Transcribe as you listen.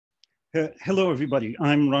Hello, everybody.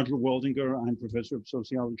 I'm Roger Waldinger. I'm professor of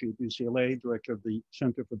sociology at UCLA, director of the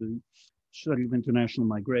Center for the Study of International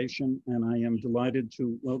Migration, and I am delighted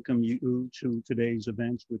to welcome you to today's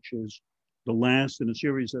event, which is the last in a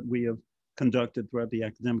series that we have conducted throughout the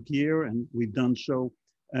academic year, and we've done so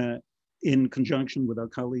in conjunction with our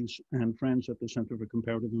colleagues and friends at the Center for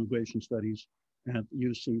Comparative Immigration Studies at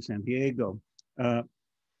UC San Diego. I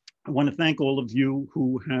want to thank all of you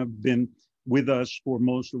who have been with us for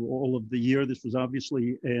most of all of the year. This was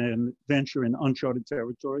obviously an venture in uncharted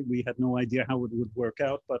territory. We had no idea how it would work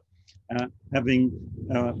out, but having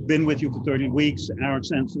been with you for 30 weeks, our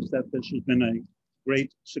sense is that this has been a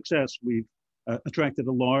great success. We've attracted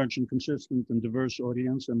a large and consistent and diverse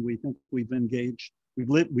audience, and we think we've engaged,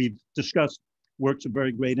 we've discussed works of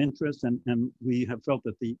very great interest, and we have felt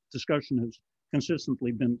that the discussion has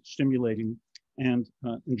consistently been stimulating and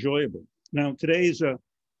enjoyable. Now, today is a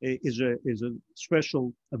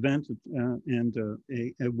special event and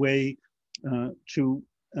a way to,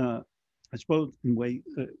 I suppose, in a way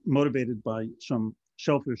motivated by some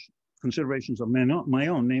selfish considerations of my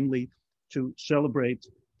own, namely to celebrate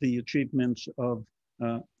the achievements of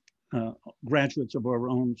graduates of our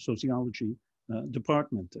own sociology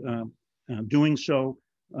department. Doing so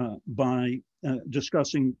by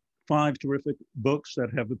discussing 5 terrific books that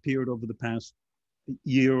have appeared over the past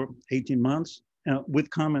year, 18 months, with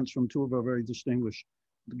comments from 2 of our very distinguished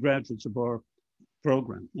graduates of our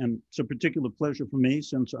program. And it's a particular pleasure for me,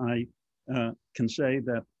 since I can say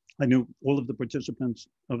that I knew all of the participants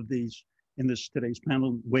of these in today's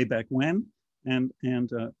panel way back when, and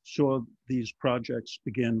saw these projects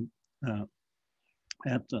begin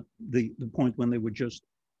at the point when they were just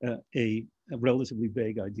a relatively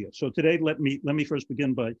vague idea. So today, let me first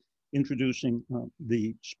begin by introducing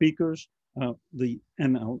the speakers.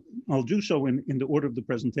 And I'll do so in the order of the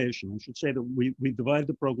presentation. I should say that we divide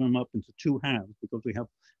the program up into 2 halves because we have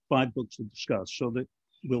 5 books to discuss. So that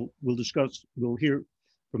we'll hear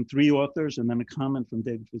from 3 authors and then a comment from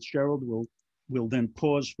David FitzGerald. We'll then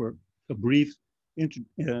pause for a brief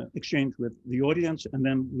exchange with the audience, and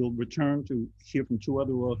then we'll return to hear from 2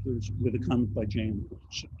 other authors with a comment by Jaeeun.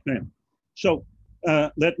 So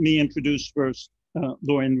let me introduce first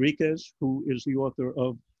Laura Enriquez, who is the author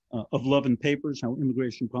of Love and Papers, How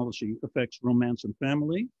Immigration Policy Affects Romance and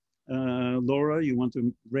Family. Laura, you want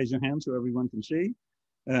to raise your hand so everyone can see.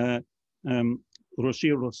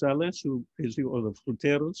 Rocío Rosales, who is the author of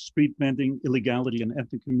Fruteros, Street Vending, Illegality and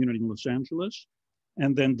Ethnic Community in Los Angeles.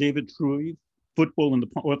 And then David Trouille,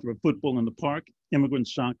 author of Football in the Park, Immigrant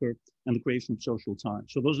Soccer, and the Creation of Social Time.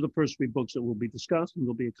 So those are the first 3 books that will be discussed, and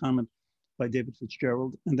there'll be a comment by David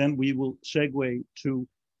FitzGerald. And then we will segue to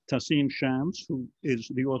Tahseen, who is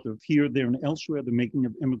the author of Here, There, and Elsewhere, The Making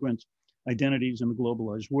of Immigrant Identities in the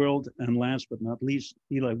Globalized World. And last but not least,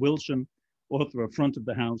 Eli Wilson, author of Front of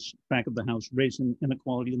the House, Back of the House, Race and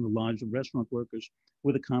Inequality in the Lives of Restaurant Workers,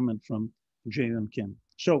 with a comment from Jaeeun Kim.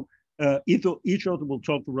 So each author will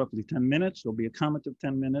talk for roughly 10 minutes. There'll be a comment of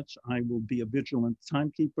 10 minutes. I will be a vigilant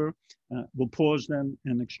timekeeper. We'll pause then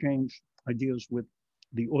and exchange ideas with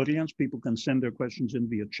the audience. People can send their questions in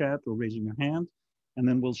via chat or raising your hand. And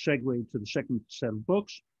then we'll segue to the second set of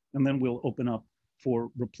books, and then we'll open up for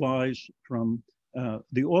replies from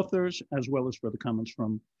the authors, as well as for the comments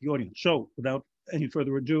from the audience. So without any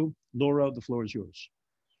further ado, Laura, the floor is yours.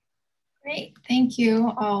 Great, thank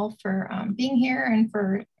you all for being here, and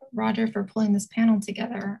for Roger for pulling this panel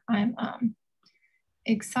together. I'm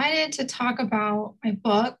excited to talk about my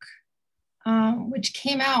book, which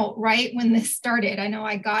came out right when this started. I know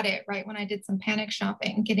I got it right when I did some panic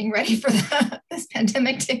shopping, getting ready for this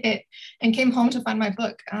pandemic to hit, and came home to find my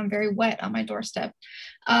book very wet on my doorstep.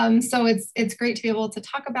 So it's great to be able to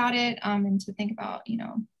talk about it and to think about,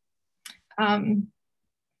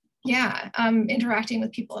 interacting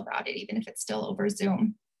with people about it, even if it's still over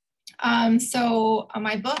Zoom. So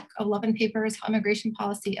my book, of Love and Papers, How Immigration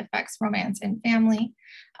Policy Affects Romance and Family,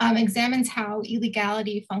 examines how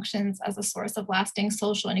illegality functions as a source of lasting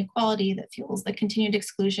social inequality that fuels the continued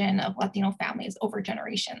exclusion of Latino families over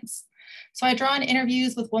generations. So I draw on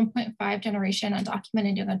interviews with 1.5 generation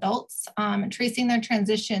undocumented young adults, tracing their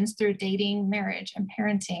transitions through dating, marriage, and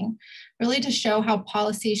parenting, really to show how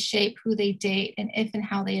policies shape who they date and if and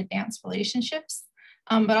how they advance relationships,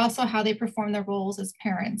 but also how they perform their roles as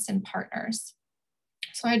parents and partners.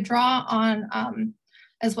 So I draw on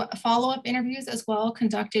as well follow-up interviews as well,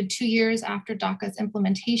 conducted 2 years after DACA's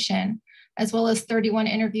implementation, as well as 31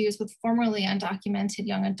 interviews with formerly undocumented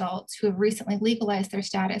young adults who have recently legalized their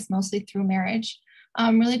status, mostly through marriage,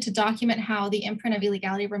 really to document how the imprint of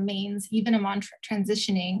illegality remains even among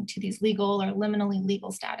transitioning to these legal or liminally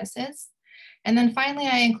legal statuses, And then finally,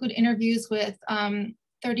 I include interviews with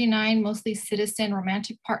 39 mostly citizen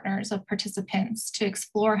romantic partners of participants to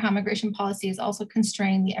explore how immigration policies also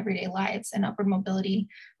constrain the everyday lives and upward mobility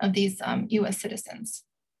of these US citizens.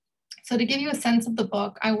 So to give you a sense of the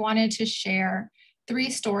book, I wanted to share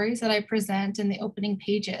 3 stories that I present in the opening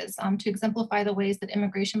pages to exemplify the ways that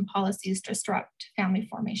immigration policies disrupt family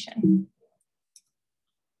formation.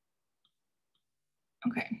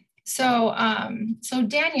 Okay, so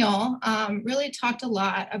Daniel really talked a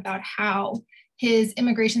lot about how his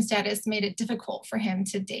immigration status made it difficult for him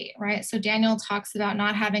to date, right? So Daniel talks about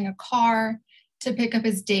not having a car to pick up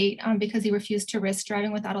his date because he refused to risk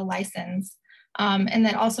driving without a license. And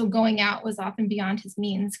that also going out was often beyond his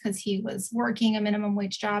means because he was working a minimum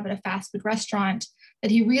wage job at a fast food restaurant that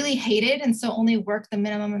he really hated, and so only worked the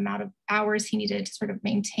minimum amount of hours he needed to sort of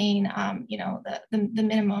maintain, the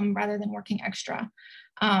minimum rather than working extra.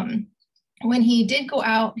 When he did go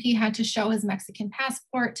out, he had to show his Mexican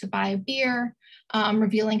passport to buy a beer,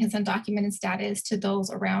 revealing his undocumented status to those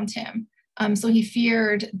around him. So he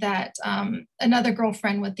feared that another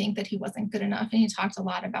girlfriend would think that he wasn't good enough. And he talked a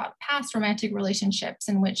lot about past romantic relationships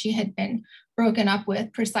in which he had been broken up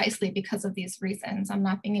with precisely because of these reasons.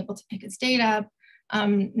 Not being able to pick his date up,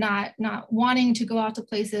 not wanting to go out to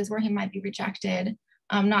places where he might be rejected,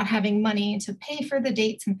 not having money to pay for the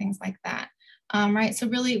dates and things like that. Right, so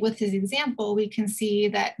really with his example, we can see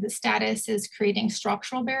that the status is creating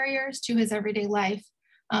structural barriers to his everyday life,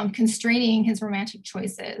 constraining his romantic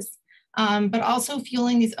choices, but also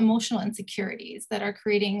fueling these emotional insecurities that are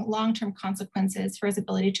creating long-term consequences for his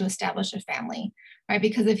ability to establish a family, right?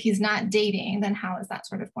 Because if he's not dating, then how is that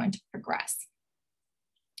sort of going to progress?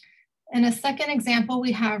 In a second example,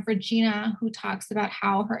 we have Regina, who talks about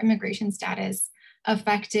how her immigration status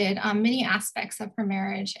affected many aspects of her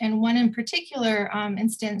marriage. And one in particular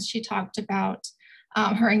instance, she talked about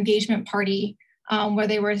her engagement party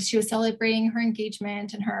where she was celebrating her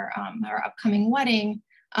engagement and her upcoming wedding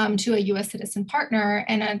to a US citizen partner,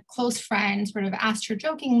 and a close friend sort of asked her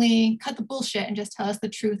jokingly, cut the bullshit and just tell us the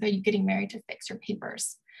truth. Are you getting married to fix your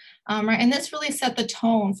papers? Right? And this really set the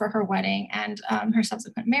tone for her wedding and her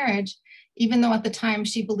subsequent marriage, even though at the time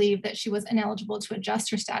she believed that she was ineligible to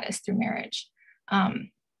adjust her status through marriage. And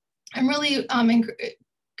really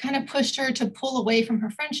kind of pushed her to pull away from her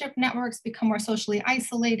friendship networks, become more socially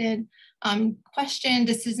isolated, question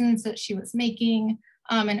decisions that she was making,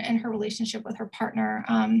 and her relationship with her partner.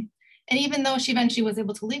 And even though she eventually was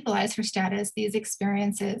able to legalize her status, these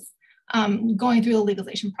experiences going through the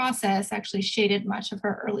legalization process actually shaded much of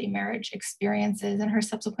her early marriage experiences and her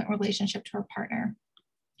subsequent relationship to her partner.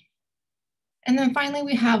 And then finally,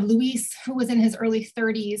 we have Luis, who was in his early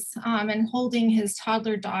 30s and holding his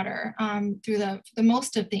toddler daughter through the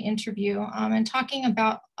most of the interview and talking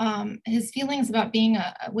about his feelings about being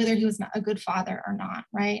whether he was a good father or not,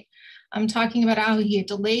 right? Talking about how he had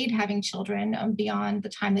delayed having children beyond the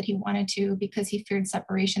time that he wanted to because he feared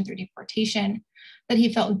separation through deportation, that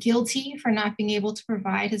he felt guilty for not being able to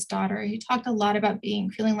provide his daughter. He talked a lot about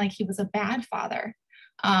feeling like he was a bad father.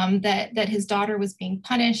 That his daughter was being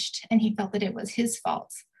punished, and he felt that it was his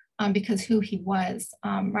fault because who he was,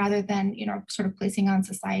 rather than sort of placing on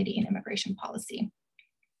society and immigration policy.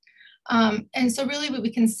 And so really what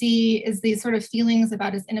we can see is these sort of feelings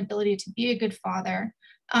about his inability to be a good father,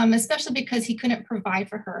 especially because he couldn't provide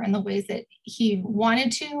for her in the ways that he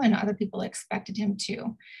wanted to and other people expected him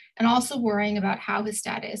to. And also worrying about how his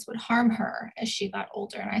status would harm her as she got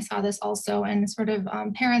older. And I saw this also in sort of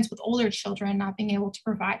parents with older children not being able to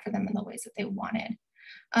provide for them in the ways that they wanted.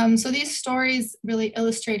 So these stories really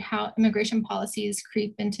illustrate how immigration policies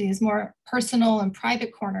creep into these more personal and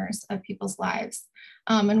private corners of people's lives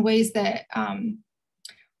in ways that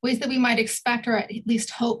we might expect or at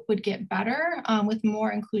least hope would get better with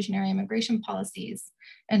more inclusionary immigration policies.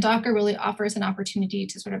 And DACA really offers an opportunity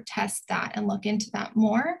to sort of test that and look into that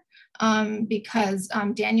more because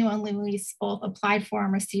Daniel and Luis both applied for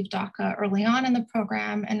and received DACA early on in the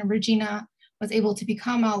program, and Regina was able to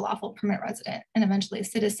become a lawful permanent resident and eventually a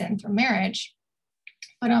citizen through marriage.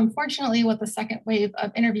 But unfortunately, what the second wave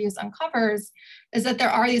of interviews uncovers is that there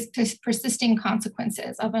are these persisting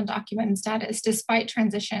consequences of undocumented status despite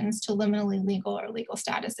transitions to liminally legal or legal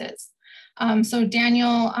statuses. So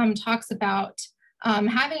Daniel talks about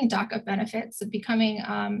having DACA benefits, of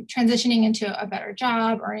transitioning into a better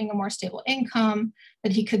job, earning a more stable income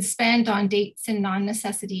that he could spend on dates and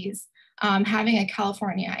non-necessities, having a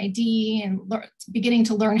California ID and beginning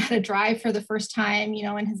to learn how to drive for the first time,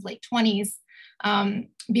 in his late 20s.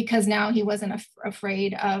 Because now he wasn't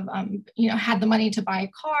afraid of, had the money to buy a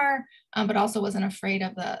car, but also wasn't afraid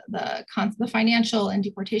of the financial and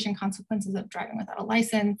deportation consequences of driving without a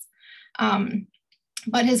license.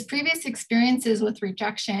 But his previous experiences with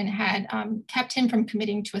rejection had kept him from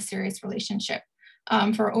committing to a serious relationship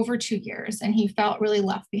for over 2 years. And he felt really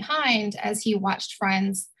left behind as he watched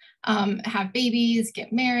friends have babies,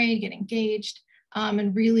 get married, get engaged,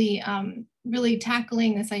 and really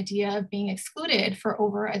tackling this idea of being excluded for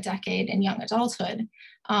over a decade in young adulthood,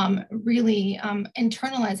 really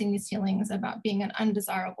internalizing these feelings about being an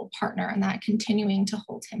undesirable partner and that continuing to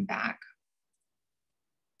hold him back.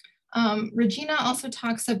 Regina also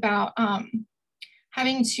talks about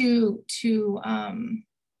having to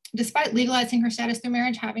despite legalizing her status through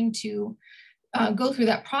marriage, having to go through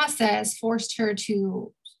that process forced her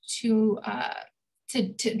to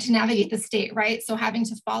navigate the state, right? So having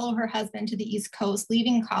to follow her husband to the East Coast,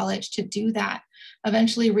 leaving college to do that,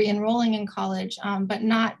 eventually re-enrolling in college, but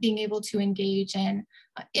not being able to engage in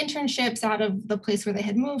internships out of the place where they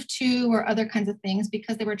had moved to or other kinds of things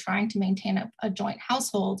because they were trying to maintain a joint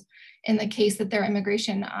household in the case that their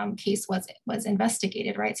immigration case was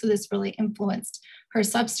investigated, right? So this really influenced her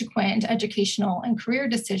subsequent educational and career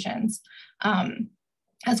decisions,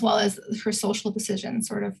 as well as her social decisions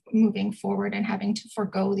sort of moving forward and having to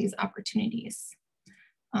forego these opportunities.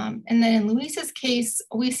 And then in Luis's case,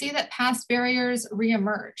 we see that past barriers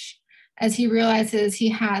reemerge as he realizes he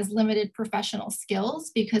has limited professional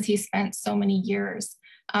skills because he spent so many years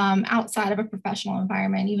outside of a professional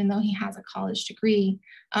environment, even though he has a college degree.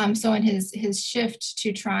 So in his shift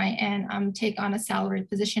to try and take on a salaried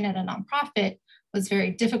position at a nonprofit was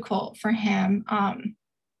very difficult for him.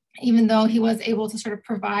 Even though he was able to sort of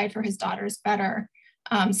provide for his daughters better,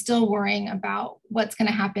 still worrying about what's going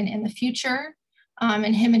to happen in the future.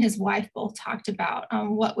 And him and his wife both talked about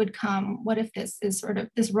what would come, what if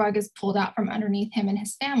this rug is pulled out from underneath him and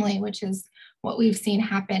his family, which is what we've seen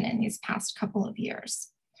happen in these past couple of years.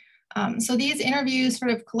 So these interviews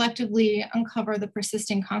sort of collectively uncover the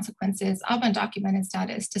persisting consequences of undocumented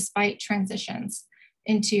status despite transitions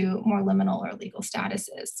into more liminal or legal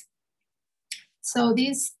statuses. So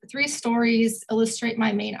these 3 stories illustrate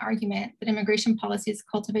my main argument that immigration policies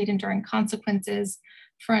cultivate enduring consequences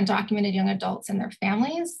for undocumented young adults and their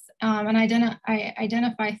families. And I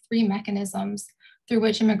identify 3 mechanisms through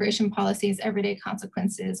which immigration policies' everyday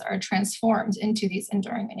consequences are transformed into these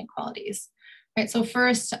enduring inequalities. Right, so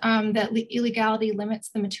first, that illegality limits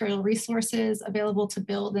the material resources available to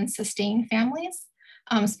build and sustain families.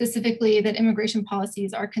 Specifically, that immigration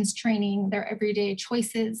policies are constraining their everyday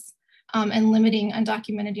choices, and limiting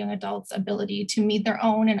undocumented young adults' ability to meet their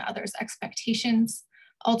own and others' expectations,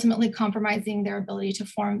 ultimately compromising their ability to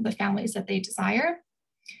form the families that they desire.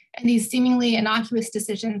 And these seemingly innocuous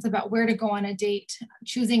decisions about where to go on a date,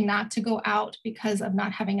 choosing not to go out because of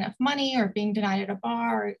not having enough money or being denied at a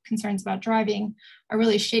bar or concerns about driving are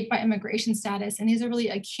really shaped by immigration status. And these are really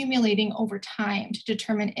accumulating over time to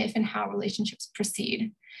determine if and how relationships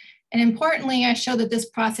proceed. And importantly, I show that this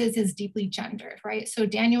process is deeply gendered, right? So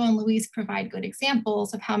Daniel and Luis provide good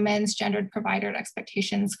examples of how men's gendered provider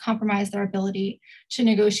expectations compromise their ability to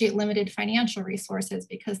negotiate limited financial resources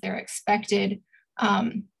because they're expected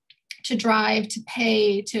to drive, to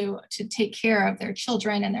pay, to take care of their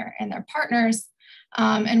children and their partners.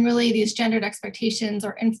 And really these gendered expectations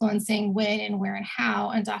are influencing when and where and how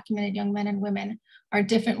undocumented young men and women are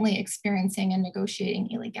differently experiencing and negotiating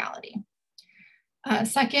illegality.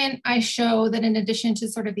 Second, I show that in addition to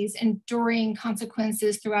sort of these enduring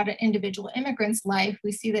consequences throughout an individual immigrant's life,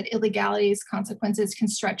 we see that illegality's consequences can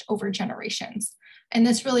stretch over generations. And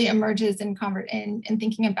this really emerges in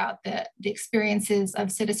thinking about the experiences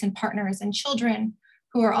of citizen partners and children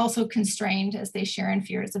who are also constrained as they share in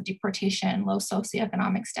fears of deportation, low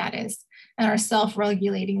socioeconomic status, and are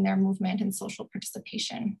self-regulating their movement and social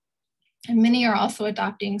participation. And many are also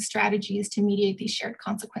adopting strategies to mediate these shared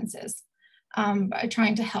consequences, by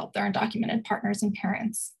trying to help their undocumented partners and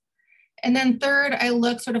parents. And then third, I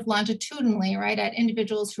look sort of longitudinally, right, at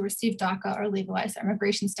individuals who receive DACA or legalized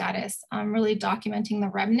immigration status, really documenting the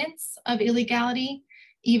remnants of illegality,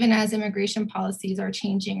 even as immigration policies are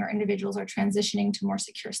changing or individuals are transitioning to more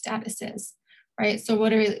secure statuses, right? So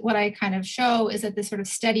what I kind of show is that this sort of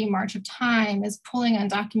steady march of time is pulling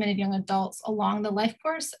undocumented young adults along the life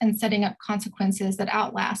course and setting up consequences that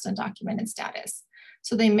outlast undocumented status.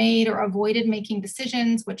 So they made or avoided making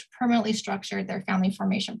decisions which permanently structured their family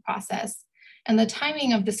formation process. And the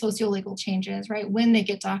timing of the socio-legal changes, right, when they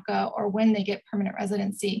get DACA or when they get permanent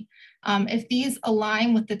residency, if these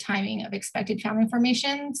align with the timing of expected family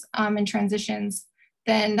formations and transitions,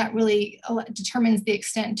 then that really determines the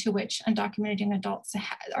extent to which undocumented young adults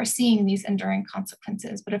are seeing these enduring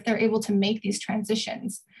consequences. But if they're able to make these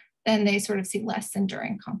transitions, then they sort of see less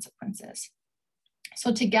enduring consequences.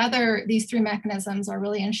 So together, these three mechanisms are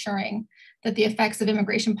really ensuring that the effects of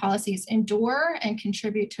immigration policies endure and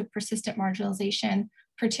contribute to persistent marginalization,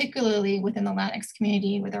 particularly within the Latinx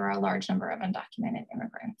community, where there are a large number of undocumented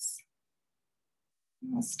immigrants.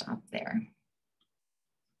 I'll stop there.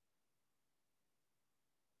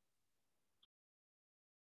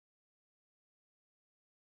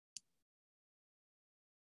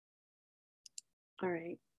 All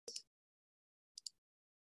right.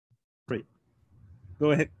 Great.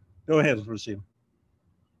 Go ahead. Go ahead, Rosío.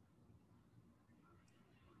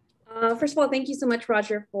 First of all, thank you so much,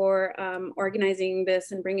 Roger, for organizing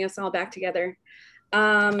this and bringing us all back together.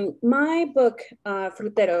 My book,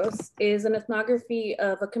 Fruteros, is an ethnography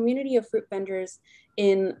of a community of fruit vendors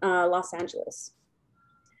in Los Angeles.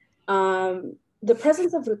 The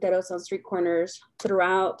presence of fruteros on street corners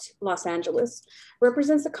throughout Los Angeles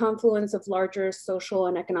represents a confluence of larger social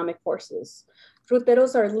and economic forces.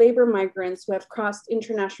 Fruteros are labor migrants who have crossed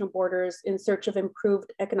international borders in search of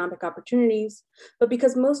improved economic opportunities, but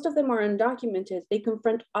because most of them are undocumented, they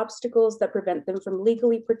confront obstacles that prevent them from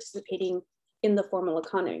legally participating in the formal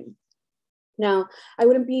economy. Now, I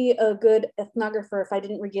wouldn't be a good ethnographer if I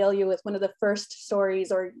didn't regale you with one of the first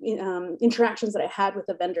stories or interactions that I had with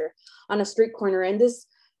a vendor on a street corner. And this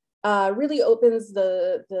really opens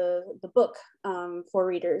the book for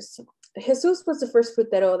readers. Jesus was the first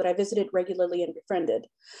frutero that I visited regularly and befriended.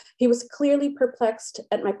 He was clearly perplexed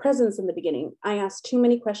at my presence in the beginning. I asked too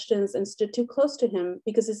many questions and stood too close to him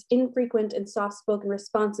because his infrequent and soft-spoken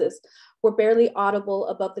responses were barely audible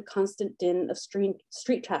above the constant din of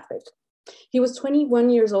street traffic. He was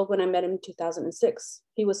 21 years old when I met him in 2006.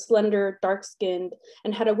 He was slender, dark-skinned,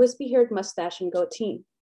 and had a wispy-haired mustache and goatee.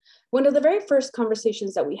 One of the very first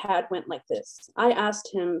conversations that we had went like this. I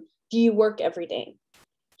asked him, "Do you work every day?"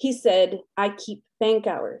 He said, "I keep bank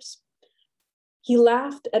hours." He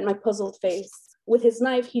laughed at my puzzled face. With his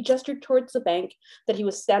knife, he gestured towards the bank that he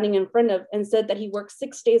was standing in front of and said that he worked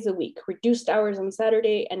 6 days a week, reduced hours on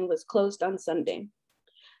Saturday, and was closed on Sunday.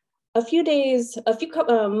 A few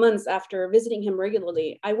months after visiting him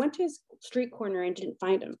regularly, I went to his street corner and didn't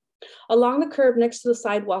find him. Along the curb next to the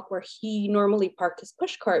sidewalk where he normally parked his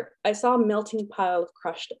push cart, I saw a melting pile of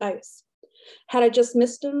crushed ice. Had I just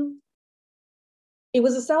missed him? It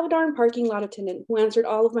was a Salvadoran parking lot attendant who answered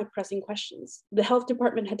all of my pressing questions. The health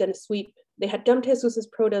department had done a sweep. They had dumped Jesus's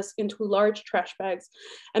produce into large trash bags,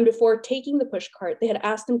 and before taking the push cart, they had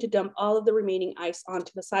asked him to dump all of the remaining ice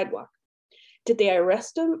onto the sidewalk. Did they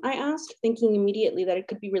arrest him? I asked, thinking immediately that it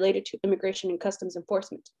could be related to immigration and customs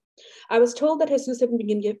enforcement. I was told that Jesus had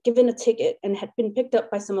been given a ticket and had been picked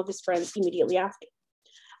up by some of his friends immediately after.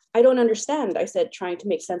 I don't understand, I said, trying to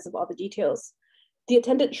make sense of all the details. The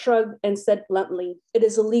attendant shrugged and said bluntly, "It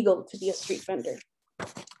is illegal to be a street vendor."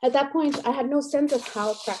 At that point, I had no sense of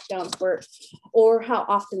how crackdowns worked or how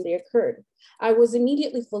often they occurred. I was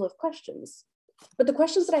immediately full of questions. But the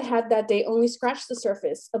questions that I had that day only scratched the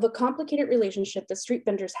surface of a complicated relationship that street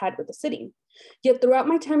vendors had with the city. Yet throughout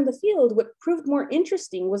my time in the field, what proved more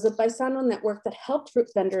interesting was the paisano network that helped fruit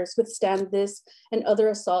vendors withstand this and other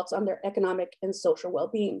assaults on their economic and social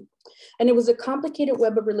well-being. And it was a complicated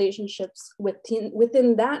web of relationships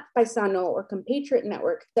within that paisano or compatriot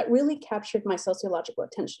network that really captured my sociological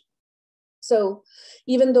attention. So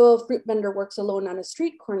even though a fruit vendor works alone on a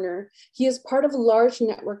street corner, he is part of a large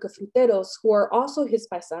network of fruteros who are also his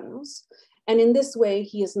paisanos. And in this way,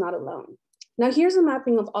 he is not alone. Now here's a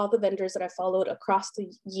mapping of all the vendors that I followed across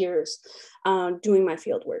the years doing my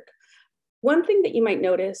field work. One thing that you might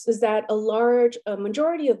notice is that a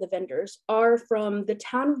majority of the vendors are from the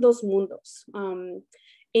town of Dos Mundos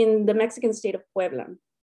in the Mexican state of Puebla.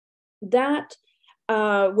 That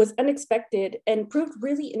was unexpected and proved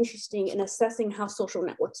really interesting in assessing how social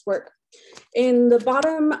networks work. In the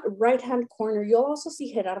bottom right-hand corner, you'll also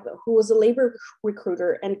see Gerardo, who was a labor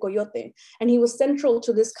recruiter and coyote, and he was central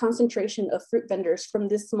to this concentration of fruit vendors from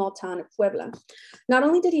this small town of Puebla. Not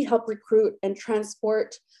only did he help recruit and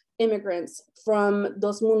transport immigrants from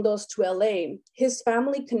Dos Mundos to LA, his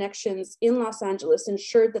family connections in Los Angeles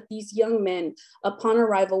ensured that these young men, upon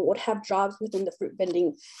arrival, would have jobs within the fruit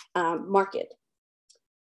vending market.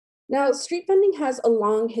 Now, street vending has a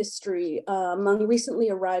long history among recently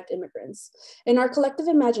arrived immigrants. In our collective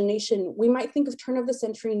imagination, we might think of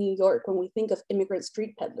turn-of-the-century New York when we think of immigrant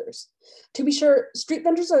street peddlers. To be sure, street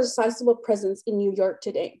vendors are a sizable presence in New York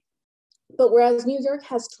today. But whereas New York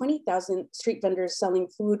has 20,000 street vendors selling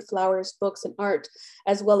food, flowers, books, and art,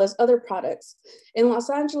 as well as other products, in Los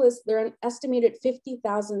Angeles, there are an estimated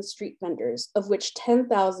 50,000 street vendors, of which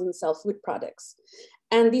 10,000 sell food products.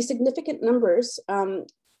 And these significant numbers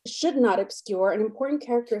should not obscure an important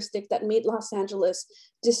characteristic that made Los Angeles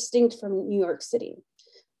distinct from New York City.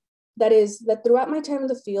 That is, that throughout my time in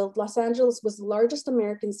the field, Los Angeles was the largest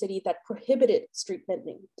American city that prohibited street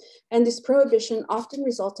vending. And this prohibition often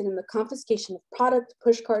resulted in the confiscation of product,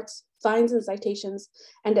 push carts, fines and citations,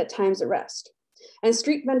 and at times arrest. And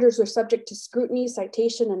street vendors were subject to scrutiny,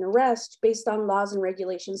 citation, and arrest based on laws and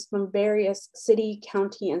regulations from various city,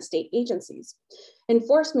 county, and state agencies.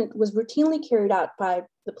 Enforcement was routinely carried out by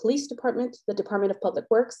the police department, the Department of Public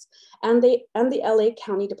Works, and the LA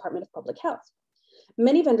County Department of Public Health.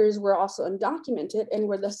 Many vendors were also undocumented and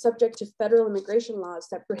were thus subject to federal immigration laws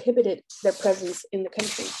that prohibited their presence in the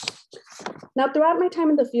country. Now, throughout my time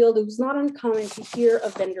in the field, it was not uncommon to hear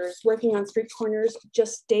of vendors working on street corners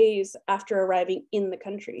just days after arriving in the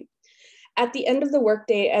country. At the end of the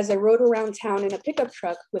workday, as I rode around town in a pickup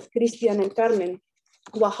truck with Cristian and Carmen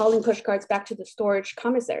while hauling pushcarts back to the storage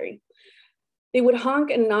commissary, they would honk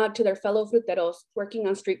and nod to their fellow fruteros working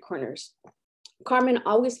on street corners. Carmen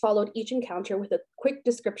always followed each encounter with a quick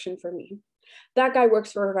description for me. That guy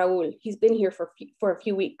works for Raul. He's been here for a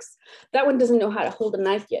few weeks. That one doesn't know how to hold a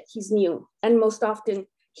knife yet. He's new. And most often,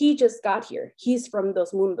 he just got here. He's from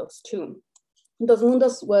Dos Mundos too. Dos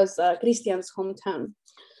Mundos was Cristian's hometown.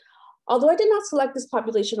 Although I did not select this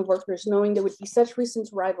population of workers knowing there would be such recent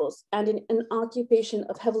arrivals and an occupation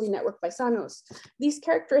of heavily networked paisanos, these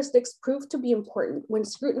characteristics proved to be important when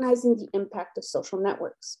scrutinizing the impact of social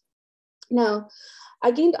networks. Now,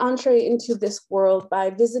 I gained entree into this world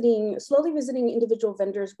by slowly visiting individual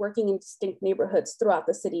vendors working in distinct neighborhoods throughout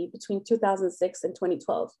the city between 2006 and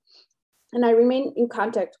 2012. And I remain in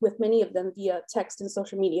contact with many of them via text and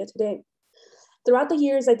social media today. Throughout the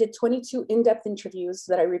years, I did 22 in-depth interviews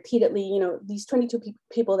that I repeatedly, these 22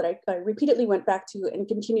 people that I repeatedly went back to and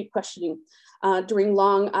continued questioning during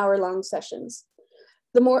long, hour-long sessions.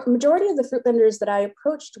 The majority of the fruit vendors that I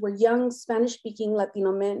approached were young Spanish-speaking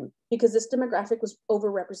Latino men because this demographic was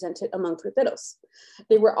overrepresented among fruteros.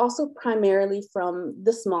 They were also primarily from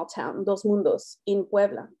the small town, Dos Mundos, in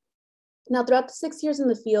Puebla. Now, throughout the 6 years in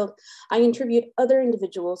the field, I interviewed other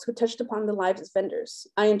individuals who touched upon the lives as vendors.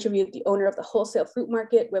 I interviewed the owner of the wholesale fruit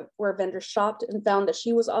market where vendors shopped and found that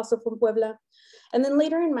she was also from Puebla. And then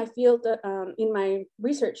later in my field, in my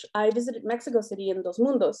research, I visited Mexico City and Dos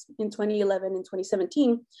Mundos in 2011 and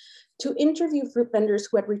 2017 to interview fruit vendors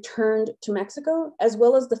who had returned to Mexico, as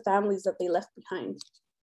well as the families that they left behind.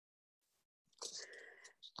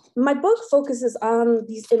 My book focuses on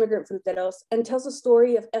these immigrant fruteros and tells a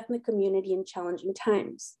story of ethnic community in challenging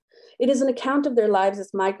times. It is an account of their lives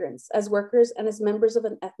as migrants, as workers, and as members of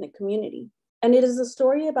an ethnic community. And it is a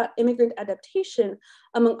story about immigrant adaptation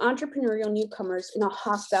among entrepreneurial newcomers in a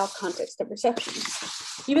hostile context of reception.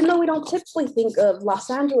 Even though we don't typically think of Los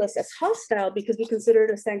Angeles as hostile because we consider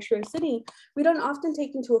it a sanctuary city, we don't often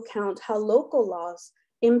take into account how local laws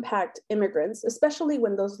impact immigrants, especially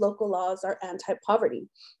when those local laws are anti-poverty,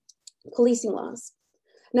 policing laws.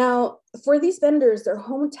 Now, for these vendors, their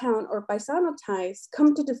hometown or paisano ties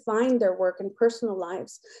come to define their work and personal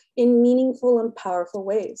lives in meaningful and powerful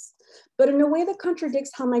ways, but in a way that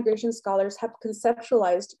contradicts how migration scholars have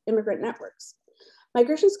conceptualized immigrant networks.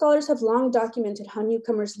 Migration scholars have long documented how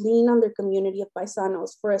newcomers lean on their community of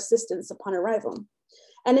paisanos for assistance upon arrival.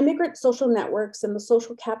 And immigrant social networks and the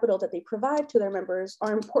social capital that they provide to their members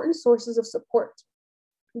are important sources of support.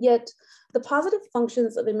 Yet, the positive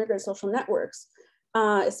functions of immigrant social networks,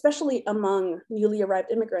 especially among newly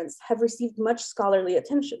arrived immigrants, have received much scholarly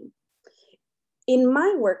attention. In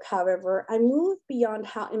my work, however, I move beyond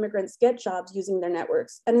how immigrants get jobs using their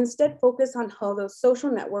networks and instead focus on how those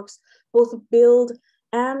social networks both build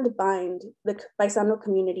and bind the paisano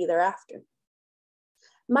community thereafter.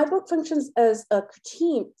 My book functions as a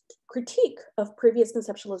critique of previous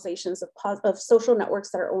conceptualizations of social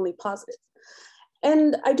networks that are only positive.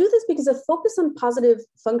 And I do this because a focus on positive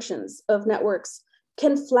functions of networks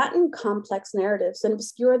can flatten complex narratives and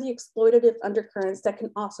obscure the exploitative undercurrents that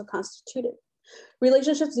can also constitute it.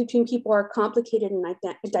 Relationships between people are complicated and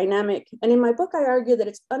dynamic. And in my book, I argue that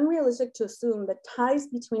it's unrealistic to assume that ties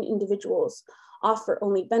between individuals offer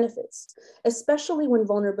only benefits, especially when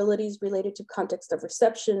vulnerabilities related to context of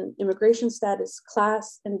reception, immigration status,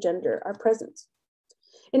 class, and gender are present.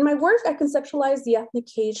 In my work, I conceptualize the ethnic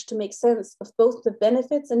cage to make sense of both the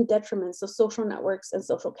benefits and detriments of social networks and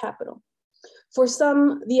social capital. For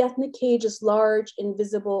some, the ethnic cage is large,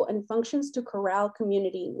 invisible, and functions to corral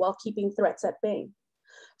community while keeping threats at bay.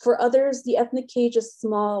 For others, the ethnic cage is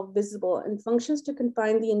small, visible, and functions to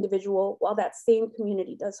confine the individual while that same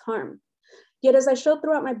community does harm. Yet, as I show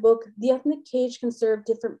throughout my book, the ethnic cage can serve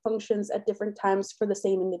different functions at different times for the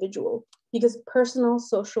same individual, because personal,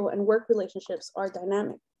 social, and work relationships are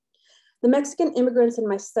dynamic. The Mexican immigrants in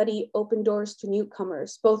my study open doors to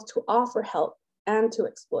newcomers, both to offer help and to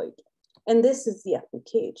exploit. And this is the ethnic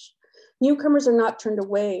cage. Newcomers are not turned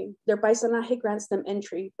away. Their paisanaje grants them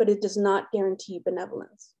entry, but it does not guarantee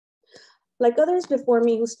benevolence. Like others before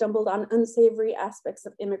me who stumbled on unsavory aspects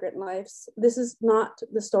of immigrant lives, this is not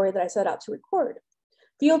the story that I set out to record.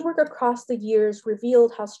 Fieldwork across the years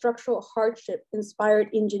revealed how structural hardship inspired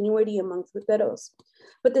ingenuity among fruteros,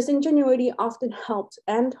 but this ingenuity often helped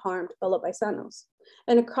and harmed fellow paisanos.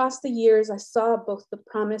 And across the years, I saw both the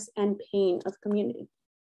promise and pain of community.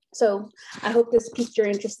 So I hope this piqued your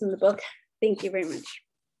interest in the book. Thank you very much.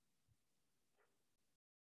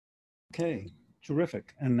 Okay,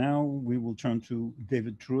 terrific. And now we will turn to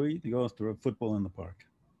David Trouille, the author of Football in the Park.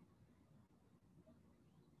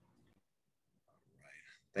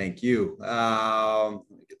 Thank you. Let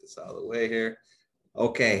me get this out of the way here.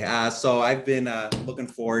 Okay, so I've been looking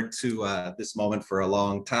forward to this moment for a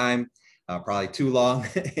long time, probably too long.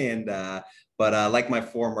 But like my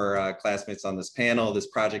former classmates on this panel, this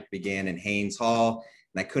project began in Haynes Hall,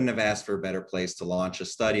 and I couldn't have asked for a better place to launch a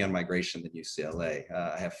study on migration than UCLA.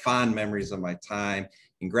 I have fond memories of my time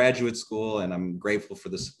in graduate school, and I'm grateful for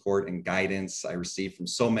the support and guidance I received from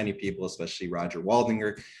so many people, especially Roger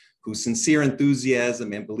Waldinger, whose sincere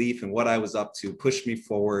enthusiasm and belief in what I was up to pushed me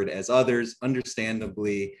forward as others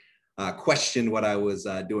understandably questioned what I was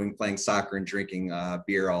doing, playing soccer and drinking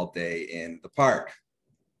beer all day in the park.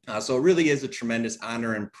 So it really is a tremendous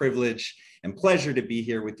honor and privilege and pleasure to be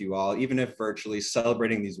here with you all, even if virtually,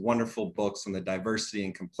 celebrating these wonderful books on the diversity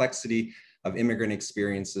and complexity of immigrant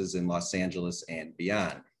experiences in Los Angeles and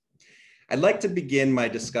beyond. I'd like to begin my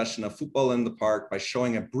discussion of Football in the Park by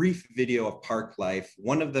showing a brief video of park life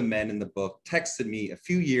one of the men in the book texted me a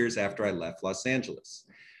few years after I left Los Angeles.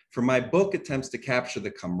 For my book attempts to capture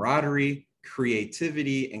the camaraderie,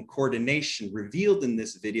 creativity, and coordination revealed in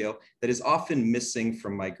this video that is often missing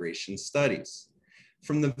from migration studies.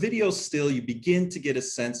 From the video still, you begin to get a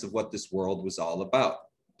sense of what this world was all about,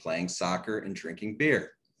 playing soccer and drinking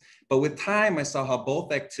beer. But with time, I saw how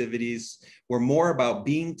both activities were more about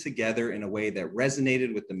being together in a way that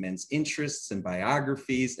resonated with the men's interests and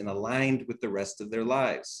biographies and aligned with the rest of their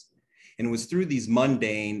lives. And it was through these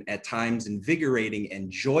mundane, at times invigorating and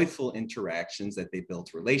joyful interactions that they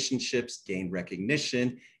built relationships, gained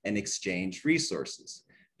recognition, and exchanged resources.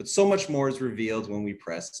 But so much more is revealed when we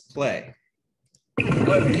press play.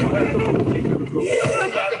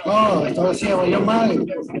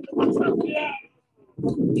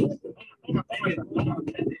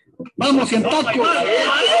 Vamos, Sientaco.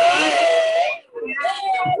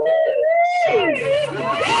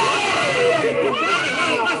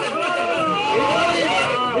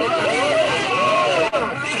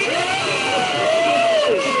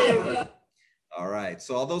 All right,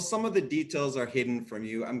 so although some of the details are hidden from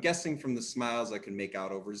you, I'm guessing from the smiles I can make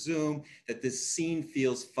out over Zoom that this scene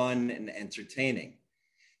feels fun and entertaining.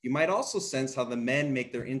 You might also sense how the men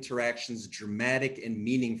make their interactions dramatic and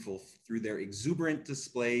meaningful through their exuberant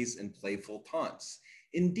displays and playful taunts.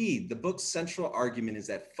 Indeed, the book's central argument is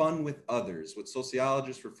that fun with others, what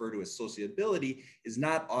sociologists refer to as sociability, is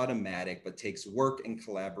not automatic, but takes work and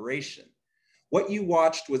collaboration. What you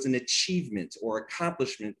watched was an achievement or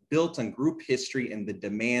accomplishment built on group history and the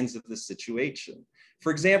demands of the situation.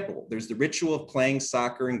 For example, there's the ritual of playing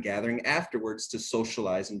soccer and gathering afterwards to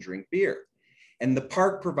socialize and drink beer. And the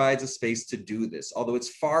park provides a space to do this, although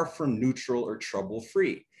it's far from neutral or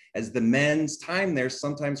trouble-free, as the men's time there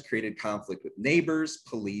sometimes created conflict with neighbors,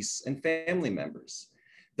 police, and family members.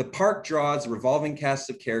 The park draws a revolving cast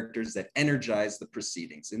of characters that energize the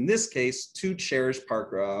proceedings. In this case, two cherished park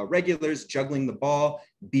regulars juggling the ball,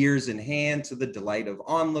 beers in hand, to the delight of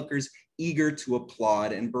onlookers eager to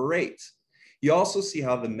applaud and berate. You also see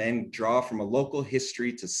how the men draw from a local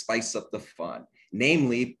history to spice up the fun,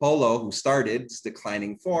 namely Polo, who started his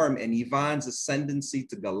declining form, and Ivan's ascendancy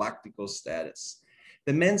to galactico status.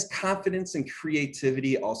 The men's confidence and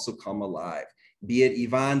creativity also come alive, be it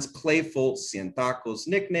Ivan's playful Sientacos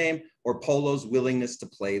nickname or Polo's willingness to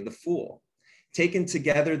play the fool. Taken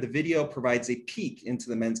together, the video provides a peek into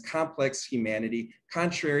the men's complex humanity,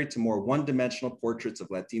 contrary to more one-dimensional portraits of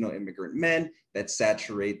Latino immigrant men that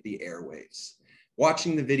saturate the airwaves.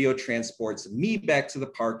 Watching the video transports me back to the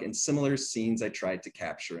park and similar scenes I tried to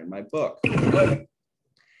capture in my book.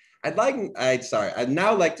 I'd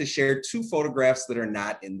now like to share two photographs that are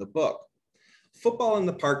not in the book. Football in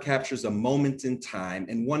the Park captures a moment in time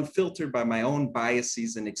and one filtered by my own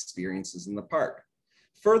biases and experiences in the park.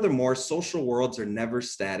 Furthermore, social worlds are never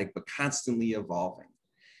static, but constantly evolving.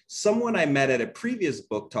 Someone I met at a previous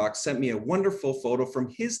book talk sent me a wonderful photo from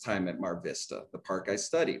his time at Mar Vista, the park I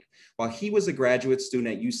studied, while he was a graduate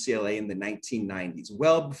student at UCLA in the 1990s,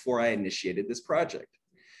 well before I initiated this project.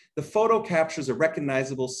 The photo captures a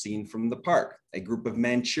recognizable scene from the park, a group of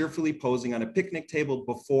men cheerfully posing on a picnic table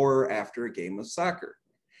before or after a game of soccer.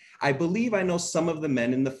 I believe I know some of the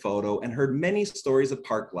men in the photo and heard many stories of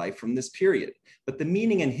park life from this period, but the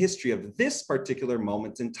meaning and history of this particular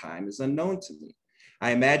moment in time is unknown to me.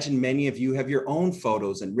 I imagine many of you have your own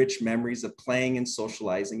photos and rich memories of playing and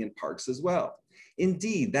socializing in parks as well.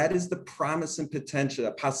 Indeed, that is the promise and potential,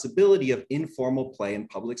 a possibility of informal play in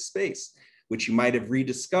public space, which you might have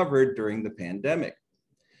rediscovered during the pandemic.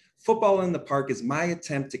 Football in the Park is my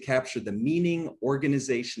attempt to capture the meaning,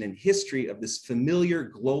 organization, and history of this familiar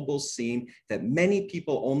global scene that many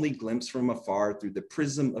people only glimpse from afar through the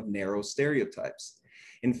prism of narrow stereotypes.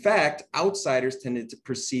 In fact, outsiders tended to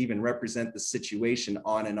perceive and represent the situation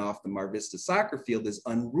on and off the Mar Vista soccer field as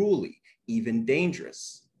unruly, even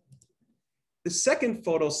dangerous. The second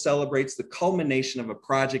photo celebrates the culmination of a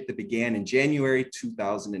project that began in January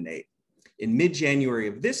 2008. In mid-January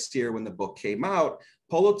of this year, when the book came out,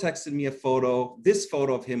 Polo texted me this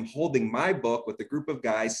photo of him holding my book with a group of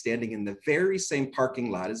guys standing in the very same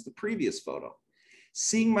parking lot as the previous photo.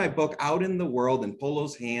 Seeing my book out in the world in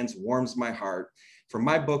Polo's hands warms my heart, for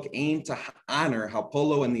my book aimed to honor how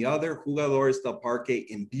Polo and the other jugadores del parque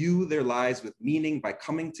imbue their lives with meaning by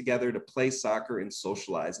coming together to play soccer and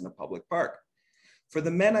socialize in a public park. For the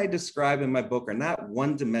men I describe in my book are not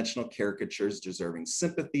one-dimensional caricatures deserving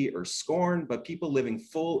sympathy or scorn, but people living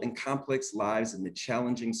full and complex lives amid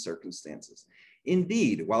challenging circumstances.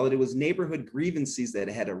 Indeed, while it was neighborhood grievances that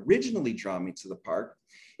had originally drawn me to the park,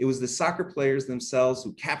 it was the soccer players themselves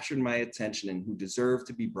who captured my attention and who deserve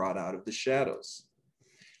to be brought out of the shadows.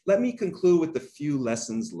 Let me conclude with a few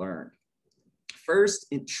lessons learned.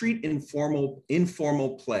 First, treat informal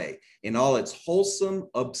play in all its wholesome,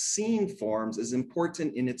 obscene forms as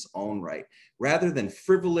important in its own right, rather than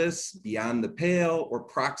frivolous, beyond the pale, or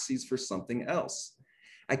proxies for something else.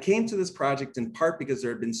 I came to this project in part because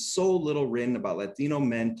there had been so little written about Latino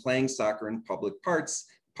men playing soccer in public parks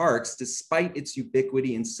despite its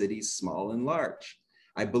ubiquity in cities small and large.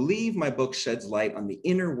 I believe my book sheds light on the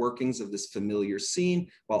inner workings of this familiar scene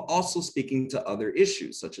while also speaking to other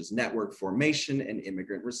issues such as network formation and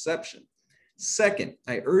immigrant reception. Second,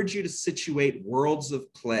 I urge you to situate worlds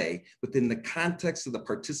of play within the context of the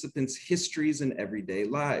participants' histories and everyday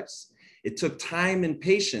lives. It took time and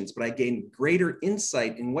patience, but I gained greater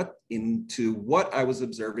insight into what I was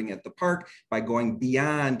observing at the park by going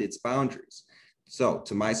beyond its boundaries. So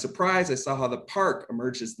to my surprise, I saw how the park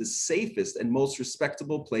emerged as the safest and most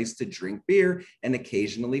respectable place to drink beer and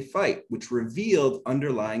occasionally fight, which revealed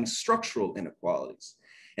underlying structural inequalities.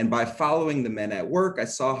 And by following the men at work, I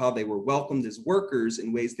saw how they were welcomed as workers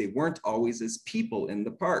in ways they weren't always as people in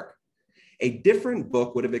the park. A different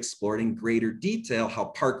book would have explored in greater detail how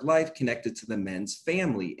park life connected to the men's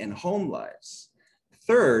family and home lives.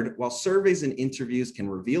 Third, while surveys and interviews can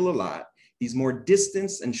reveal a lot, these more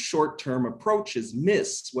distanced and short-term approaches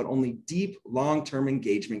miss what only deep, long-term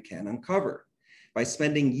engagement can uncover. By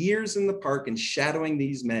spending years in the park and shadowing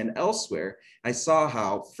these men elsewhere, I saw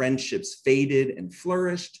how friendships faded and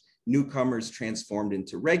flourished, newcomers transformed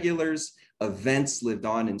into regulars, events lived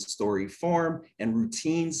on in story form, and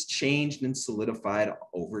routines changed and solidified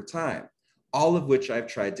over time, all of which I've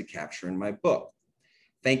tried to capture in my book.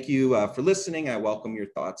 Thank you for listening. I welcome your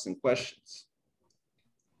thoughts and questions.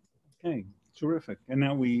 Okay, terrific. And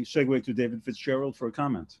now we segue to David FitzGerald for a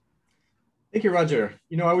comment. Thank you, Roger.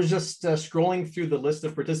 You know, I was just scrolling through the list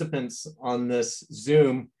of participants on this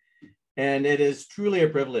Zoom, and it is truly a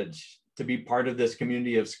privilege to be part of this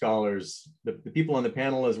community of scholars, the people on the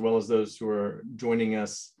panel, as well as those who are joining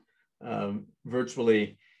us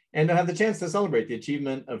virtually, and to have the chance to celebrate the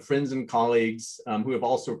achievement of friends and colleagues who have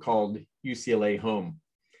also called UCLA home.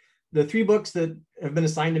 The three books that have been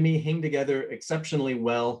assigned to me hang together exceptionally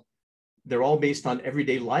well. They're all based on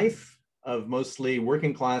everyday life of mostly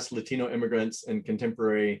working class Latino immigrants in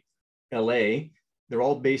contemporary LA. They're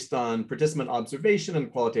all based on participant observation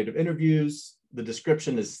and qualitative interviews. The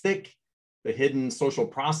description is thick, the hidden social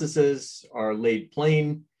processes are laid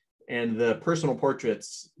plain, and the personal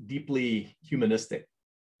portraits deeply humanistic.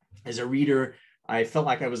 As a reader, I felt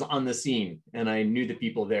like I was on the scene and I knew the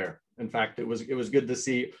people there. In fact, it was good to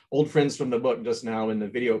see old friends from the book just now in the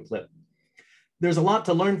video clip. There's a lot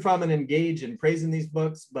to learn from and engage in praising these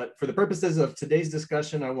books, but for the purposes of today's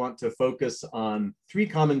discussion, I want to focus on three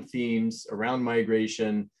common themes around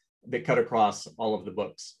migration that cut across all of the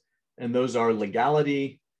books. And those are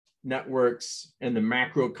legality, networks, and the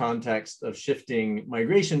macro context of shifting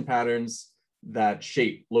migration patterns that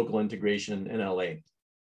shape local integration in LA.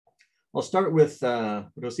 I'll start with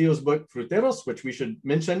Rocío's book, Fruteros, which we should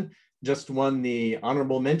mention, just won the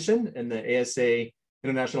honorable mention in the ASA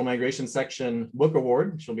International Migration Section Book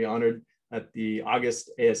Award. She'll be honored at the August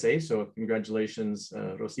ASA, so congratulations,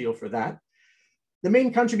 Rocío, for that. The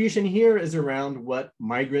main contribution here is around what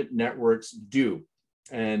migrant networks do.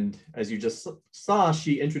 And as you just saw,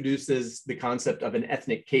 she introduces the concept of an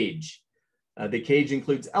ethnic cage. The cage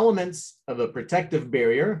includes elements of a protective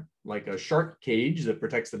barrier, like a shark cage that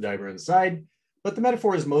protects the diver inside, but the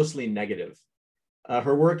metaphor is mostly negative.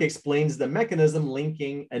 Her work explains the mechanism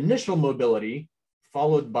linking initial mobility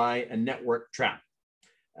followed by a network trap,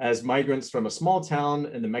 as migrants from a small town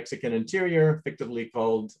in the Mexican interior, fictively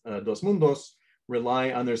called Dos Mundos,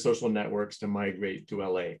 rely on their social networks to migrate to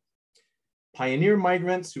LA. Pioneer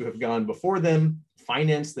migrants who have gone before them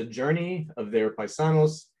finance the journey of their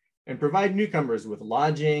paisanos and provide newcomers with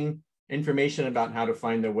lodging, information about how to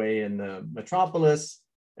find their way in the metropolis,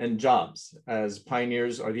 and jobs, as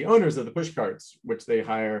pioneers are the owners of the pushcarts, which they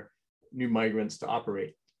hire new migrants to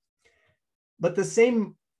operate. But the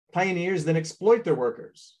same pioneers then exploit their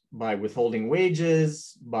workers by withholding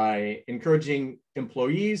wages, by encouraging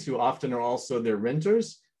employees, who often are also their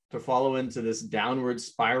renters, to follow into this downward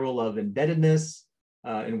spiral of indebtedness,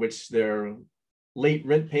 in which their late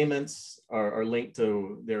rent payments are linked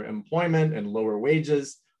to their employment and lower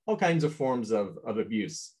wages, all kinds of forms of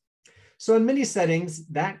abuse. So in many settings,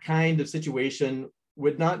 that kind of situation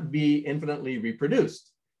would not be infinitely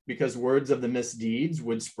reproduced, because words of the misdeeds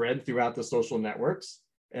would spread throughout the social networks,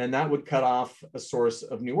 and that would cut off a source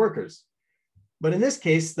of new workers. But in this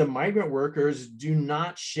case, the migrant workers do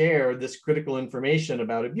not share this critical information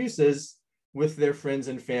about abuses with their friends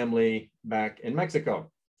and family back in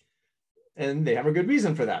Mexico. And they have a good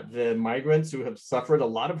reason for that. The migrants who have suffered a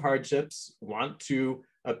lot of hardships want to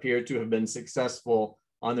appear to have been successful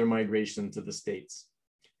on their migration to the States.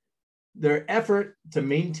 Their effort to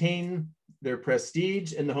maintain their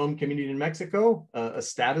prestige in the home community in Mexico, a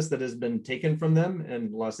status that has been taken from them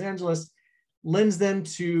in Los Angeles, lends them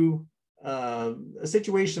to a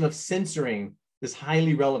situation of censoring this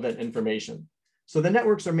highly relevant information. So the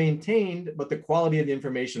networks are maintained, but the quality of the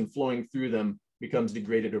information flowing through them becomes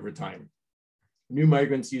degraded over time. New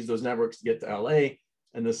migrants use those networks to get to LA,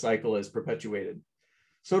 and the cycle is perpetuated.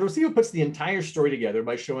 So Rocío puts the entire story together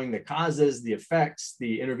by showing the causes, the effects,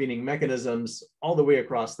 the intervening mechanisms, all the way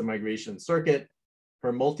across the migration circuit.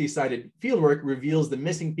 Her multi-sided fieldwork reveals the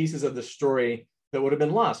missing pieces of the story that would have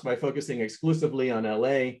been lost by focusing exclusively on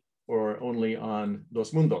LA or only on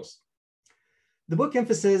Dos Mundos. The book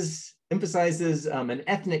emphasizes an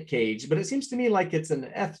ethnic cage, but it seems to me like it's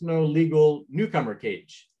an ethno-legal newcomer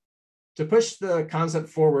cage. To push the concept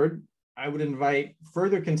forward, I would invite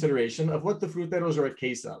further consideration of what the fruteros are a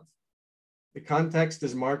case of. The context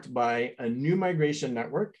is marked by a new migration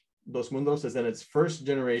network. Dos Mundos is in its first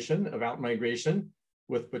generation of outmigration,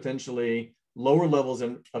 with potentially lower levels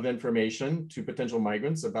of information to potential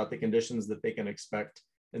migrants about the conditions that they can expect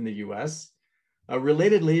in the US.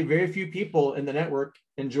 Relatedly, very few people in the network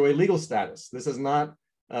enjoy legal status. This is not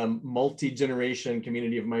a multi-generation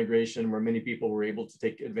community of migration where many people were able to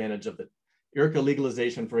take advantage of the IRCA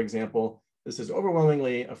legalization, for example. This is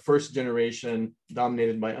overwhelmingly a first generation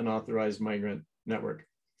dominated by unauthorized migrant network.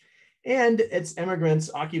 And its immigrants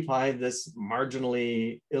occupy this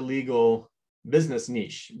marginally illegal business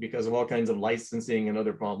niche because of all kinds of licensing and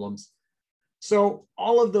other problems. So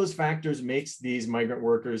all of those factors makes these migrant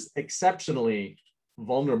workers exceptionally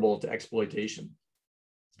vulnerable to exploitation.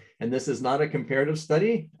 And this is not a comparative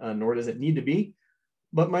study, nor does it need to be.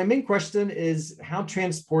 But my main question is, how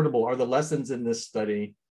transportable are the lessons in this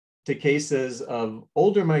study to cases of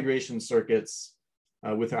older migration circuits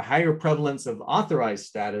with a higher prevalence of authorized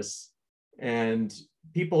status and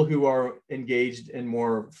people who are engaged in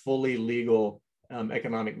more fully legal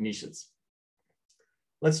economic niches?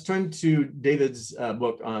 Let's turn to David's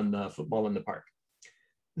book on football in the park.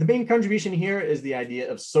 The main contribution here is the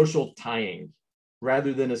idea of social tying.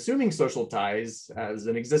 Rather than assuming social ties as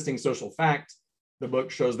an existing social fact, the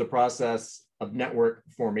book shows the process of network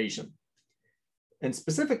formation. And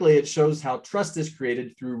specifically, it shows how trust is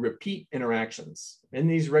created through repeat interactions in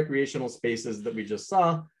these recreational spaces that we just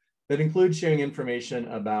saw that include sharing information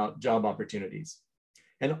about job opportunities.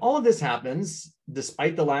 And all of this happens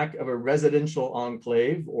despite the lack of a residential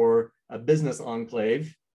enclave or a business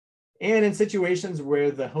enclave, and in situations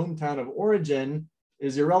where the hometown of origin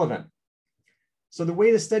is irrelevant. So the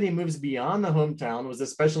way the study moves beyond the hometown was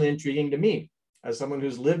especially intriguing to me. As someone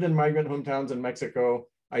who's lived in migrant hometowns in Mexico,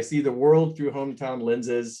 I see the world through hometown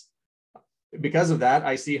lenses. Because of that,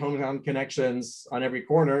 I see hometown connections on every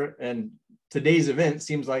corner, and today's event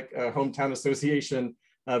seems like a hometown association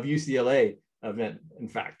of UCLA event, in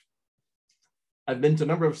fact. I've been to a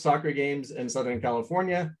number of soccer games in Southern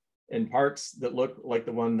California, in parks that look like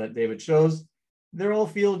the one that David shows, they're all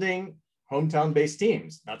fielding hometown-based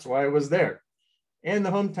teams. That's why I was there. And the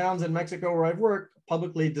hometowns in Mexico where I've worked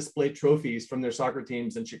publicly display trophies from their soccer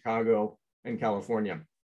teams in Chicago and California.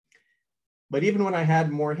 But even when I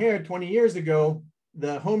had more hair 20 years ago,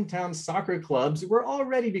 the hometown soccer clubs were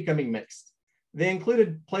already becoming mixed. They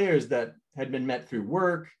included players that had been met through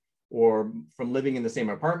work or from living in the same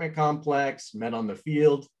apartment complex, met on the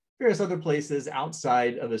field, various other places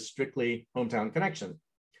outside of a strictly hometown connection.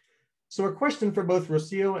 So a question for both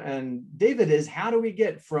Rocío and David is, how do we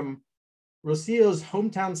get from Rocío's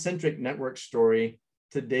hometown-centric network story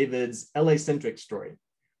to David's LA-centric story?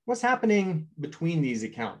 What's happening between these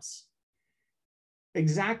accounts?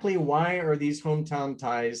 Exactly why are these hometown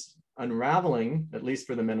ties unraveling, at least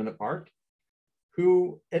for the men in the park,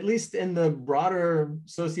 who, at least in the broader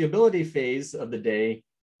sociability phase of the day,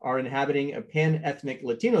 are inhabiting a pan-ethnic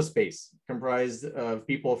Latino space comprised of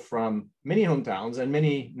people from many hometowns and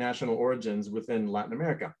many national origins within Latin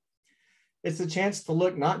America? It's a chance to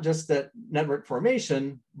look not just at network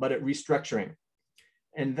formation, but at restructuring.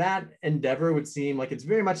 And that endeavor would seem like it's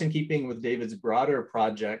very much in keeping with David's broader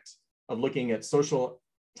project of looking at social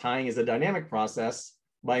tying as a dynamic process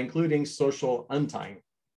by including social untying.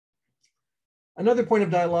 Another point of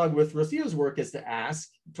dialogue with Rocío's work is to ask,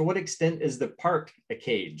 to what extent is the park a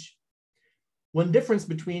cage? One difference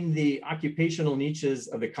between the occupational niches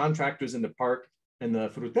of the contractors in the park and the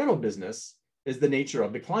frutero business is the nature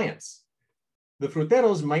of the clients. The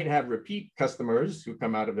fruteros might have repeat customers who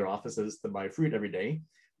come out of their offices to buy fruit every day,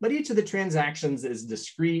 but each of the transactions is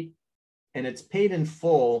discrete and it's paid in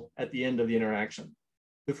full at the end of the interaction.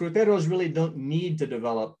 The fruteros really don't need to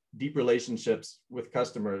develop deep relationships with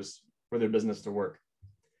customers for their business to work.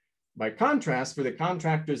 By contrast, for the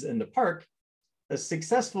contractors in the park, a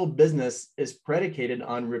successful business is predicated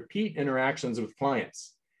on repeat interactions with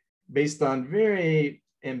clients based on very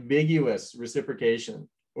ambiguous reciprocation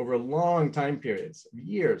over long time periods of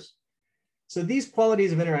years. So these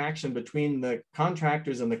qualities of interaction between the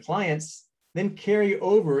contractors and the clients then carry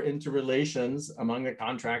over into relations among the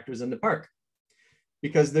contractors in the park,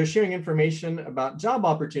 because they're sharing information about job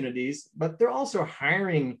opportunities, but they're also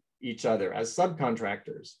hiring each other as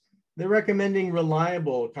subcontractors. They're recommending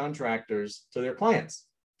reliable contractors to their clients.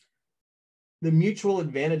 The mutual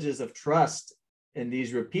advantages of trust in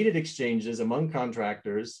these repeated exchanges among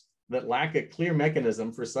contractors that lack a clear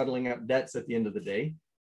mechanism for settling up debts at the end of the day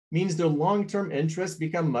means their long-term interests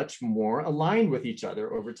become much more aligned with each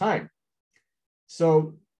other over time.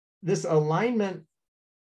 So this alignment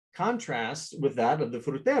contrasts with that of the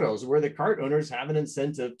fruteros, where the cart owners have an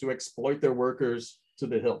incentive to exploit their workers to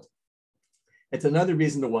the hilt. It's another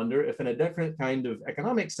reason to wonder if in a different kind of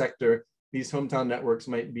economic sector, these hometown networks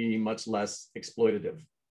might be much less exploitative.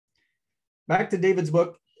 Back to David's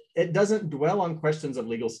book, it doesn't dwell on questions of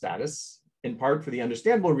legal status, in part for the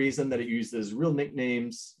understandable reason that it uses real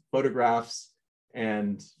nicknames, photographs,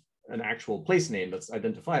 and an actual place name that's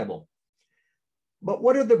identifiable. But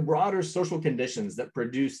what are the broader social conditions that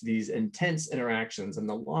produce these intense interactions and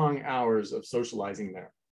the long hours of socializing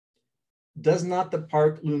there? Does not the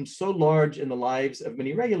park loom so large in the lives of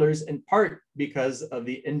many regulars, in part because of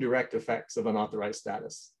the indirect effects of unauthorized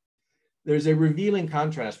status? There's a revealing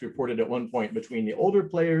contrast reported at one point between the older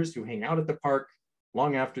players who hang out at the park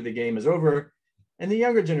long after the game is over, and the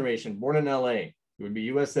younger generation born in LA, who would be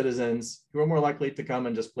US citizens, who are more likely to come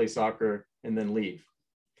and just play soccer and then leave.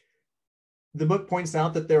 The book points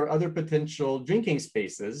out that there are other potential drinking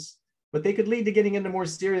spaces, but they could lead to getting into more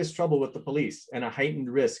serious trouble with the police and a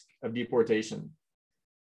heightened risk of deportation.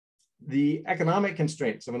 The economic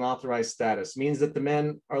constraints of unauthorized status means that the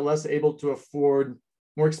men are less able to afford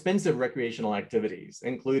more expensive recreational activities,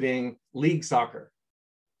 including league soccer.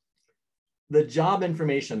 The job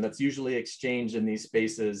information that's usually exchanged in these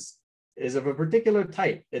spaces is of a particular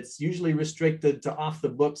type. It's usually restricted to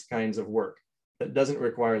off-the-books kinds of work that doesn't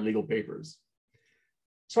require legal papers.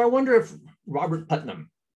 So I wonder if Robert Putnam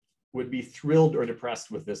would be thrilled or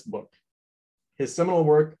depressed with this book. His seminal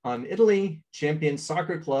work on Italy champions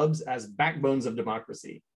soccer clubs as backbones of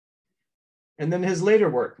democracy. And then his later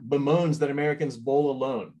work bemoans that Americans bowl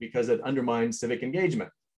alone because it undermines civic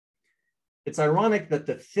engagement. It's ironic that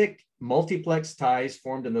the thick multiplex ties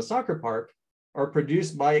formed in the soccer park are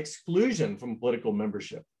produced by exclusion from political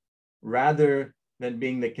membership, rather than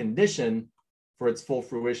being the condition for its full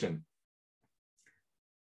fruition.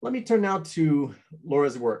 Let me turn now to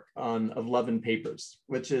Laura's work on Of Love and Papers,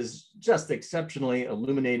 which is just exceptionally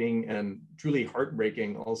illuminating and truly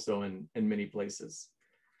heartbreaking also in many places.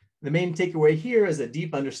 The main takeaway here is a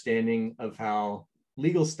deep understanding of how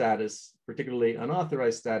legal status, particularly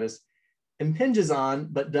unauthorized status, impinges on,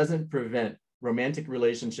 but doesn't prevent romantic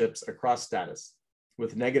relationships across status,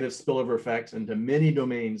 with negative spillover effects into many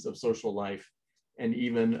domains of social life and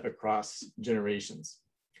even across generations.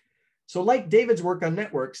 So like David's work on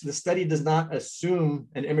networks, the study does not assume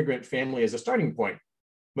an immigrant family as a starting point,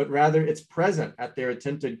 but rather it's present at their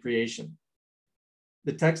attempted creation.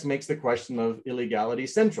 The text makes the question of illegality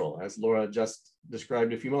central, as Laura just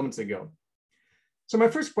described a few moments ago. So my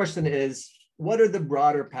first question is, what are the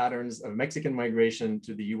broader patterns of Mexican migration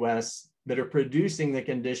to the US that are producing the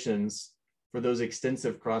conditions for those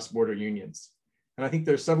extensive cross-border unions? And I think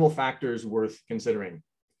there's several factors worth considering.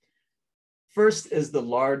 First is the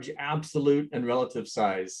large absolute and relative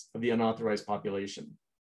size of the unauthorized population,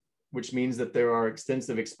 which means that there are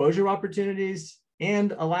extensive exposure opportunities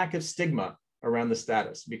and a lack of stigma around the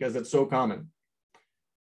status because it's so common.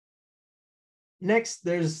 Next,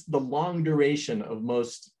 there's the long duration of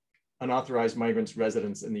most unauthorized migrants'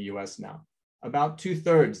 residence in the US now. About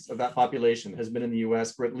 2/3 of that population has been in the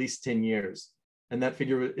US for at least 10 years. And that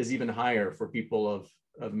figure is even higher for people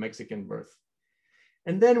of Mexican birth.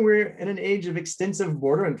 And then we're in an age of extensive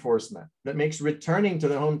border enforcement that makes returning to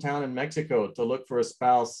the hometown in Mexico to look for a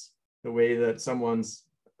spouse the way that someone's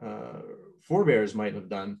forebears might have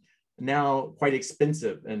done, now quite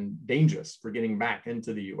expensive and dangerous for getting back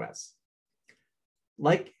into the US.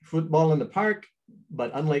 Like football in the park,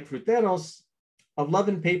 but unlike Fruteros, Of Love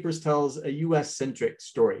and Papers tells a US-centric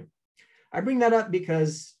story. I bring that up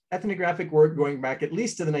because ethnographic work going back at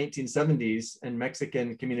least to the 1970s in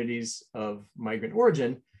Mexican communities of migrant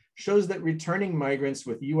origin shows that returning migrants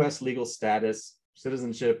with US legal status,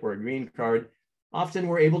 citizenship, or a green card often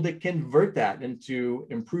were able to convert that into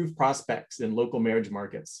improved prospects in local marriage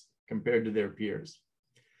markets compared to their peers.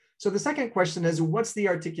 So the second question is, what's the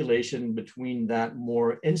articulation between that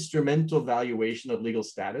more instrumental valuation of legal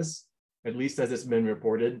status, at least as it's been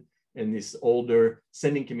reported in this older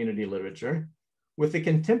sending community literature, with the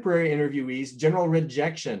contemporary interviewees' general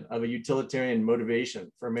rejection of a utilitarian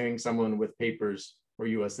motivation for marrying someone with papers or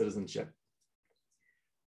US citizenship?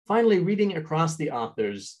 Finally, reading across the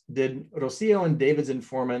authors, did Rocío and David's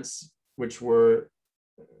informants, which were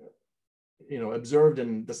observed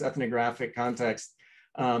in this ethnographic context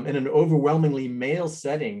in an overwhelmingly male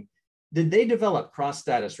setting, did they develop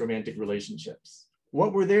cross-status romantic relationships?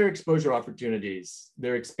 What were their exposure opportunities,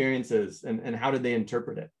 their experiences, and how did they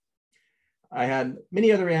interpret it? I had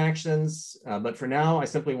many other reactions, but for now, I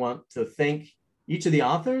simply want to thank each of the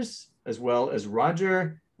authors, as well as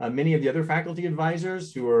Roger, many of the other faculty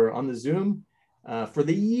advisors who are on the Zoom, for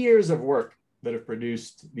the years of work that have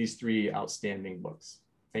produced these three outstanding books.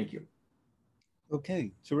 Thank you.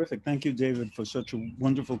 Okay, terrific. Thank you, David, for such a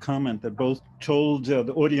wonderful comment that both told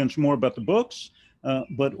the audience more about the books,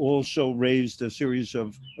 but also raised a series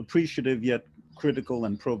of appreciative yet critical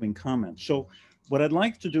and probing comments. So what I'd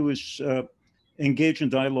like to do is engage in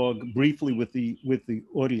dialogue briefly with the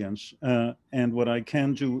audience. And what I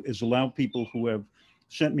can do is allow people who have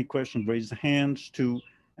sent me questions, raise their hands to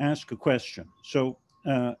ask a question. So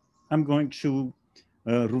I'm going to,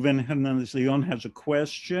 Ruben Hernandez Leon has a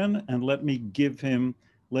question, and let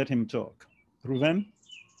him talk. Ruben?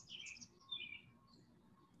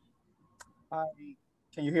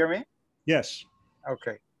 Can you hear me? Yes.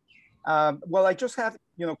 Okay. Well, I just have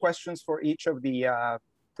questions for each of the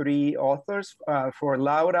three authors. For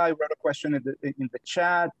Laura, I wrote a question in the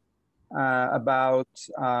chat about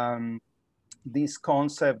this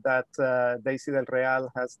concept that Daisy del Real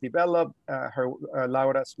has developed.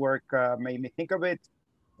 Laura's work made me think of it.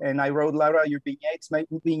 And I wrote, Laura, your vignettes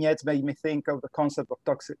made me think of the concept of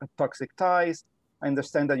toxic ties. I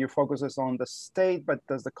understand that your focus is on the state, but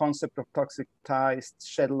does the concept of toxic ties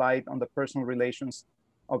shed light on the personal relations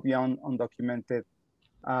of young undocumented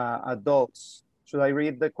adults? Should I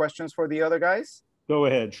read the questions for the other guys? Go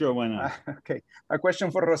ahead, sure, why not? Okay, a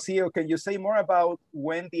question for Rocío. Can you say more about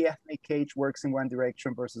when the ethnic cage works in one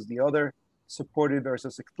direction versus the other, supportive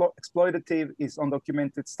versus exploitative? Is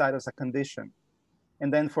undocumented status a condition?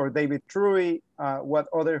 And then for David Trouille, what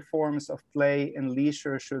other forms of play and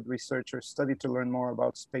leisure should researchers study to learn more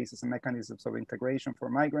about spaces and mechanisms of integration for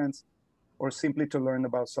migrants, or simply to learn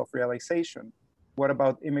about self-realization? What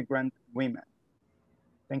about immigrant women?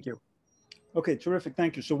 Thank you. Okay, terrific,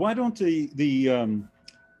 thank you. So why don't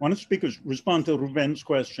why don't speakers respond to Ruben's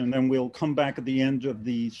question, then we'll come back at the end of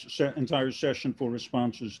the entire session for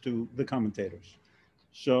responses to the commentators.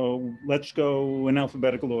 So let's go in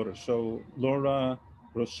alphabetical order. So Laura,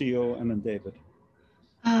 Rocío, and then David.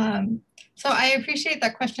 So I appreciate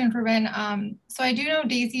that question, Ruben. So I do know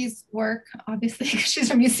Daisy's work, obviously, because she's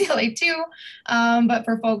from UCLA too, but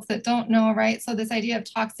for folks that don't know, right? So this idea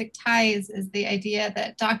of toxic ties is the idea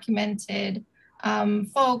that documented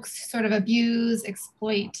folks sort of abuse,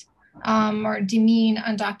 exploit, or demean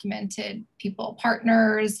undocumented people,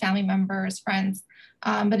 partners, family members, friends,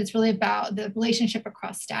 but it's really about the relationship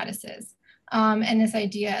across statuses. And this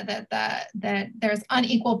idea that there's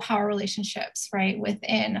unequal power relationships, right,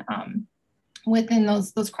 within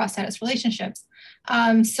those cross-status relationships.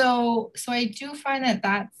 So I do find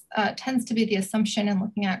that tends to be the assumption in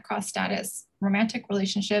looking at cross-status romantic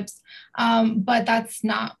relationships, but that's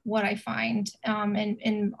not what I find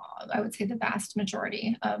in I would say the vast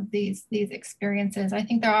majority of these experiences. I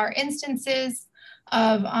think there are instances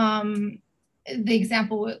of the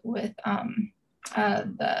example with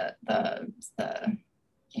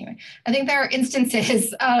anyway, I think there are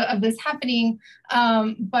instances of this happening,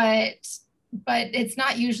 but it's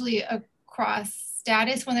not usually across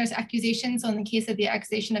status when there's accusations. So in the case of the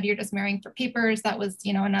accusation of you're just marrying for papers, that was,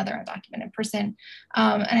 another undocumented person.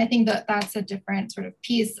 And I think that's a different sort of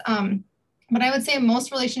piece. But I would say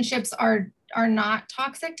most relationships are not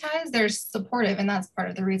toxic ties, they're supportive. And that's part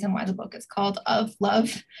of the reason why the book is called Of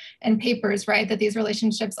Love and Papers, right? That these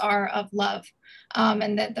relationships are of love.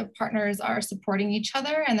 And that the partners are supporting each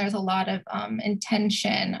other. And there's a lot of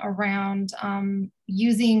intention around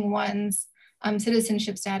using one's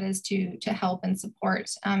citizenship status to help and support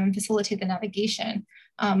and facilitate the navigation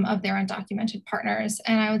of their undocumented partners.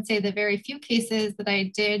 And I would say the very few cases that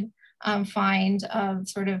I did find of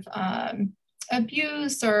sort of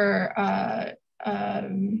abuse or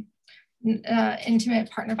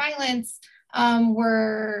intimate partner violence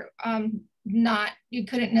were not, you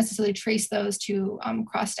couldn't necessarily trace those to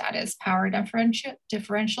cross-status power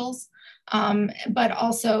differentials. But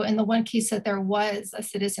also in the one case that there was a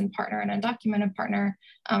citizen partner and undocumented partner,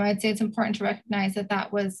 I'd say it's important to recognize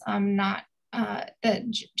that was not, that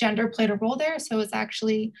gender played a role there. So it was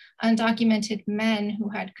actually undocumented men who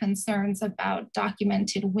had concerns about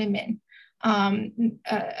documented women,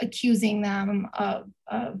 accusing them of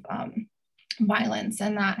violence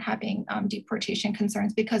and not having deportation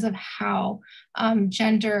concerns because of how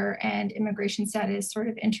gender and immigration status sort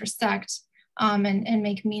of intersect and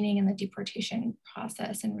make meaning in the deportation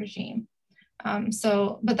process and regime.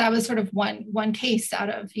 But that was sort of one case out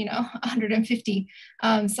of 150.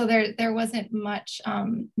 So there wasn't much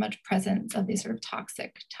presence of these sort of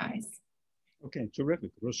toxic ties. Okay,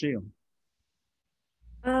 terrific, Rocío.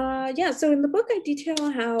 Yeah, so in the book I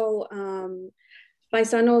detail how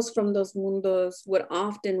paisanos from those mundos would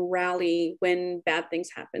often rally when bad things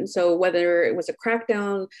happen. So whether it was a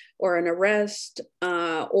crackdown or an arrest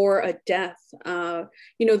or a death,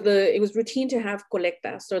 it was routine to have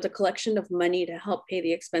colectas, or the collection of money to help pay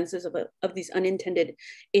the expenses of these unintended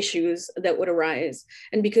issues that would arise.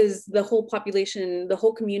 And because the whole population, the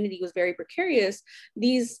whole community was very precarious,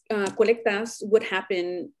 these colectas would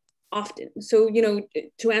happen often. So,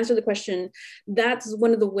 to answer the question, that's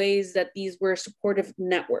one of the ways that these were supportive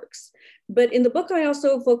networks. But in the book, I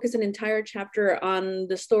also focus an entire chapter on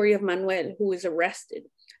the story of Manuel, who is arrested.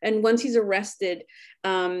 And once he's arrested,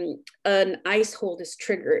 an ICE hold is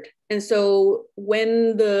triggered. And so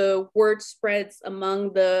when the word spreads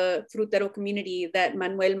among the Frutero community that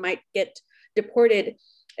Manuel might get deported,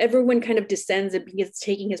 everyone kind of descends and begins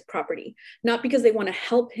taking his property, not because they want to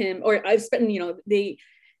help him, or I've spent,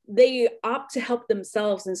 they opt to help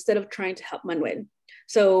themselves instead of trying to help Manuel.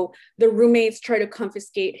 So the roommates try to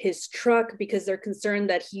confiscate his truck because they're concerned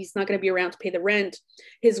that he's not going to be around to pay the rent.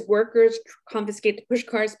 His workers confiscate the push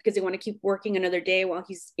cars because they want to keep working another day while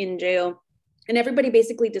he's in jail. And everybody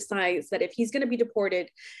basically decides that if he's going to be deported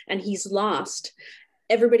and he's lost,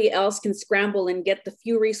 everybody else can scramble and get the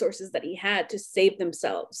few resources that he had to save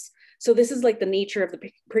themselves. So this is like the nature of the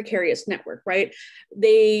precarious network, right?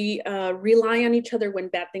 They rely on each other when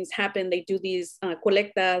bad things happen. They do these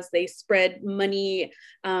colectas, they spread money,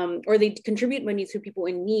 or they contribute money to people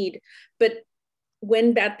in need. But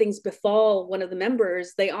when bad things befall one of the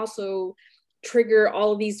members, they also trigger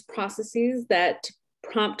all of these processes that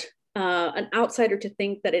prompt an outsider to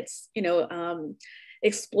think that it's,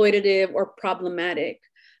 exploitative or problematic.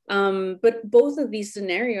 But both of these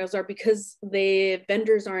scenarios are because the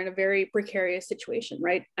vendors are in a very precarious situation,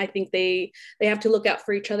 right? I think they have to look out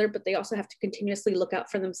for each other, but they also have to continuously look out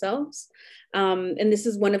for themselves. And this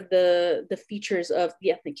is one of the features of the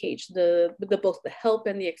ethnic cage, both the help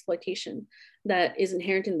and the exploitation that is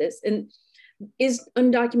inherent in this. And is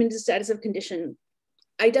undocumented status of condition?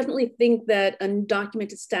 I definitely think that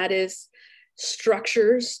undocumented status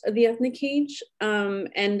structures the ethnic cage,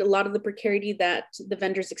 and a lot of the precarity that the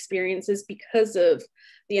vendors experiences because of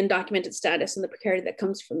the undocumented status and the precarity that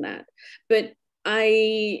comes from that. But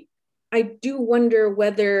I do wonder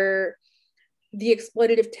whether the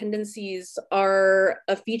exploitative tendencies are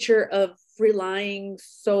a feature of relying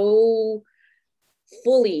so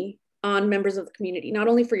fully on members of the community, not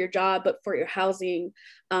only for your job, but for your housing,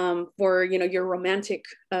 for your romantic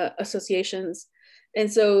associations.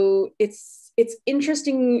 And so it's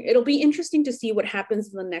interesting. It'll be interesting to see what happens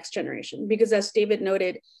in the next generation, because as David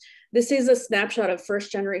noted, this is a snapshot of first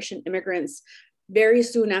generation immigrants very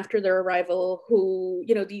soon after their arrival, who,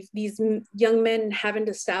 these young men haven't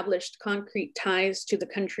established concrete ties to the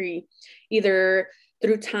country, either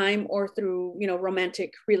through time or through,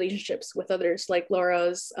 romantic relationships with others, like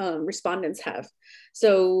Laura's respondents have.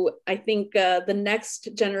 So I think the next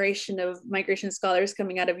generation of migration scholars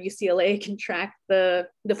coming out of UCLA can track the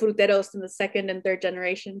fruteros in the second and third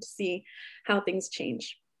generation to see how things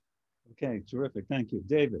change. Okay, terrific. Thank you.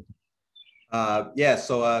 David.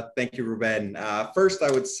 Thank you, Ruben. First,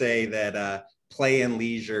 I would say that play and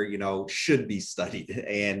leisure, should be studied.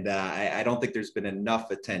 And I don't think there's been enough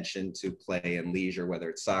attention to play and leisure, whether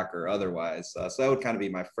it's soccer or otherwise. So that would kind of be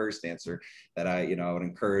my first answer, that I would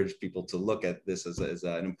encourage people to look at this as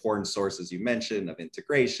an important source, as you mentioned, of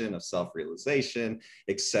integration, of self-realization,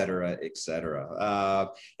 et cetera, et cetera.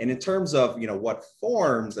 And in terms of, what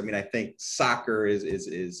forms, I think soccer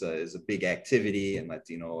is a big activity in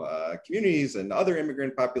Latino communities and other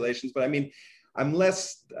immigrant populations. But I'm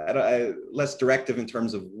less directive in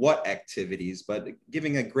terms of what activities, but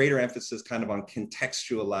giving a greater emphasis kind of on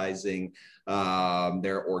contextualizing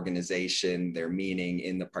their organization, their meaning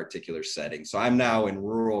in the particular setting. So I'm now in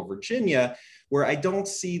rural Virginia, where I don't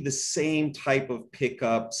see the same type of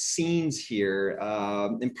pickup scenes here,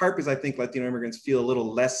 in part because I think Latino immigrants feel a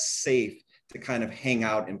little less safe to kind of hang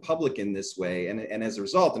out in public in this way. And as a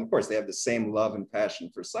result, and of course, they have the same love and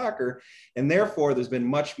passion for soccer. And therefore, there's been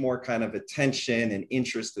much more kind of attention and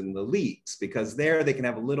interest in the leagues, because there they can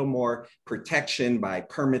have a little more protection by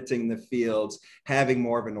permitting the fields, having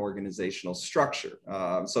more of an organizational structure.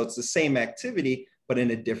 So it's the same activity, but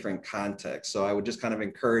in a different context. So I would just kind of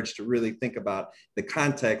encourage to really think about the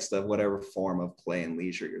context of whatever form of play and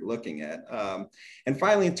leisure you're looking at. And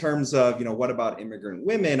finally, in terms of, what about immigrant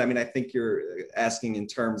women? I think you're asking in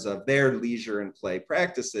terms of their leisure and play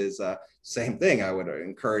practices. Same thing. I would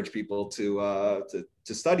encourage people to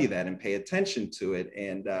study that and pay attention to it.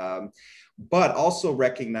 And but also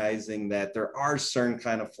recognizing that there are certain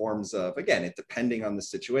kind of forms of, again, it depending on the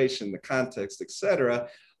situation, the context, et cetera,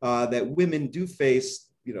 that women do face,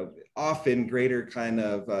 often greater kind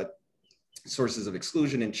of sources of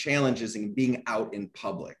exclusion and challenges in being out in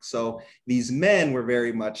public. So these men were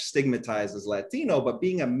very much stigmatized as Latino, but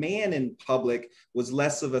being a man in public was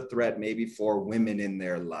less of a threat maybe for women in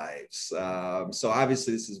their lives. So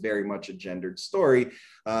obviously this is very much a gendered story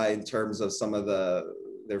in terms of some of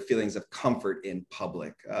their feelings of comfort in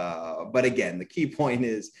public. But again, the key point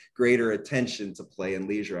is greater attention to play and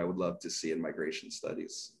leisure I would love to see in migration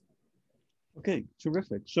studies. Okay,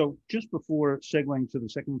 terrific. So just before segueing to the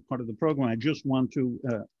second part of the program, I just want to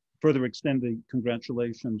further extend the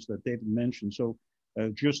congratulations that David mentioned. So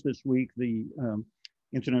just this week, the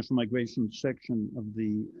International Migration section of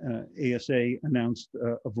the ASA announced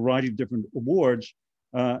a variety of different awards.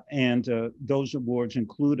 And those awards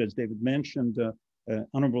include, as David mentioned,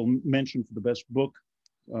 honorable mention for the best book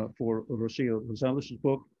for Rocío Rosales'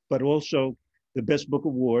 book, but also the Best Book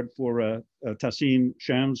Award for Tahseen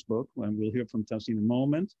Sham's book, and we'll hear from Tahseen in a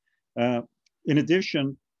moment. In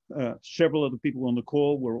addition, several other people on the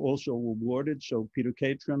call were also awarded. So Peter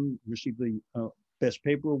Catron received the Best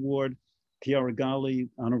Paper Award, Kiara Gali,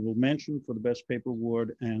 honorable mention for the Best Paper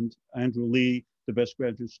Award, and Andrew Lee, the Best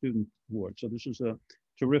Graduate Student Award. So this is a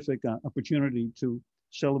terrific opportunity to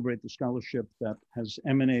celebrate the scholarship that has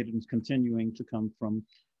emanated and is continuing to come from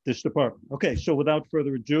this department. Okay, so without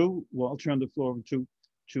further ado, well, I'll turn the floor over to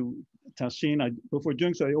Tahseen. Before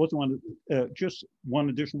doing so, I also want to just one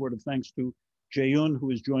additional word of thanks to Jaeeun, who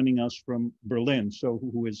is joining us from Berlin. So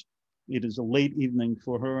it is a late evening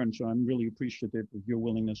for her, and so I'm really appreciative of your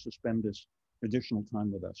willingness to spend this additional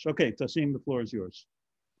time with us. Okay, Tahseen, the floor is yours.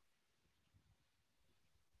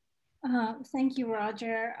 Thank you,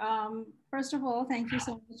 Roger. First of all, thank you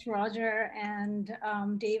so much, Roger and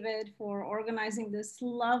David, for organizing this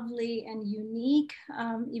lovely and unique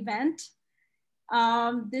event.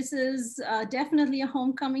 This is definitely a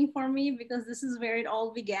homecoming for me, because this is where it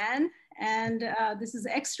all began. And this is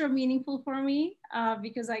extra meaningful for me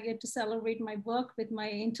because I get to celebrate my book with my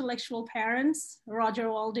intellectual parents, Roger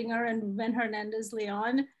Waldinger and Ruben Hernandez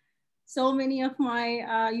Leon. so many of my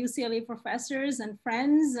UCLA professors and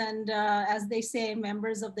friends, and as they say,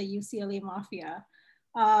 members of the UCLA Mafia.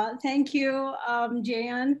 Thank you,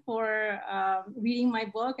 Jaeeun, for reading my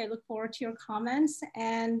book. I look forward to your comments.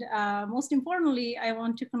 And most importantly, I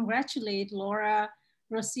want to congratulate Laura,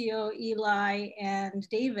 Rocío, Eli, and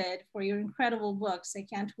David for your incredible books. I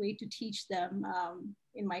can't wait to teach them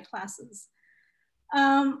in my classes.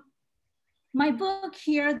 My book,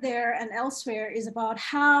 Here, There, and Elsewhere, is about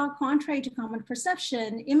how, contrary to common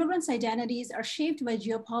perception, immigrants' identities are shaped by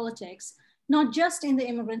geopolitics, not just in the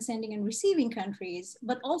immigrant sending and receiving countries,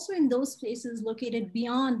 but also in those places located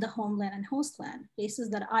beyond the homeland and hostland, places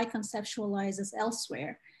that I conceptualize as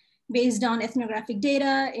elsewhere. Based on ethnographic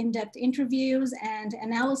data, in-depth interviews, and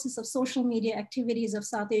analysis of social media activities of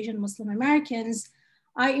South Asian Muslim Americans,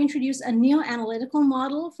 I introduced a new analytical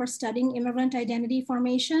model for studying immigrant identity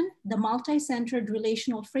formation, the multi-centered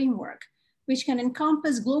relational framework, which can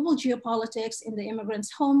encompass global geopolitics in the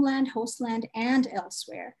immigrant's homeland, hostland, and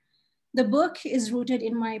elsewhere. The book is rooted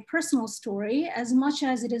in my personal story as much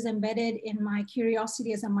as it is embedded in my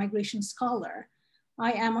curiosity as a migration scholar.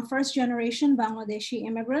 I am a first-generation Bangladeshi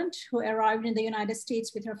immigrant who arrived in the United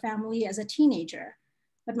States with her family as a teenager.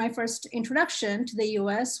 But my first introduction to the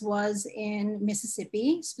US was in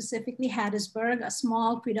Mississippi, specifically Hattiesburg, a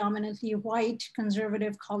small, predominantly white,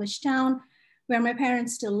 conservative college town where my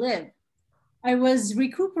parents still live. I was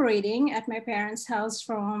recuperating at my parents' house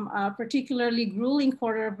from a particularly grueling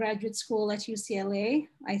quarter of graduate school at UCLA.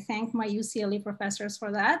 I thank my UCLA professors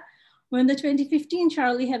for that, when the 2015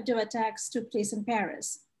 Charlie Hebdo attacks took place in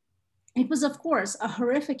Paris. It was, of course, a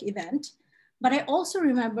horrific event, but I also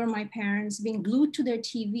remember my parents being glued to their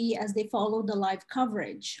TV as they followed the live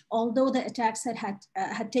coverage. Although the attacks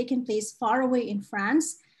had taken place far away in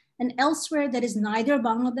France and elsewhere that is neither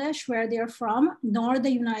Bangladesh, where they're from, nor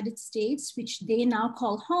the United States, which they now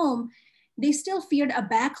call home, they still feared a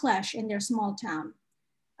backlash in their small town.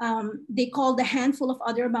 They called a handful of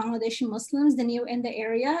other Bangladeshi Muslims they knew in the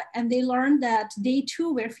area, and they learned that they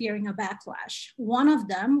too were fearing a backlash. One of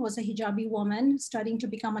them was a hijabi woman studying to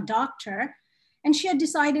become a doctor, and she had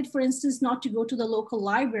decided, for instance, not to go to the local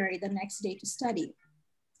library the next day to study.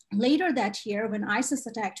 Later that year, when ISIS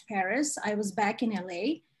attacked Paris, I was back in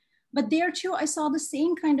LA, but there too, I saw the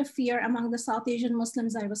same kind of fear among the South Asian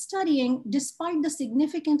Muslims I was studying, despite the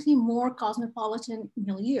significantly more cosmopolitan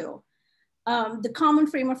milieu. The common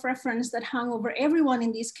frame of reference that hung over everyone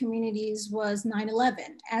in these communities was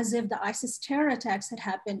 9/11, as if the ISIS terror attacks had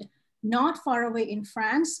happened not far away in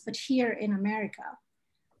France, but here in America.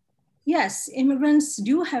 Yes, immigrants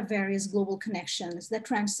do have various global connections that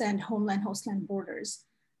transcend homeland-hostland borders.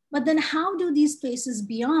 But then how do these places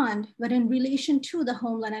beyond, but in relation to the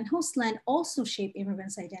homeland and hostland, also shape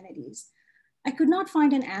immigrants' identities? I could not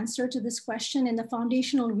find an answer to this question in the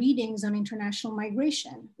foundational readings on international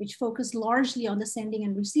migration, which focused largely on the sending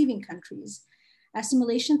and receiving countries.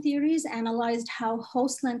 Assimilation theories analyzed how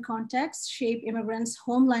hostland contexts shape immigrants'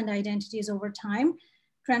 homeland identities over time.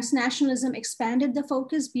 Transnationalism expanded the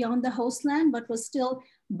focus beyond the hostland, but was still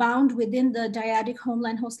bound within the dyadic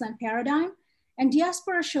homeland-hostland paradigm. And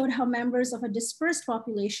diaspora showed how members of a dispersed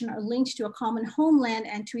population are linked to a common homeland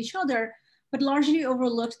and to each other, but largely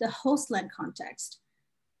overlooked the hostland context.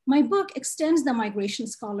 My book extends the migration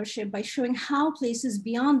scholarship by showing how places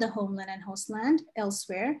beyond the homeland and hostland,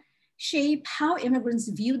 elsewhere, shape how immigrants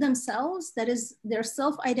view themselves, that is, their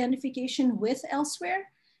self-identification with elsewhere,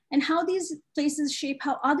 and how these places shape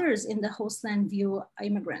how others in the hostland view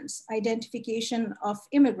immigrants, identification of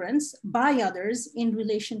immigrants by others in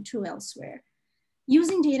relation to elsewhere.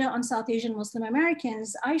 Using data on South Asian Muslim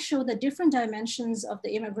Americans, I show that different dimensions of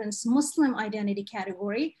the immigrants' Muslim identity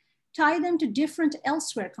category tie them to different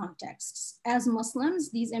elsewhere contexts. As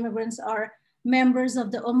Muslims, these immigrants are members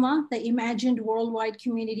of the Ummah, the imagined worldwide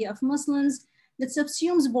community of Muslims that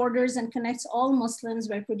subsumes borders and connects all Muslims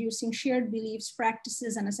by producing shared beliefs,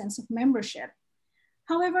 practices, and a sense of membership.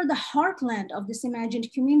 However, the heartland of this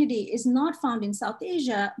imagined community is not found in South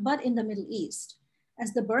Asia, but in the Middle East.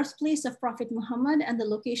 As the birthplace of Prophet Muhammad and the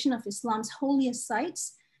location of Islam's holiest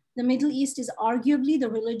sites, the Middle East is arguably the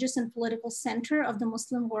religious and political center of the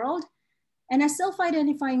Muslim world. And as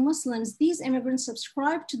self-identifying Muslims, these immigrants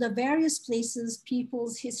subscribe to the various places,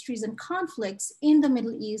 peoples, histories, and conflicts in the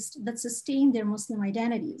Middle East that sustain their Muslim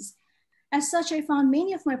identities. As such, I found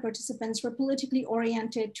many of my participants were politically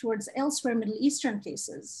oriented towards elsewhere Middle Eastern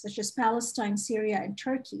places, such as Palestine, Syria, and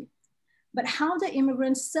Turkey. But how the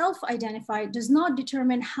immigrants self-identify does not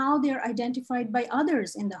determine how they're identified by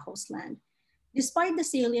others in the hostland. Despite the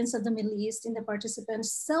salience of the Middle East in the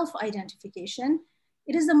participants' self-identification,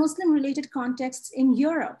 It is the Muslim-related contexts in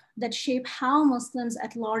Europe that shape how Muslims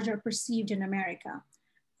at large are perceived in America.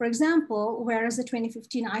 For example, whereas the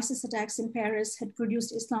 2015 ISIS attacks in Paris had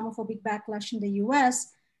produced Islamophobic backlash in the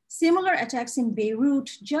US, similar attacks in Beirut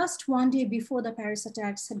just one day before the Paris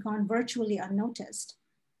attacks had gone virtually unnoticed.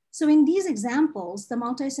 So in these examples, the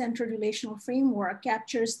multi-centered relational framework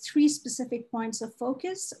captures three specific points of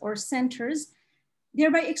focus or centers,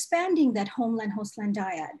 thereby expanding that homeland-hostland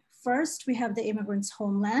dyad. First, we have the immigrant's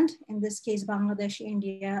homeland, in this case, Bangladesh,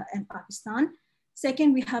 India, and Pakistan.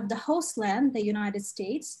 Second, we have the hostland, the United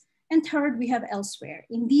States. And third, we have elsewhere.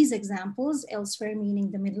 In these examples, elsewhere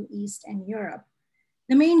meaning the Middle East and Europe.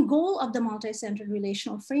 The main goal of the multi-centered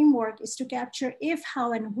relational framework is to capture if,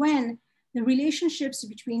 how, and when the relationships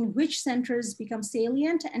between which centers become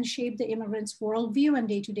salient and shape the immigrant's worldview and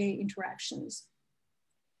day-to-day interactions.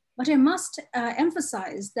 But I must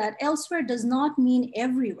emphasize that elsewhere does not mean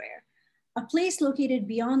everywhere. A place located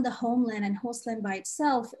beyond the homeland and hostland by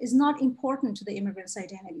itself is not important to the immigrants'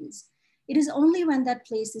 identities. It is only when that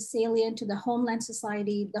place is salient to the homeland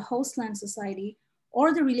society, the hostland society,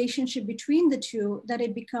 or the relationship between the two that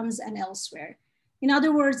it becomes an elsewhere. In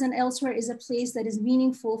other words, an elsewhere is a place that is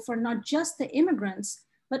meaningful for not just the immigrants,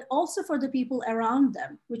 but also for the people around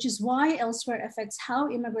them, which is why elsewhere affects how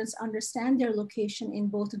immigrants understand their location in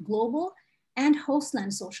both global and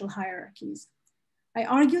hostland social hierarchies. I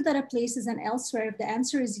argue that a place is an elsewhere if the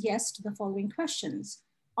answer is yes to the following questions.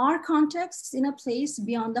 Are contexts in a place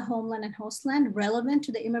beyond the homeland and hostland relevant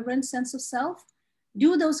to the immigrant's sense of self?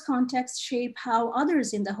 Do those contexts shape how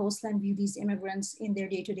others in the hostland view these immigrants in their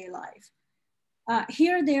day-to-day life?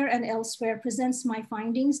 Here, there, and elsewhere presents my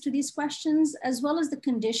findings to these questions, as well as the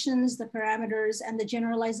conditions, the parameters, and the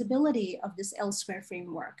generalizability of this elsewhere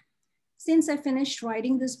framework. Since I finished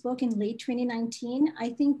writing this book in late 2019, I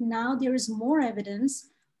think now there is more evidence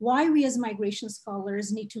why we as migration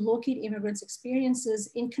scholars need to locate immigrants'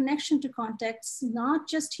 experiences in connection to contexts, not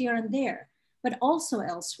just here and there, but also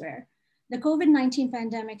elsewhere. The COVID-19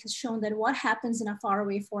 pandemic has shown that what happens in a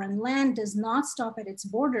faraway foreign land does not stop at its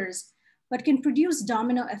borders, but can produce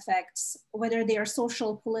domino effects, whether they are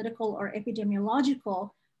social, political, or epidemiological,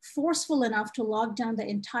 forceful enough to lock down the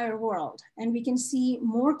entire world. And we can see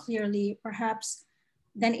more clearly, perhaps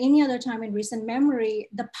than any other time in recent memory,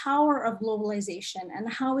 the power of globalization and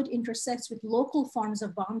how it intersects with local forms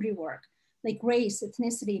of boundary work, like race,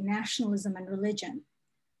 ethnicity, nationalism, and religion.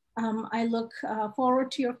 I look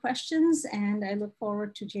forward to your questions, and I look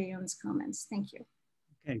forward to Jaeeun's comments. Thank you.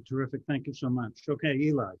 Okay, terrific. Thank you so much. Okay,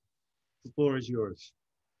 Eli. The floor is yours.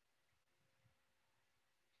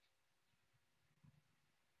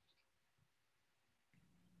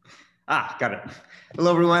 Got it.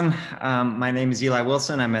 Hello, everyone. My name is Eli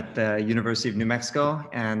Wilson. I'm at the University of New Mexico.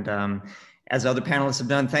 And as other panelists have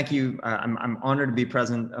done, thank you. I'm honored to be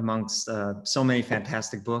present amongst so many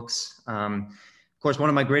fantastic books. Of course, one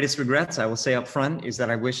of my greatest regrets, I will say up front, is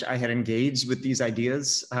that I wish I had engaged with these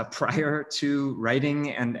ideas prior to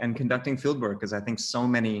writing and conducting fieldwork, because I think so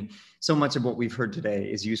much of what we've heard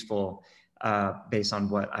today is useful based on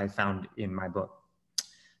what I found in my book.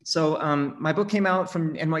 So my book came out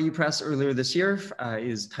from NYU Press earlier this year,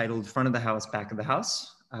 is titled Front of the House, Back of the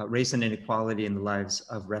House, Race and Inequality in the Lives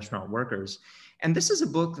of Restaurant Workers. And this is a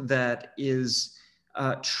book that is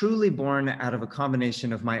truly born out of a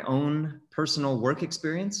combination of my own personal work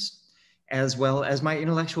experience, as well as my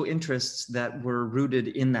intellectual interests that were rooted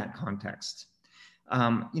in that context.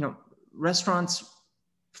 Restaurants,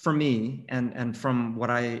 for me, and from what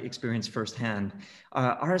I experienced firsthand,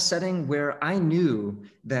 are a setting where I knew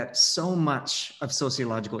that so much of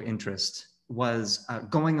sociological interest was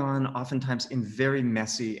going on oftentimes in very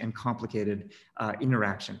messy and complicated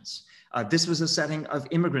interactions. This was a setting of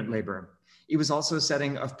immigrant labor. It was also a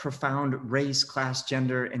setting of profound race, class,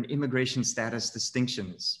 gender, and immigration status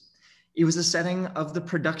distinctions. It was a setting of the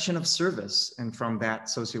production of service, and from that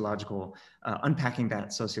sociological, unpacking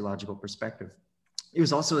that sociological perspective. It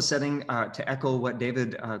was also a setting, to echo what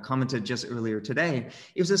David commented just earlier today,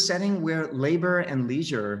 it was a setting where labor and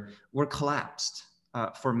leisure were collapsed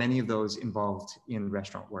for many of those involved in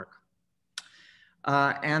restaurant work.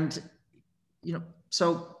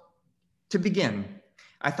 So to begin,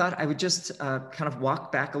 I thought I would just kind of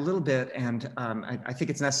walk back a little bit, and I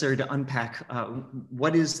think it's necessary to unpack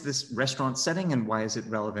what is this restaurant setting and why is it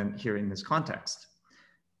relevant here in this context.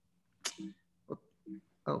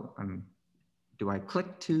 Do I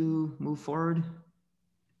click to move forward?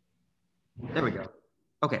 There we go.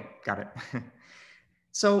 Okay, got it.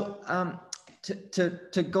 So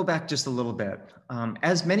to go back just a little bit,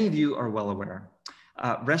 as many of you are well aware,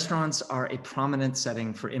 Restaurants are a prominent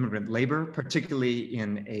setting for immigrant labor, particularly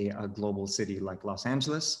in a global city like Los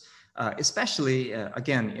Angeles, especially,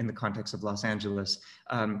 again, in the context of Los Angeles,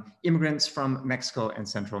 immigrants from Mexico and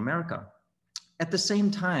Central America. At the same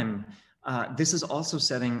time, this is also a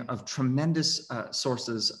setting of tremendous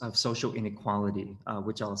sources of social inequality,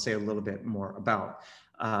 which I'll say a little bit more about.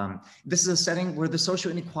 This is a setting where the social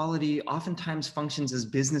inequality oftentimes functions as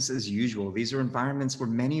business as usual. These are environments where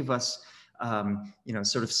many of us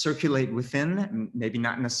sort of circulate within, maybe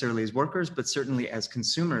not necessarily as workers, but certainly as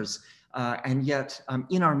consumers. And yet,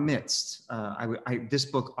 in our midst, this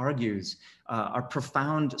book argues, are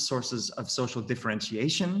profound sources of social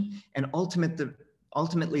differentiation and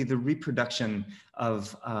ultimately the reproduction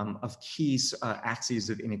of key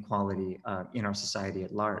axes of inequality in our society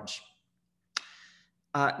at large.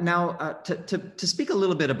 Now, to speak a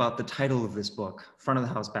little bit about the title of this book, Front of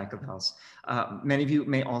the House, Back of the House, many of you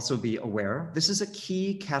may also be aware, this is a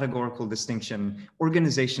key categorical distinction,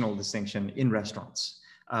 organizational distinction in restaurants.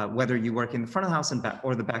 Whether you work in the front of the house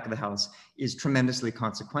or the back of the house is tremendously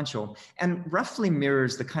consequential and roughly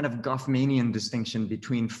mirrors the kind of Goffmanian distinction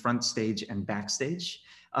between front stage and backstage.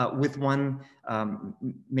 With one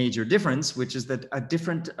major difference, which is that a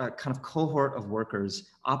different kind of cohort of workers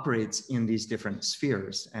operates in these different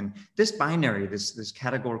spheres. And this binary, this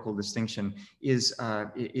categorical distinction is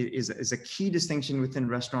a key distinction within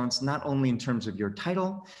restaurants, not only in terms of your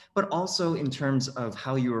title, but also in terms of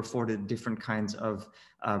how you are afforded different kinds of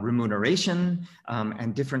remuneration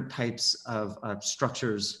and different types of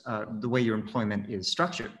structures, the way your employment is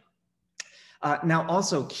structured. Now,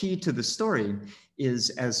 also key to the story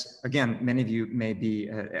is, as again, many of you may be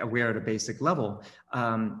aware at a basic level,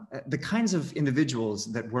 the kinds of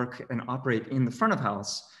individuals that work and operate in the front of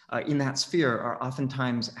house in that sphere are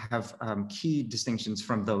oftentimes have key distinctions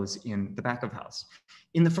from those in the back of house.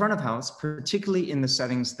 In the front of house, particularly in the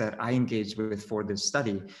settings that I engaged with for this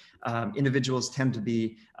study, individuals tend to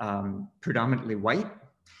be predominantly white.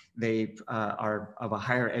 They are of a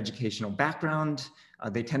higher educational background.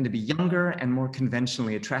 They tend to be younger and more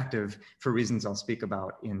conventionally attractive for reasons I'll speak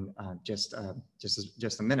about in just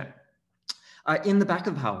a minute. In the back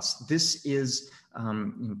of the house, this is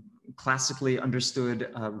classically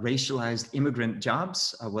understood racialized immigrant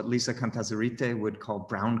jobs, what Lisa Cantazurite would call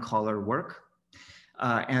brown collar work.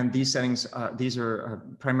 And these settings, these are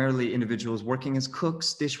primarily individuals working as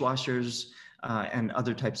cooks, dishwashers, and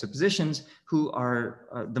other types of positions who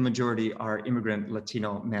are, the majority are immigrant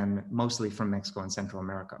Latino men, mostly from Mexico and Central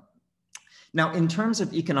America. Now, in terms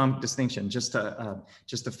of economic distinction, just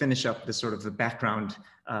to finish up the sort of the background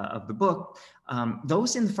of the book,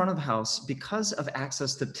 those in the front of the house, because of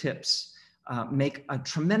access to tips, make a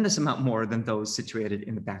tremendous amount more than those situated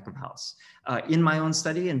in the back of the house. In my own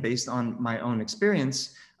study and based on my own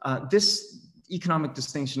experience, this economic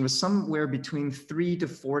distinction was somewhere between 3 to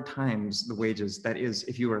 4 times the wages, that is,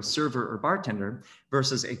 if you were a server or bartender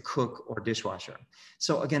versus a cook or dishwasher.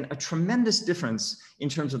 So again, a tremendous difference in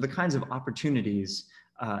terms of the kinds of opportunities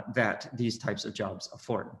that these types of jobs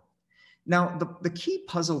afford. Now, the key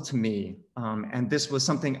puzzle to me, and this was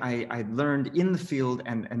something I learned in the field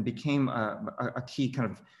and became a key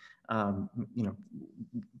kind of,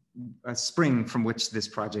 a spring from which this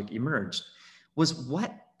project emerged, was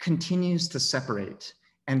what continues to separate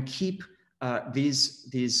and keep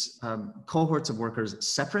these cohorts of workers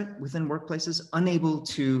separate within workplaces, unable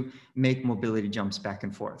to make mobility jumps back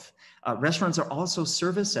and forth. Restaurants are also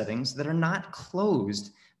service settings that are not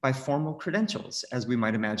closed by formal credentials, as we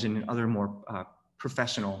might imagine in other more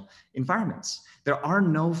professional environments. There are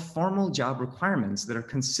no formal job requirements that are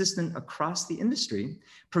consistent across the industry,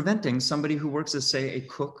 preventing somebody who works as, say, a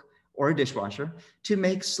cook or a dishwasher to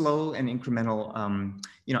make slow and incremental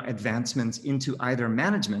advancements into either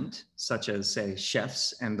management, such as, say,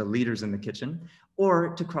 chefs and the leaders in the kitchen,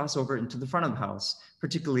 or to cross over into the front of the house,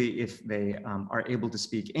 particularly if they are able to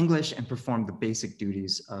speak English and perform the basic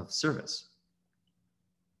duties of service.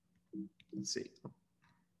 Let's see.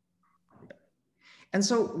 And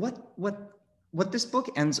so what this book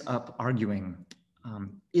ends up arguing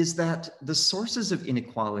is that the sources of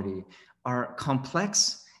inequality are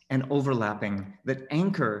complex and overlapping that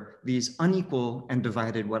anchor these unequal and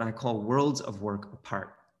divided, what I call worlds of work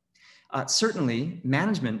apart. Certainly,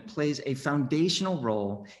 management plays a foundational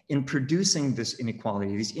role in producing this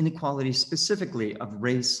inequality, these inequalities specifically of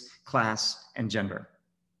race, class, and gender.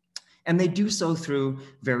 And they do so through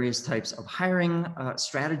various types of hiring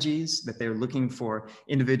strategies that they're looking for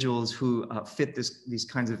individuals who fit these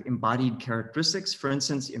kinds of embodied characteristics. For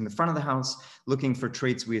instance, in the front of the house, looking for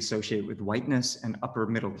traits we associate with whiteness and upper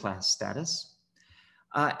middle class status.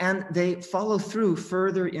 And they follow through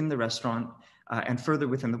further in the restaurant and further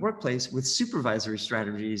within the workplace with supervisory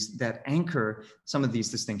strategies that anchor some of these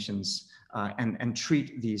distinctions and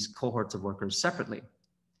treat these cohorts of workers separately.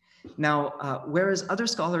 Now, whereas other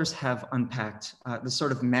scholars have unpacked the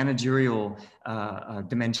sort of managerial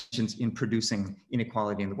dimensions in producing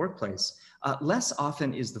inequality in the workplace, less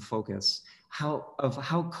often is the focus of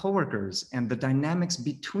how coworkers and the dynamics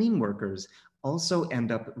between workers also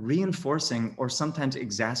end up reinforcing or sometimes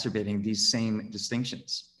exacerbating these same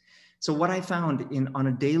distinctions. So what I found on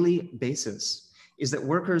a daily basis is that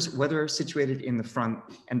workers, whether situated in the front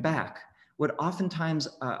and back, would oftentimes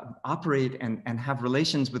operate and have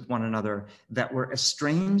relations with one another that were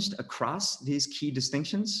estranged across these key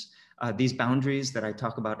distinctions, these boundaries that I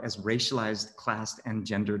talk about as racialized, classed, and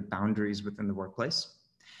gendered boundaries within the workplace.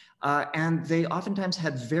 And they oftentimes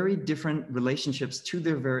had very different relationships to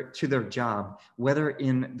their job, whether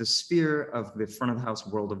in the sphere of the front of the house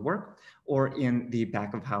world of work or in the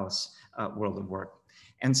back of house world of work.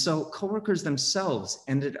 And so coworkers themselves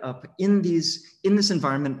ended up in this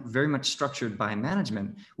environment very much structured by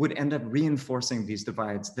management would end up reinforcing these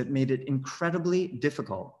divides that made it incredibly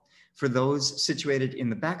difficult for those situated in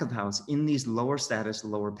the back of the house in these lower status,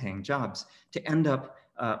 lower paying jobs to end up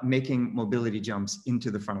making mobility jumps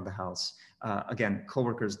into the front of the house. Again,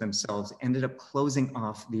 coworkers themselves ended up closing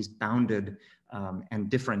off these bounded and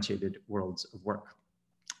differentiated worlds of work.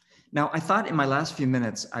 Now, I thought in my last few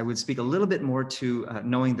minutes, I would speak a little bit more to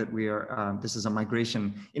knowing that this is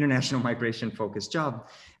a international migration focused job,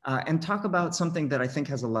 and talk about something that I think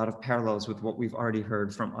has a lot of parallels with what we've already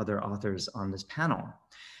heard from other authors on this panel.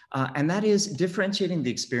 And that is differentiating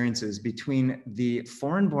the experiences between the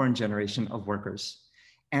foreign-born generation of workers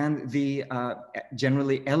and the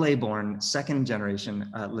generally LA-born second generation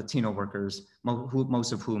Latino workers,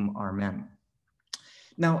 most of whom are men.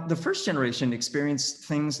 Now, the first generation experienced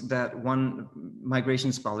things that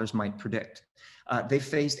migration scholars might predict. They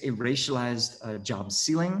faced a racialized job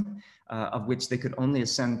ceiling, of which they could only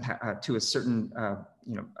ascend to a certain,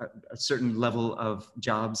 a certain level of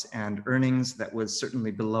jobs and earnings that was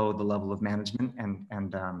certainly below the level of management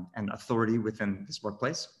and authority within this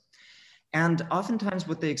workplace. And oftentimes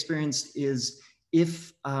what they experienced is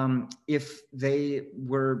if they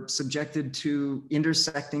were subjected to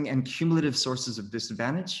intersecting and cumulative sources of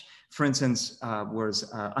disadvantage, for instance, was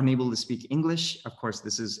unable to speak English. Of course,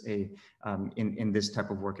 this is in this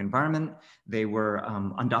type of work environment. They were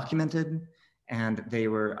undocumented and they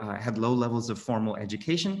had low levels of formal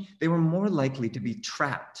education. They were more likely to be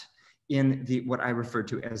trapped in what I refer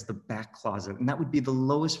to as the back closet. And that would be the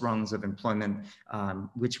lowest rungs of employment,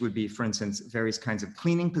 which would be, for instance, various kinds of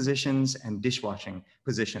cleaning positions and dishwashing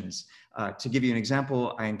positions. To give you an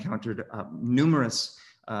example, I encountered numerous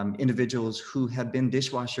individuals who had been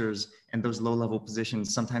dishwashers and those low-level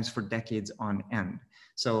positions sometimes for decades on end.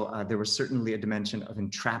 So there was certainly a dimension of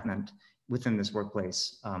entrapment within this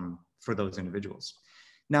workplace for those individuals.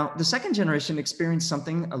 Now, the second generation experienced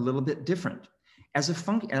something a little bit different.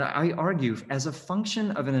 I argue, as a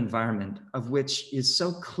function of an environment of which is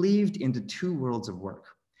so cleaved into two worlds of work,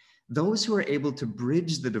 those who are able to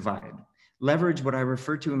bridge the divide leverage what I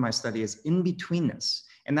refer to in my study as in-betweenness.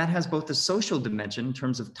 And that has both the social dimension in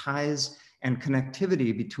terms of ties and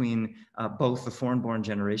connectivity between both the foreign-born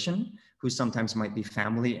generation, who sometimes might be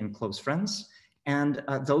family and close friends, and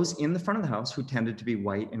those in the front of the house who tended to be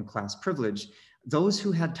white and class privileged, those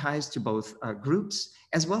who had ties to both groups,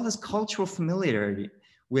 as well as cultural familiarity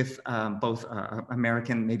with both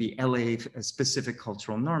American, maybe LA specific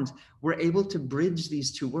cultural norms, were able to bridge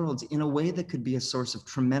these two worlds in a way that could be a source of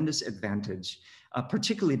tremendous advantage,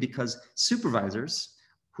 particularly because supervisors,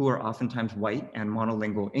 who are oftentimes white and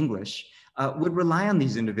monolingual English, would rely on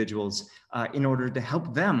these individuals in order to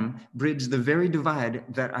help them bridge the very divide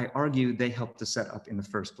that I argue they helped to set up in the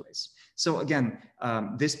first place. So again,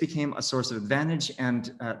 this became a source of advantage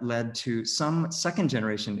and led to some second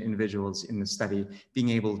generation individuals in the study being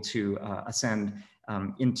able to ascend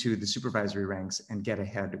into the supervisory ranks and get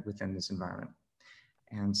ahead within this environment.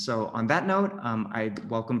 And so on that note, I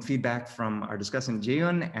welcome feedback from our discussant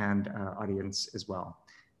Jaeeun and audience as well.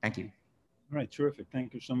 Thank you. All right, terrific.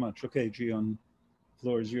 Thank you so much. Okay, Jaeeun,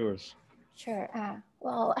 floor is yours. Sure.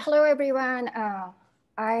 Well, hello, everyone.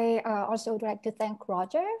 I also would like to thank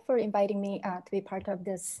Roger for inviting me to be part of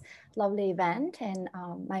this lovely event, and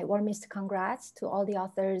my warmest congrats to all the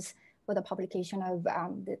authors for the publication of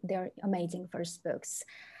their amazing first books.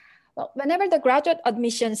 Well, whenever the graduate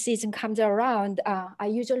admission season comes around, I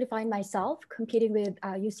usually find myself competing with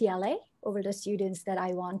UCLA over the students that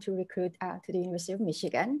I want to recruit to the University of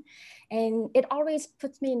Michigan. And it always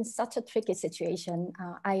puts me in such a tricky situation.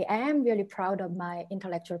 I am really proud of my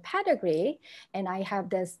intellectual pedigree, and I have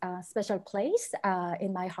this special place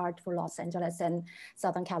in my heart for Los Angeles and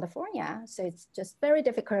Southern California. So it's just very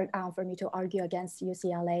difficult for me to argue against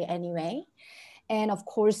UCLA anyway. And of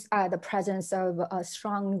course, the presence of a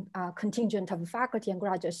strong contingent of faculty and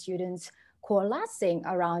graduate students coalescing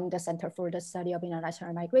around the Center for the Study of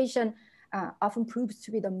International Migration often proves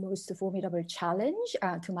to be the most formidable challenge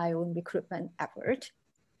to my own recruitment effort.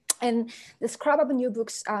 And the scrub of new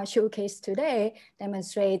books showcased today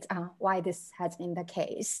demonstrates why this has been the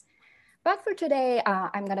case. But for today,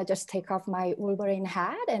 I'm gonna just take off my Wolverine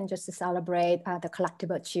hat and just to celebrate the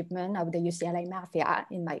collective achievement of the UCLA Mafia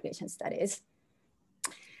in migration studies.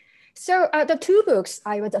 So the two books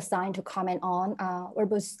I was assigned to comment on were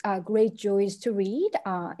both great joys to read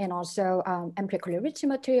and also empirically rich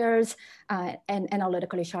materials and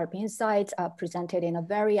analytically sharp insights presented in a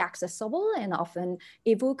very accessible and often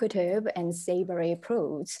evocative and savory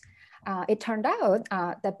prose. It turned out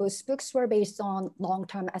that both books were based on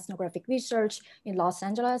long-term ethnographic research in Los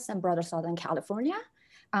Angeles and broader Southern California.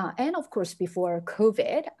 And of course, before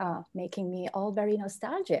COVID, making me all very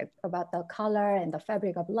nostalgic about the color and the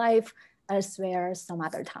fabric of life elsewhere some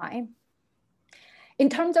other time. In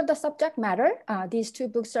terms of the subject matter, these two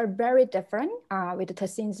books are very different, with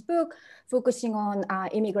Tahseen's book focusing on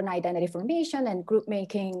immigrant identity formation and group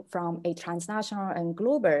making from a transnational and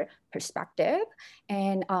global perspective.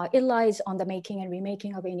 And it lies on the making and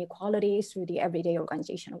remaking of inequality through the everyday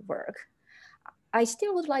organization of work. I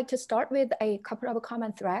still would like to start with a couple of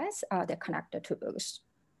common threads that connect the two books.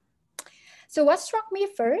 So what struck me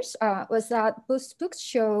first was that both books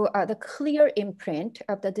show the clear imprint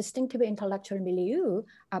of the distinctive intellectual milieu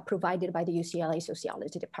provided by the UCLA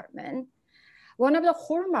Sociology department. One of the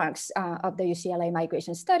hallmarks of the UCLA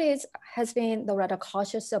migration studies has been the rather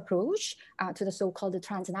cautious approach to the so-called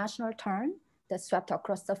transnational turn that swept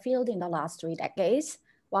across the field in the last 3 decades,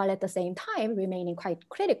 while at the same time remaining quite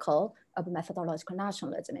critical of methodological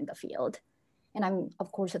nationalism in the field. And I'm,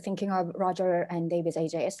 of course, thinking of Roger and David's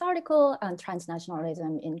AJS article on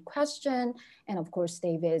transnationalism in question, and of course,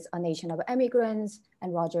 David's A Nation of Immigrants,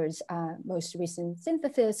 and Roger's most recent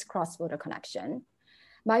synthesis, Cross-Border Connection.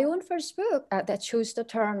 My own first book that chose the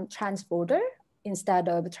term transborder instead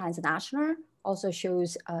of transnational also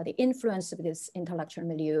shows the influence of this intellectual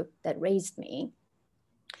milieu that raised me.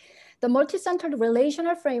 The multi-centered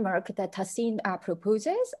relational framework that Tahseen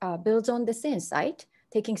proposes builds on this insight,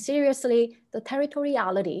 taking seriously the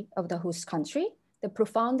territoriality of the host country that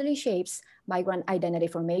profoundly shapes migrant identity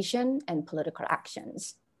formation and political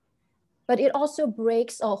actions. But it also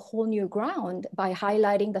breaks a whole new ground by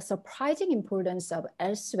highlighting the surprising importance of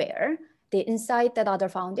elsewhere, the insight that other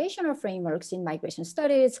foundational frameworks in migration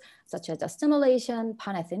studies, such as assimilation,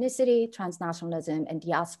 pan-ethnicity, transnationalism, and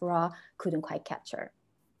diaspora couldn't quite capture.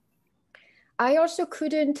 I also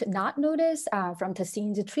couldn't not notice from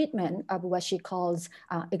Tahseen's treatment of what she calls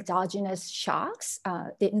exogenous shocks,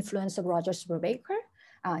 the influence of Roger Brubaker,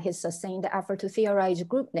 his sustained effort to theorize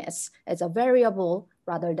groupness as a variable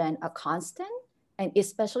rather than a constant, and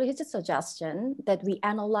especially his suggestion that we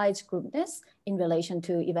analyze groupness in relation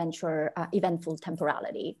to eventful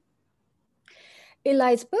temporality.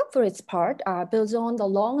 Eli's book, for its part, builds on the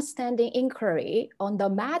long-standing inquiry on the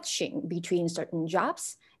matching between certain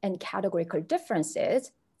jobs and categorical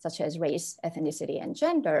differences, such as race, ethnicity, and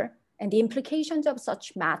gender, and the implications of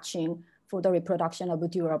such matching for the reproduction of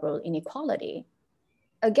durable inequality.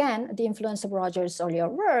 Again, the influence of Roger's earlier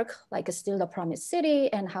work, like Still the Promised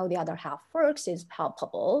City and How the Other Half Works, is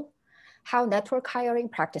palpable. How network hiring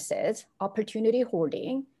practices, opportunity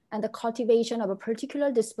holding, and the cultivation of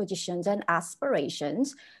particular dispositions and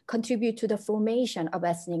aspirations contribute to the formation of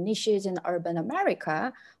ethnic niches in urban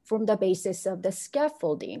America form the basis of the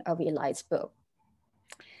scaffolding of Eli's book.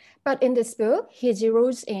 But in this book, he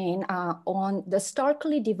zeroes in on the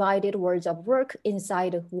starkly divided worlds of work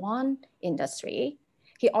inside one industry.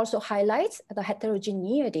 He also highlights the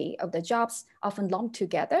heterogeneity of the jobs often lumped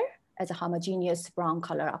together as a homogeneous brown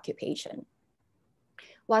collar occupation.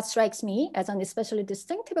 What strikes me as an especially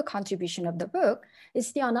distinctive contribution of the book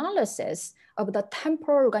is the analysis of the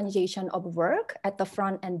temporal organization of work at the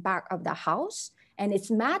front and back of the house, and its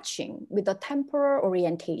matching with the temporal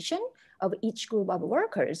orientation of each group of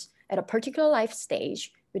workers at a particular life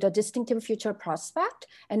stage with a distinctive future prospect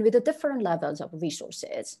and with the different levels of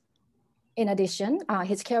resources. In addition,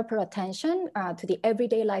 his careful attention to the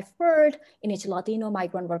everyday life world in which Latino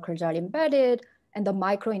migrant workers are embedded and the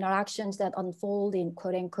micro interactions that unfold in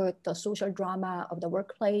quote unquote the social drama of the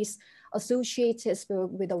workplace associates his book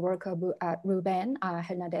with the work of Ruben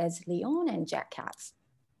Hernandez-Leon and Jack Katz.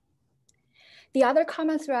 The other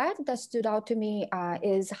common thread that stood out to me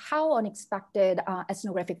is how unexpected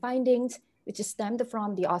ethnographic findings, which stemmed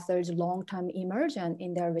from the author's long-term immersion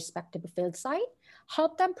in their respective field site,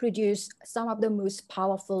 helped them produce some of the most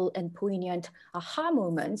powerful and poignant aha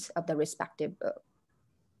moments of the respective book.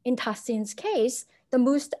 In Tahseen's case, the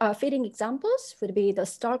most fitting examples would be the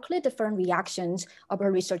starkly different reactions of her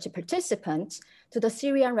research participants to the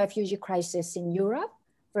Syrian refugee crisis in Europe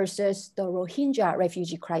versus the Rohingya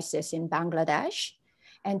refugee crisis in Bangladesh,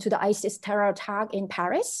 and to the ISIS terror attack in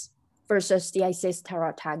Paris versus the ISIS terror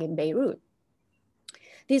attack in Beirut.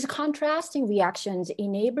 These contrasting reactions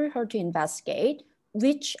enable her to investigate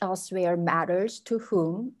which elsewhere matters to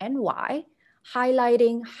whom and why,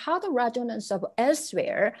 highlighting how the resonance of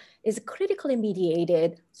elsewhere is critically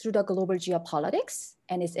mediated through the global geopolitics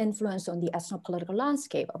and its influence on the ethnopolitical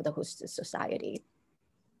landscape of the host society.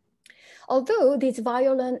 Although these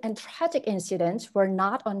violent and tragic incidents were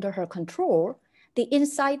not under her control, the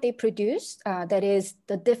insight they produced, that is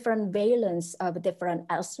the different valence of different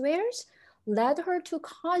elsewheres, led her to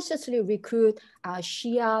consciously recruit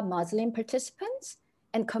Shia Muslim participants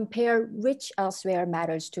and compare which elsewhere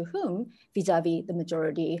matters to whom vis-a-vis the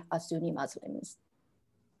majority of Sunni Muslims.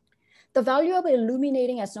 The value of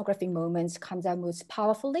illuminating ethnographic moments comes out most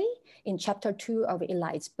powerfully in chapter 2 of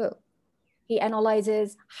Eli's book. He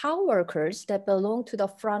analyzes how workers that belong to the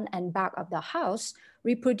front and back of the house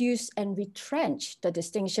reproduce and retrench the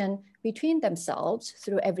distinction between themselves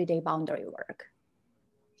through everyday boundary work.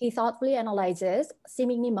 He thoughtfully analyzes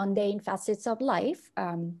seemingly mundane facets of life,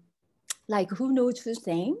 like who knows whose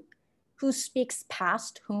name, who speaks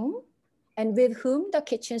past whom, and with whom the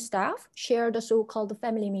kitchen staff share the so-called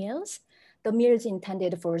family meals, the meals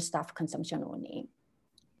intended for staff consumption only.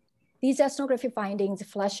 These ethnographic findings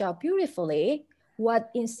flesh out beautifully what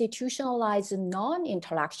institutionalized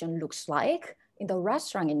non-interaction looks like in the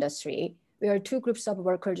restaurant industry, where two groups of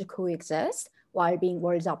workers coexist while being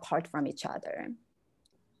worlds apart from each other.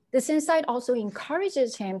 This insight also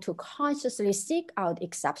encourages him to consciously seek out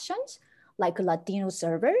exceptions like Latino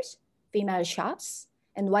servers, female chefs,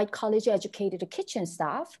 and white college-educated kitchen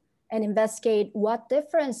staff, and investigate what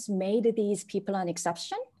difference made these people an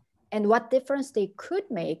exception and what difference they could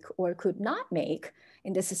make or could not make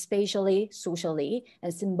in this spatially, socially,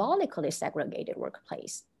 and symbolically segregated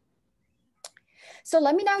workplace. So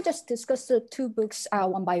let me now just discuss the two books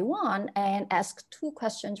one by one and ask two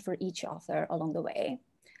questions for each author along the way.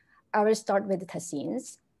 I will start with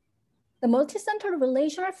Tahseen's. The multi-centered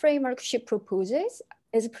relational framework she proposes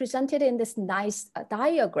is presented in this nice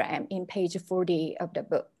diagram in page 40 of the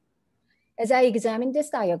book. As I examined this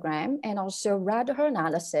diagram and also read her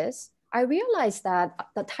analysis, I realized that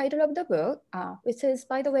the title of the book, which is,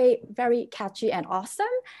 by the way, very catchy and awesome,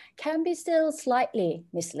 can be still slightly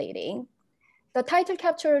misleading. The title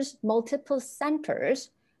captures multiple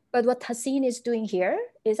centers, but what Tahseen is doing here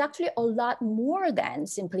is actually a lot more than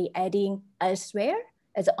simply adding elsewhere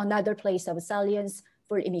as another place of salience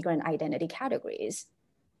for immigrant identity categories.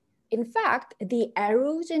 In fact, the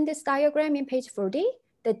arrows in this diagram in page 40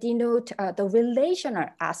 that denote the relational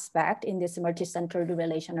aspect in this multi-centered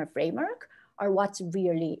relational framework are what's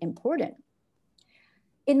really important.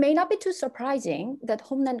 It may not be too surprising that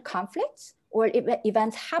homeland conflicts or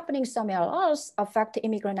events happening somewhere else affect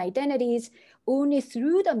immigrant identities only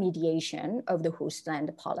through the mediation of the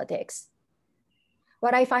hostland politics.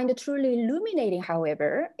 What I find truly illuminating,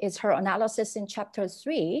 however, is her analysis in chapter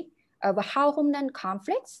 3 of how homeland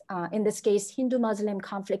conflicts, in this case, Hindu-Muslim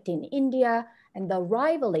conflict in India and the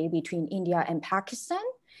rivalry between India and Pakistan,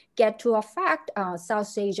 get to affect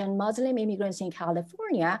South Asian Muslim immigrants in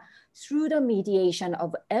California through the mediation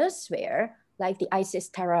of elsewhere, like the ISIS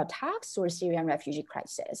terror attacks or Syrian refugee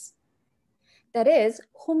crisis. That is,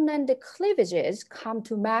 homeland cleavages come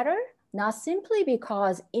to matter not simply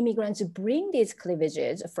because immigrants bring these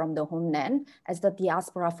cleavages from the homeland, as the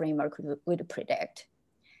diaspora framework would predict.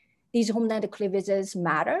 These homeland cleavages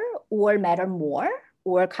matter or matter more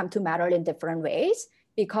or come to matter in different ways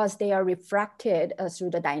because they are refracted through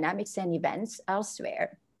the dynamics and events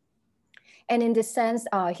elsewhere. And in this sense,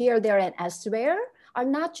 here, there, and elsewhere are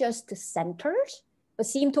not just centers, but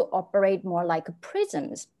seem to operate more like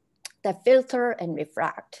prisms that filter and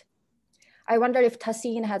refract. I wonder if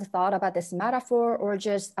Tahseen had thought about this metaphor or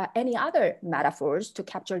just any other metaphors to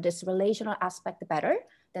capture this relational aspect better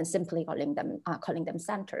than simply calling them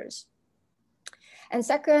centers. And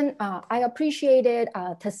second, I appreciated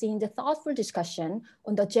Tahseen's thoughtful discussion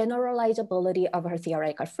on the generalizability of her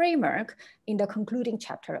theoretical framework in the concluding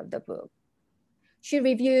chapter of the book. She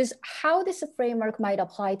reviews how this framework might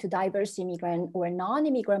apply to diverse immigrant or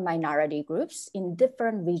non-immigrant minority groups in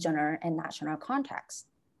different regional and national contexts.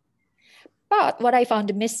 But what I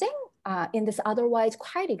found missing in this otherwise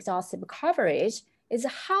quite exhaustive coverage is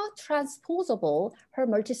how transposable her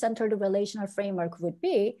multi-centered relational framework would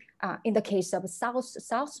be in the case of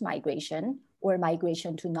South migration or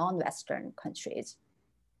migration to non-Western countries.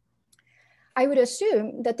 I would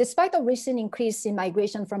assume that despite the recent increase in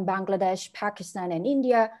migration from Bangladesh, Pakistan, and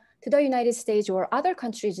India to the United States or other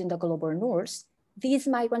countries in the global north, these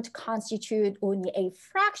migrants constitute only a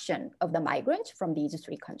fraction of the migrants from these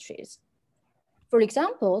three countries. For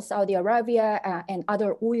example, Saudi Arabia and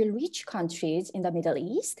other oil-rich countries in the Middle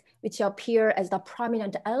East, which appear as the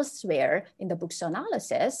prominent elsewhere in the book's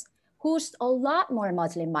analysis, host a lot more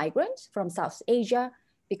Muslim migrants from South Asia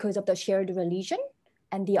because of the shared religion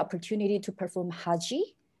and the opportunity to perform Hajj,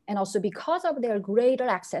 and also because of their greater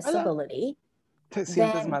accessibility. ¿Te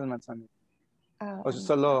sientes mal, Matsami? O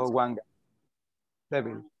solo Wanga?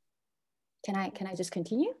 Débil. Can I just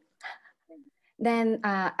continue? Then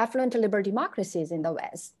affluent liberal democracies in the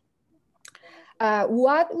West.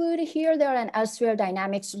 What would here, there, and elsewhere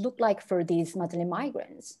dynamics look like for these Muslim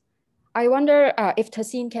migrants? I wonder if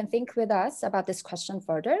Tahseen can think with us about this question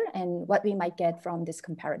further and what we might get from this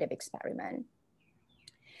comparative experiment.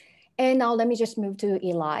 And now let me just move to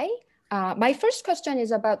Eli. My first question is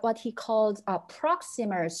about what he called a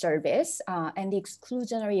proximal service and the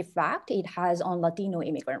exclusionary effect it has on Latino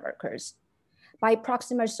immigrant workers. By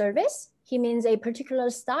proximal service, he means a particular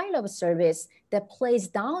style of service that plays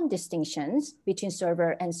down distinctions between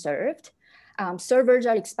server and served. Servers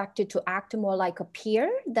are expected to act more like a peer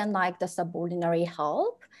than like the subordinary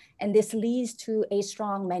help. And this leads to a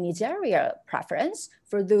strong managerial preference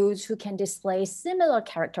for those who can display similar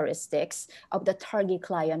characteristics of the target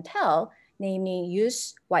clientele, namely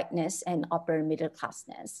youth, whiteness, and upper middle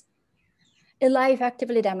classness. Eli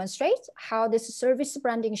effectively demonstrates how this service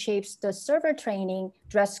branding shapes the server training,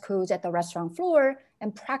 dress codes at the restaurant floor,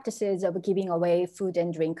 and practices of giving away food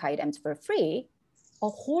and drink items for free, a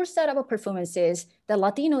whole set of performances that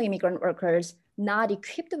Latino immigrant workers not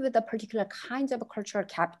equipped with the particular kinds of cultural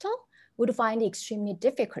capital would find extremely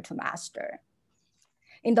difficult to master.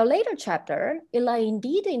 In the later chapter, Eli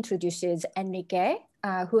indeed introduces Enriquez,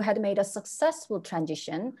 who had made a successful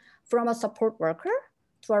transition from a support worker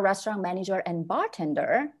to a restaurant manager and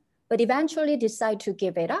bartender, but eventually decided to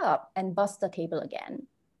give it up and bust the table again.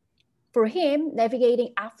 For him,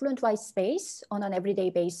 navigating affluent white space on an everyday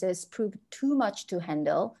basis proved too much to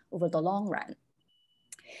handle over the long run.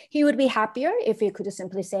 He would be happier if he could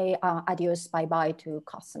simply say adios, bye-bye to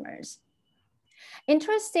customers.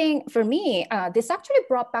 Interesting for me, this actually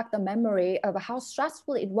brought back the memory of how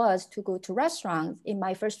stressful it was to go to restaurants in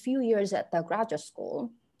my first few years at the graduate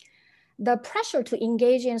school. The pressure to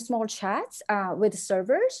engage in small chats with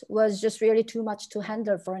servers was just really too much to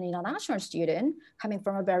handle for an international student coming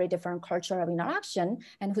from a very different culture of interaction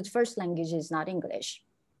and whose first language is not English.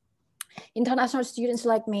 International students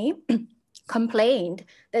like me complained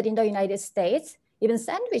that in the United States, even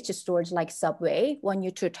sandwich stores like Subway want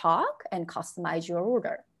you to talk and customize your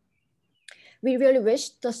order. We really wish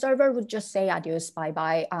the server would just say adios,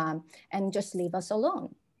 bye-bye, and just leave us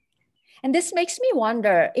alone. And this makes me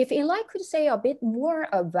wonder if Eli could say a bit more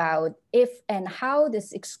about if and how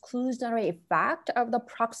this exclusionary effect of the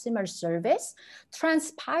proximal service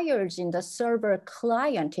transpires in the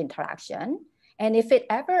server-client interaction, and if it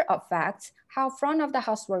ever affects how front of the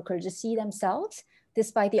house workers see themselves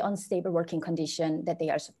despite the unstable working condition that they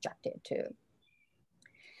are subjected to.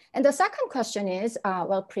 And the second question is,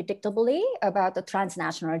 well, predictably about the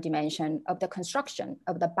transnational dimension of the construction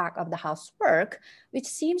of the back of the house work, which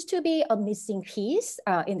seems to be a missing piece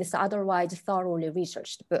in this otherwise thoroughly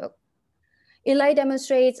researched book. Eli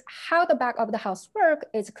demonstrates how the back of the house work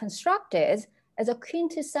is constructed as a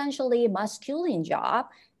quintessentially masculine job,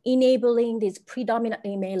 enabling these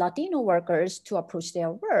predominantly male Latino workers to approach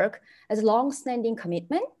their work as long-standing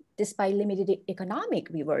commitment, despite limited economic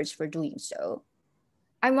rewards for doing so.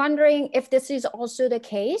 I'm wondering if this is also the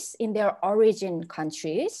case in their origin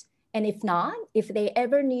countries, and if not, if they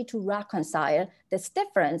ever need to reconcile this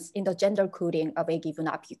difference in the gender coding of a given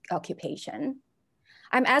occupation.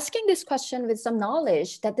 I'm asking this question with some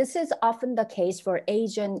knowledge that this is often the case for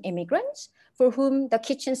Asian immigrants for whom the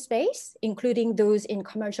kitchen space, including those in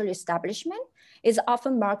commercial establishment, is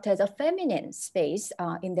often marked as a feminine space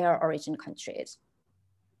in their origin countries.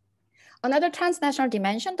 Another transnational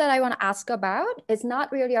dimension that I want to ask about is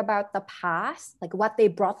not really about the past, like what they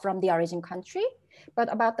brought from the origin country,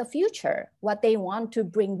 but about the future, what they want to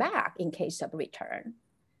bring back in case of return.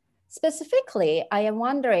 Specifically, I am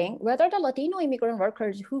wondering whether the Latino immigrant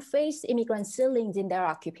workers who face immigrant ceilings in their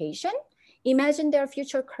occupation imagine their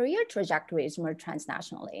future career trajectories more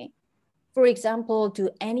transnationally. For example, do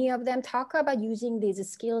any of them talk about using these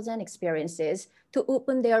skills and experiences to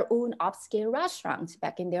open their own upscale restaurants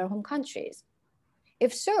back in their home countries?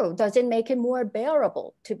 If so, does it make it more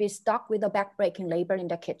bearable to be stuck with the backbreaking labor in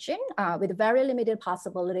the kitchen with very limited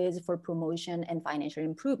possibilities for promotion and financial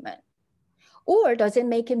improvement? Or does it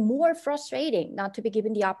make it more frustrating not to be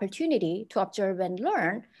given the opportunity to observe and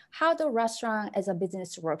learn how the restaurant as a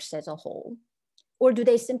business works as a whole? Or do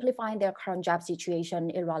they simply find their current job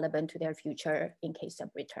situation irrelevant to their future in case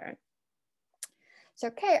of return? So,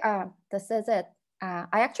 okay, this is it.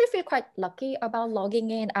 I actually feel quite lucky about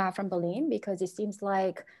logging in from Berlin because it seems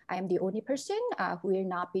like I am the only person who will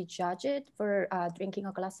not be judged for drinking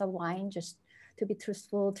a glass of wine, just to be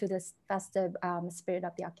truthful to this festive spirit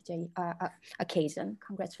of the occasion.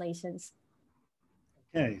 Congratulations.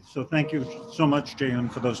 Okay, so thank you so much,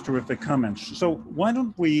 Jaeeun, for those terrific comments. So why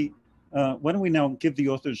don't we now give the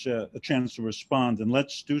authors a chance to respond, and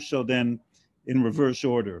let's do so then in reverse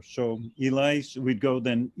order. So Eli, we'd go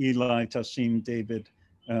then Eli, Tahseen, David,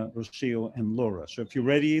 Rocío, and Laura. So if you're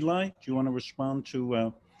ready, Eli, do you want to respond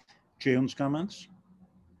to Jaeeun's comments?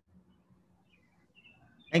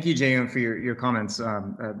 Thank you, Jaeeun, for your comments.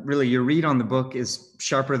 Really, your read on the book is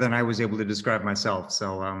sharper than I was able to describe myself.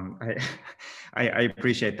 So I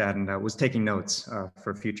appreciate that and was taking notes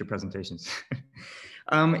for future presentations.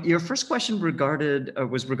 Your first question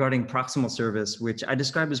was regarding proximal service, which I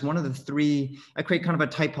describe as one of the three. I create kind of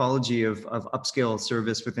a typology of upscale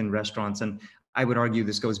service within restaurants. And I would argue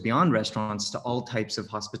this goes beyond restaurants to all types of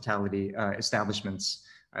hospitality establishments,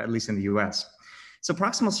 at least in the US. So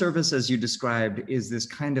proximal service, as you described, is this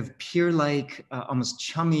kind of peer-like, almost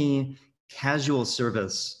chummy, casual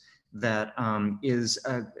service that is,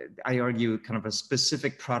 I argue, kind of a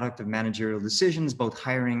specific product of managerial decisions, both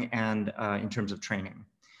hiring and in terms of training.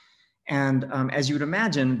 And as you would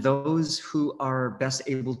imagine, those who are best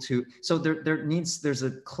able to, so there's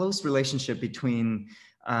a close relationship between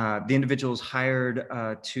the individuals hired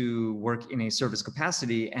to work in a service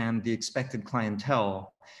capacity and the expected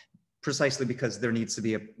clientele, precisely because there needs to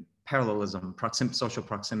be a parallelism, social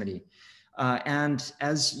proximity. And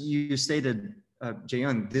as you stated,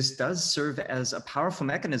 Jaeeun, this does serve as a powerful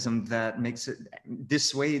mechanism that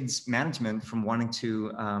dissuades management from wanting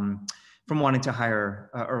to hire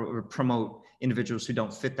or promote individuals who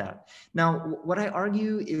don't fit that. Now, what I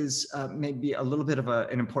argue is maybe a little bit of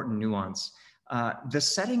an important nuance. The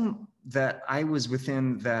setting that I was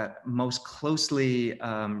within that most closely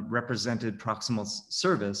represented proximal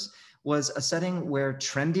service was a setting where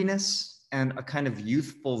trendiness and a kind of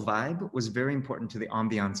youthful vibe was very important to the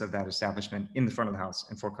ambiance of that establishment in the front of the house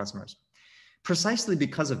and for customers. Precisely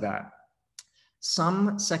because of that,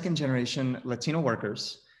 some second generation Latino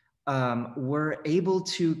workers were able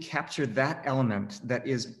to capture that element that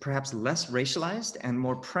is perhaps less racialized and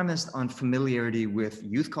more premised on familiarity with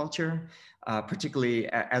youth culture, particularly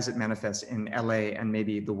as it manifests in LA and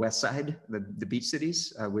maybe the West Side, the beach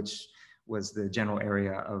cities, which was the general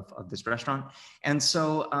area of this restaurant. And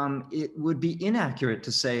so it would be inaccurate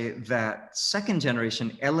to say that second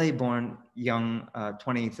generation LA born young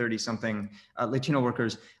 20, 30 something Latino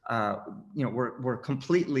workers were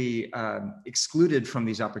completely excluded from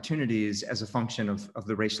these opportunities as a function of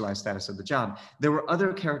the racialized status of the job. There were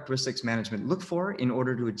other characteristics management looked for in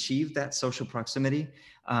order to achieve that social proximity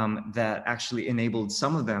that actually enabled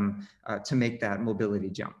some of them to make that mobility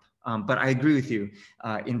jump. But I agree with you,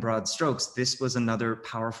 in broad strokes, this was another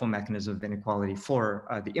powerful mechanism of inequality for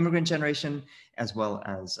the immigrant generation, as well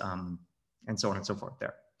as, and so on and so forth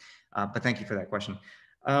there. But thank you for that question.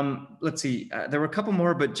 Let's see, there were a couple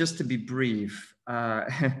more, but just to be brief,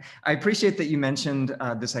 I appreciate that you mentioned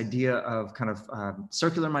this idea of kind of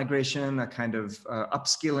circular migration, a kind of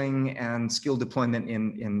upskilling and skill deployment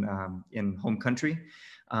in home country.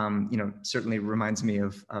 Certainly reminds me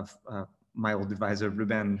of my old advisor,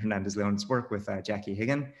 Ruben Hernandez-Leon's work with Jackie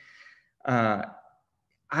Higgin.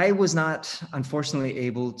 I was not, unfortunately,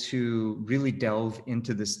 able to really delve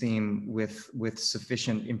into this theme with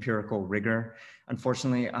sufficient empirical rigor.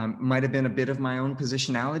 Unfortunately, might have been a bit of my own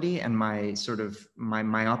positionality and my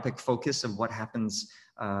myopic focus of what happened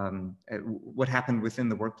within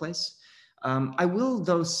the workplace. I will,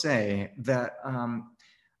 though, say that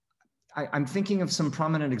I'm thinking of some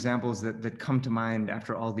prominent examples that come to mind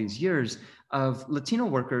after all these years of Latino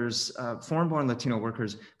workers, foreign-born Latino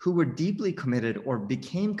workers who were deeply committed or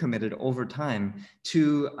became committed over time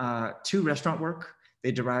to restaurant work.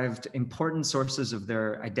 They derived important sources of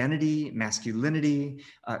their identity, masculinity,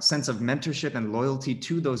 sense of mentorship and loyalty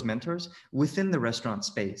to those mentors within the restaurant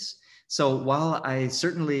space. So while I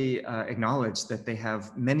certainly acknowledge that they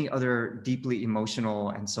have many other deeply emotional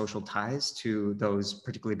and social ties to those,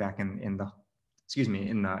 particularly back in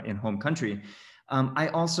home country, I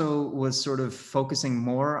also was sort of focusing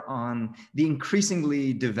more on the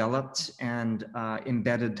increasingly developed and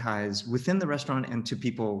embedded ties within the restaurant and to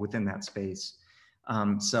people within that space.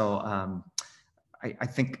 I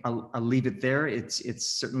think I'll leave it there. It's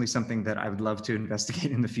certainly something that I would love to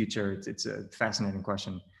investigate in the future. It's a fascinating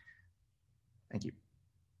question. Thank you.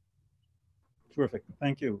 Terrific.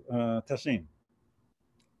 Thank you. Tahseen.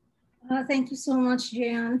 Thank you so much,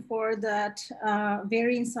 Jaeeun, for that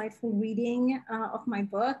very insightful reading of my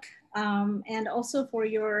book, and also for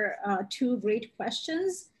your two great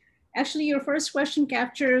questions. Actually, your first question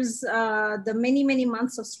captures the many, many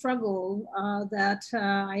months of struggle that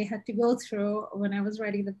I had to go through when I was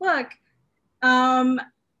writing the book.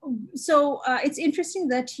 It's interesting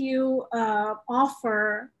that you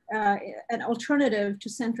offer an alternative to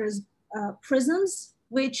centers' prisms,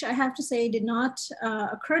 which I have to say did not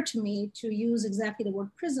occur to me to use exactly the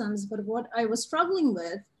word prisms, but what I was struggling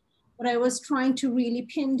with, what I was trying to really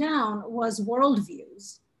pin down was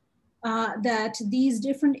worldviews. That these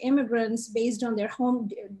different immigrants, based on their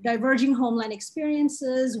diverging homeland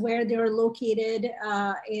experiences, where they're located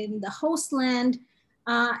in the host land,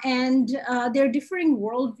 and their differing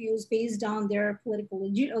worldviews based on their political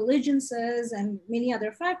allegiances and many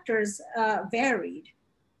other factors varied.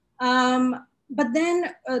 But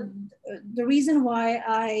then the reason why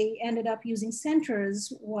I ended up using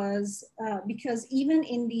centers was because even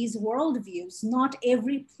in these worldviews, not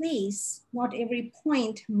every place, not every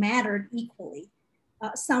point mattered equally.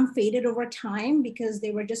 Some faded over time because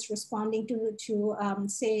they were just responding to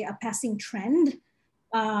say, a passing trend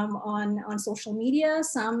on social media.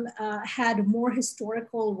 Some had more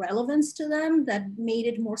historical relevance to them that made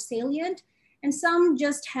it more salient. And some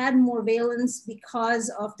just had more valence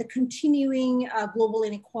because of the continuing global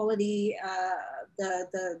inequality,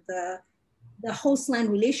 the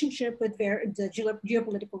host-land relationship with the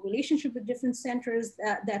geopolitical relationship with different centers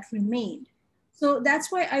that remained. So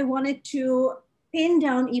that's why I wanted to pin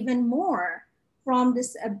down even more from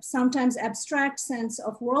this sometimes abstract sense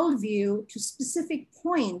of worldview to specific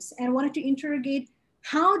points, and wanted to interrogate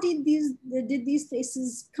how did these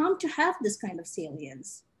places come to have this kind of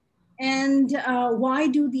salience? And why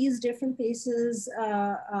do these different places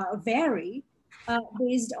vary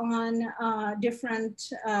based on different,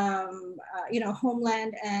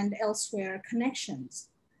 homeland and elsewhere connections?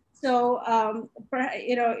 So,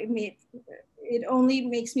 it only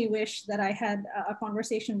makes me wish that I had a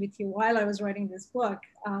conversation with you while I was writing this book.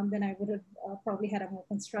 Then I would have probably had a more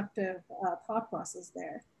constructive thought process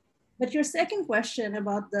there. But your second question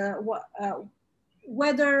about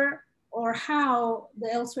whether or how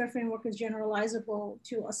the elsewhere framework is generalizable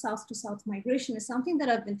to a south-to-south migration is something that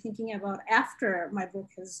I've been thinking about after my book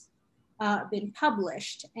has been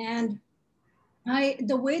published. And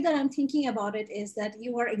the way that I'm thinking about it is that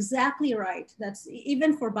you are exactly right. That's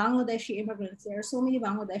even for Bangladeshi immigrants, there are so many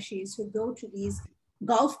Bangladeshis who go to these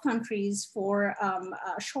Gulf countries for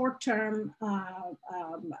short-term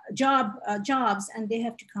jobs, and they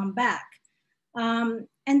have to come back.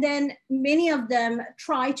 And then many of them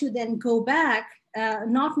try to then go back,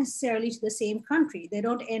 not necessarily to the same country. They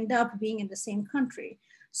don't end up being in the same country.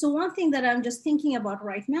 So one thing that I'm just thinking about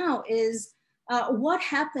right now is what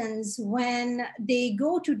happens when they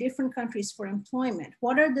go to different countries for employment?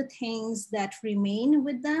 What are the things that remain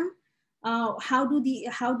with them? How do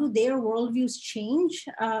their worldviews change?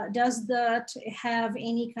 Does that have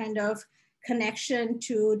any kind of connection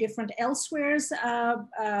to different elsewheres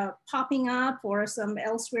popping up, or some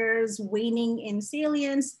elsewheres waning in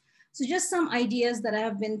salience? So just some ideas that I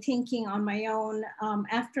have been thinking on my own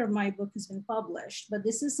after my book has been published. But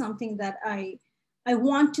this is something that I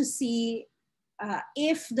want to see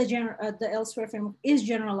if the elsewhere framework is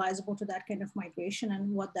generalizable to that kind of migration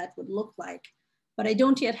and what that would look like. But I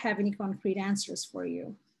don't yet have any concrete answers for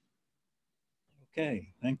you. Okay,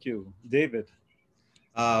 thank you. David.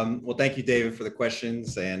 Well, thank you, David, for the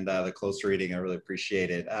questions and the close reading. I really appreciate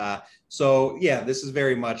it. So yeah, this is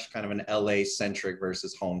very much kind of an LA-centric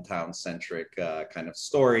versus hometown-centric kind of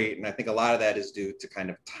story. And I think a lot of that is due to kind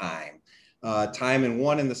of time. time, and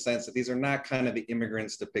one in the sense that these are not kind of the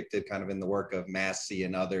immigrants depicted kind of in the work of Massey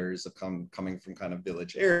and others coming from kind of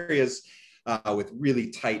village areas with really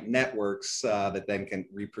tight networks that then can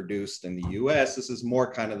reproduce in the US. This is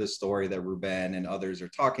more kind of the story that Ruben and others are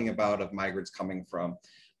talking about of migrants coming from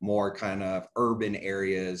more kind of urban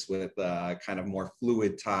areas with kind of more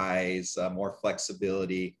fluid ties, more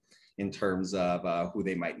flexibility in terms of who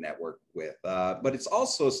they might network with. But it's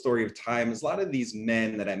also a story of time, as a lot of these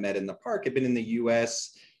men that I met in the park have been in the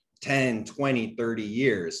US 10, 20, 30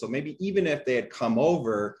 years. So maybe even if they had come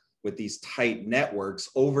over with these tight networks,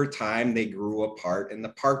 over time they grew apart and the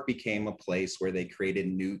park became a place where they created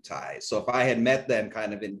new ties. So if I had met them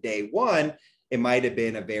kind of in day one, it might have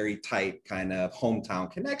been a very tight kind of hometown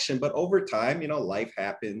connection, but over time, you know, life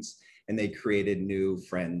happens and they created new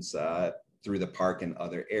friends through the park and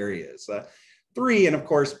other areas. 3, and of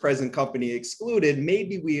course, present company excluded,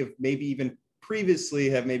 maybe we have even previously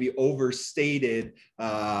have maybe overstated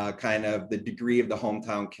kind of the degree of the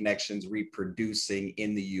hometown connections reproducing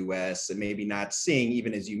in the US, and maybe not seeing,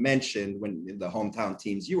 even as you mentioned, when the hometown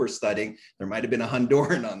teams you were studying, there might have been a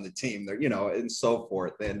Honduran on the team there, you know, and so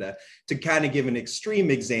forth. And to kind of give an extreme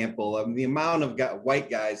example of the amount of white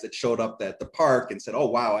guys that showed up at the park and said, oh,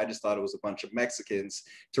 wow, I just thought it was a bunch of Mexicans,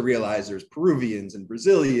 to realize there's Peruvians and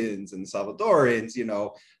Brazilians and Salvadorans, you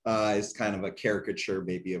know, is kind of a caricature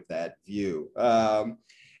maybe of that view.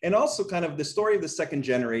 And also kind of the story of the second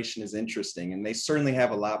generation is interesting, and they certainly have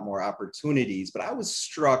a lot more opportunities, but I was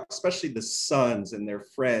struck, especially the sons and their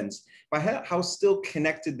friends, by how still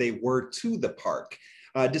connected they were to the park.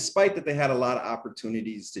 Despite that they had a lot of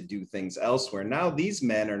opportunities to do things elsewhere. Now these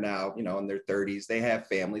men are now, you know, in their 30s, they have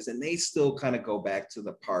families and they still kind of go back to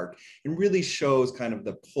the park, and really shows kind of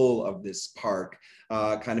the pull of this park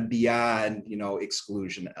kind of beyond, you know,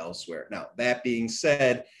 exclusion elsewhere. Now, that being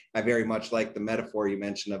said, I very much like the metaphor you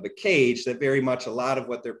mentioned of a cage, that very much a lot of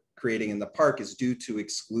what they're creating in the park is due to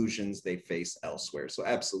exclusions they face elsewhere. So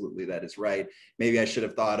absolutely, that is right. Maybe I should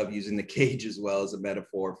have thought of using the cage as well as a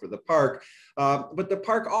metaphor for the park. But the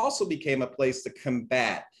park also became a place to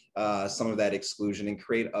combat some of that exclusion and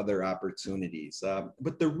create other opportunities.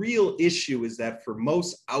 But the real issue is that for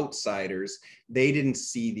most outsiders, they didn't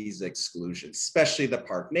see these exclusions, especially the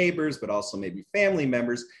park neighbors, but also maybe family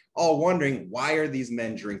members, all wondering, why are these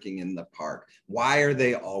men drinking in the park? Why are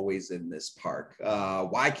they always in this park?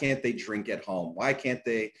 Why can't they drink at home? Why can't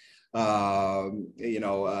they go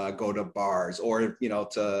to bars? Or, you know,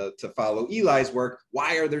 to follow Eli's work,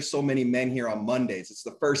 why are there so many men here on Mondays? It's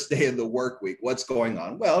the first day of the work week. What's going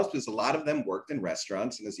on? Well, it's because a lot of them worked in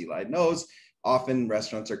restaurants, and as Eli knows, often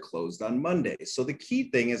restaurants are closed on Mondays. So the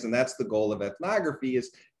key thing is, and that's the goal of ethnography,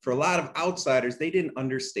 is for a lot of outsiders, they didn't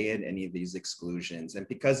understand any of these exclusions. And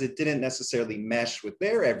because it didn't necessarily mesh with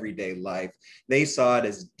their everyday life, they saw it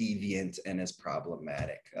as deviant and as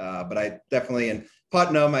problematic. But I definitely, in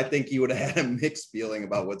Putnam, I think you would have had a mixed feeling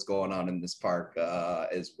about what's going on in this park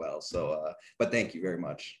as well. So, but thank you very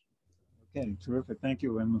much. Okay, terrific. Thank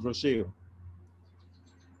you. And Rocío.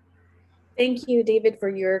 Thank you, David, for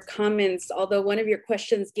your comments. Although one of your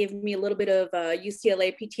questions gave me a little bit of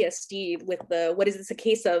UCLA PTSD with the, what is this a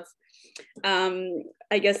case of?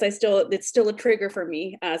 I guess it's still a trigger for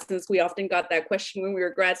me since we often got that question when we were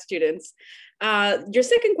grad students. Your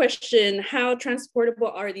second question, how transportable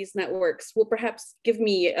are these networks, will perhaps give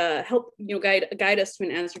me help, guide us to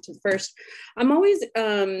an answer to the first. I'm always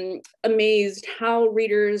amazed how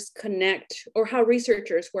readers connect, or how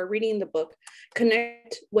researchers who are reading the book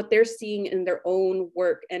connect what they're seeing in their own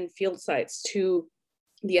work and field sites to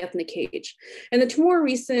the ethnic cage. And the two more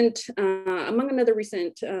recent, in another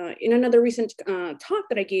recent talk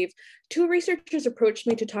that I gave, two researchers approached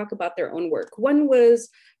me to talk about their own work. One was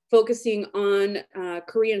focusing on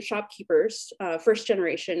Korean shopkeepers, first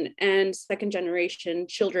generation and second generation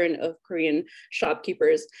children of Korean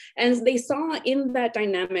shopkeepers. And they saw in that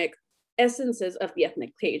dynamic essences of the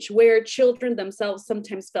ethnic cage, where children themselves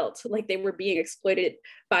sometimes felt like they were being exploited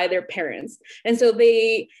by their parents. And so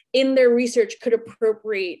they, in their research, could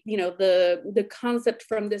appropriate, the concept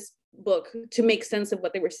from this book to make sense of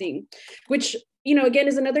what they were seeing, which, again,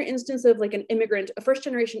 is another instance of like a first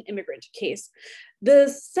generation immigrant case. The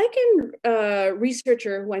second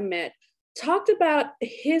researcher who I met talked about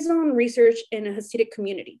his own research in a Hasidic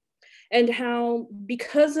community, and how,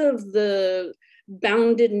 because of the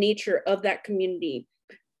bounded nature of that community,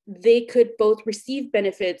 they could both receive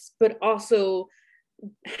benefits, but also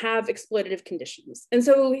have exploitative conditions. And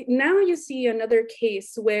so now you see another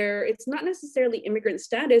case where it's not necessarily immigrant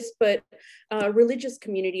status, but a religious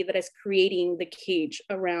community that is creating the cage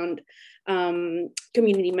around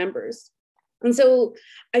community members. And so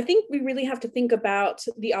I think we really have to think about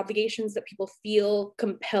the obligations that people feel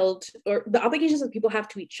compelled, or the obligations that people have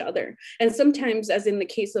to each other. And sometimes, as in the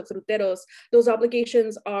case of fruteros, those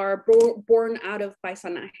obligations are born out of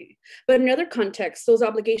paisanaje. But in other contexts, those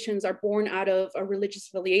obligations are born out of a religious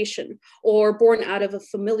affiliation or born out of a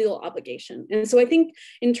familial obligation. And so I think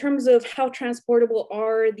in terms of how transportable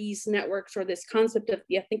are these networks, or this concept of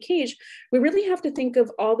the ethnic cage, we really have to think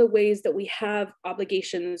of all the ways that we have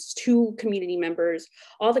obligations to community members,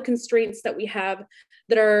 all the constraints that we have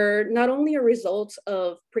that are not only a result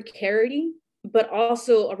of precarity, but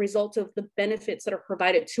also a result of the benefits that are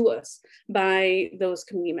provided to us by those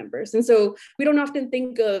community members. And so we don't often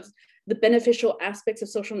think of the beneficial aspects of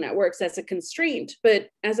social networks as a constraint, but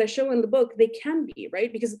as I show in the book, they can be,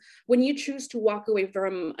 right? Because when you choose to walk away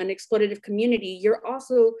from an exploitative community, you're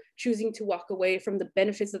also choosing to walk away from the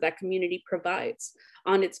benefits that that community provides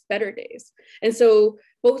on its better days. And so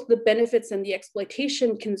both the benefits and the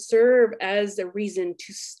exploitation can serve as a reason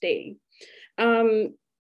to stay.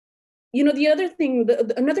 You know, the other thing,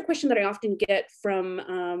 another question that I often get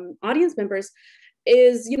from audience members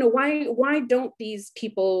is, you know, why don't these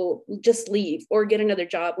people just leave or get another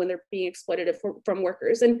job when they're being exploited from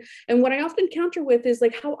workers? And what I often counter with is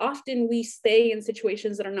like how often we stay in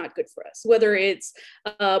situations that are not good for us, whether it's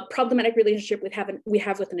a problematic relationship we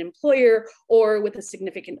have with an employer or with a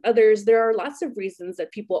significant others. There are lots of reasons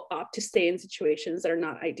that people opt to stay in situations that are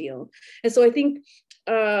not ideal. And so I think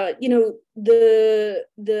you know,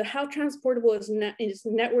 the how transportable is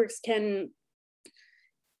networks can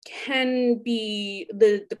be,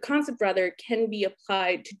 the concept rather can be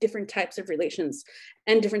applied to different types of relations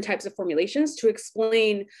and different types of formulations to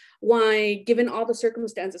explain why, given all the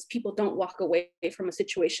circumstances, people don't walk away from a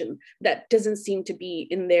situation that doesn't seem to be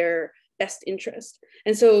in their best interest.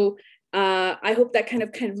 And so I hope that kind of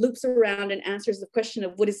loops around and answers the question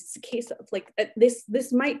of what is this a case of? Like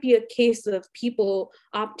this might be a case of people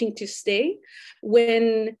opting to stay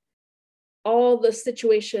when all the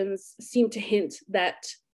situations seem to hint that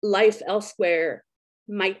life elsewhere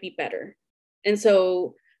might be better. And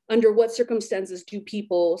so under what circumstances do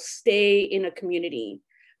people stay in a community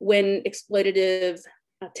when exploitative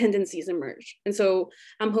tendencies emerge? And so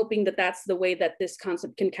I'm hoping that that's the way that this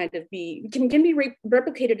concept can kind of be, can be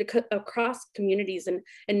replicated across communities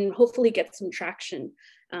and hopefully get some traction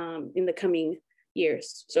in the coming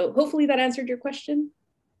years. So hopefully that answered your question.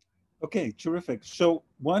 Okay, terrific. So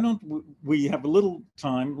why don't we have a little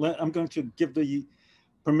time? I'm going to give the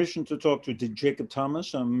permission to talk to Jacob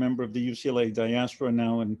Thomas, a member of the UCLA diaspora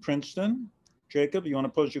now in Princeton. Jacob, you want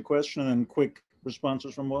to pose your question and quick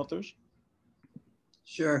responses from authors?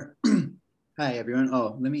 Sure. Hi, everyone.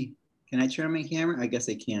 Oh, can I turn on my camera? I guess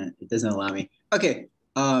I can't. It doesn't allow me. Okay.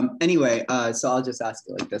 Anyway, so I'll just ask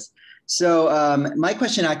it like this. So my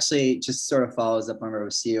question actually just sort of follows up on what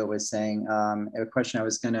Rocío was saying, a question I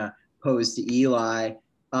was going to pose to Eli.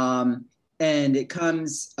 And it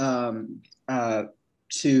comes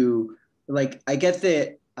to, like, I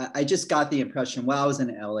just got the impression while I was in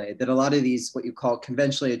LA that a lot of these, what you call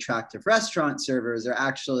conventionally attractive restaurant servers are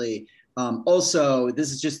actually also,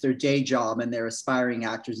 this is just their day job and they're aspiring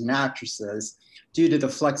actors and actresses due to the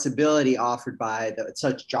flexibility offered by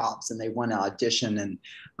such jobs, and they want to audition and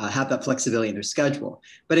have that flexibility in their schedule.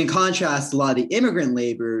 But in contrast, a lot of the immigrant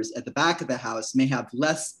laborers at the back of the house may have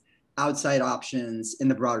less outside options in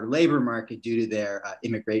the broader labor market due to their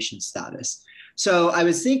immigration status. So I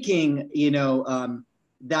was thinking, you know,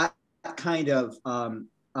 that kind of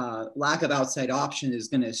lack of outside option is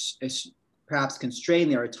going to perhaps constrain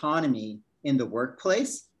their autonomy in the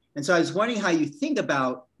workplace. And so I was wondering how you think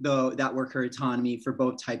about that worker autonomy for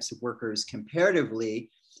both types of workers comparatively,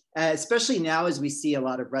 especially now as we see a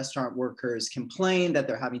lot of restaurant workers complain that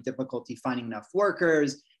they're having difficulty finding enough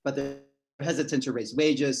workers, but they're hesitant to raise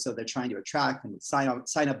wages, so they're trying to attract and sign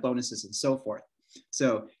up bonuses and so forth.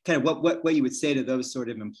 So kind of what you would say to those sort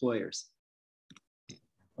of employers.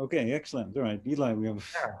 Okay, excellent. All right, Eli, we have a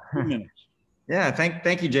few minutes. Yeah,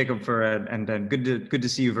 thank you, Jacob, for and good to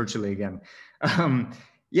see you virtually again.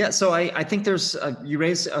 Yeah, so I think there's you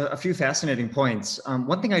raised a few fascinating points.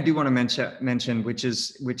 One thing I do want to mention, which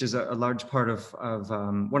is a large part of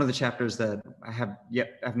one of the chapters that I have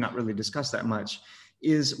not really discussed that much,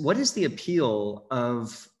 is what is the appeal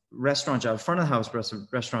of restaurant jobs, front of the house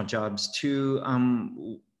restaurant jobs to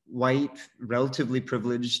white, relatively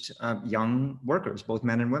privileged young workers, both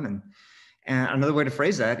men and women. And another way to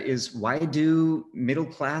phrase that is, why do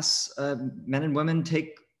middle-class men and women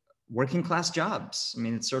take working class jobs? I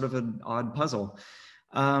mean, it's sort of an odd puzzle.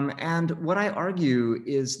 And what I argue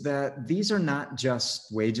is that these are not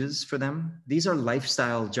just wages for them. These are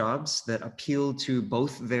lifestyle jobs that appeal to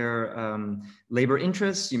both their labor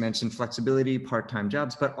interests. You mentioned flexibility, part-time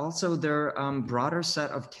jobs, but also their broader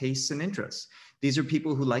set of tastes and interests. These are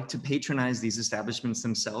people who like to patronize these establishments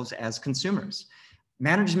themselves as consumers.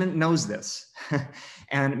 Management knows this,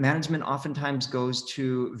 and management oftentimes goes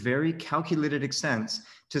to very calculated extents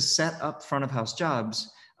to set up front of house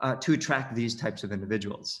jobs to attract these types of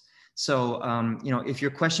individuals. So, if your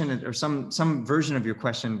question or some version of your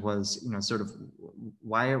question was, sort of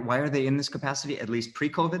why are they in this capacity, at least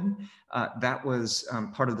pre-COVID, that was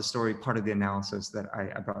part of the story, part of the analysis that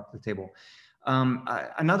I brought to the table.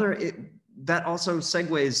 That also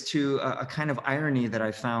segues to a kind of irony that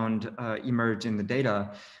I found emerge in the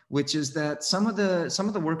data, which is that some of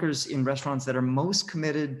the workers in restaurants that are most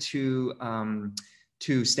committed to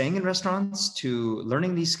staying in restaurants, to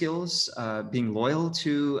learning these skills, being loyal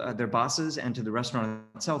to their bosses and to the restaurant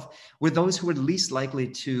itself, were those who were least likely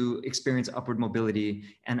to experience upward mobility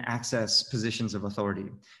and access positions of authority.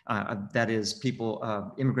 That is,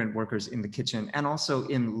 people, immigrant workers in the kitchen, and also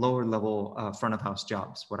in lower level front of house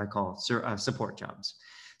jobs, what I call support jobs.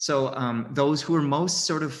 So those who are most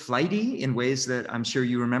sort of flighty in ways that I'm sure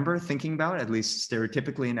you remember thinking about, at least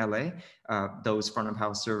stereotypically in LA, those front of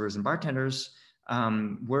house servers and bartenders,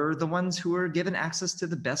 were the ones who were given access to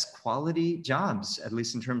the best quality jobs, at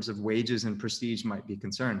least in terms of wages and prestige might be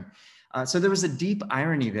concerned. So there was a deep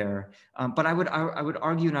irony there, but I would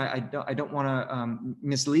argue, and I don't want to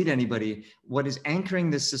mislead anybody, what is anchoring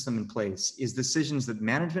this system in place is decisions that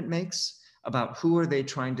management makes about who are they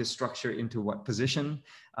trying to structure into what position,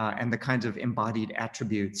 and the kinds of embodied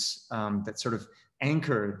attributes that sort of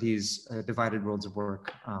anchor these divided worlds of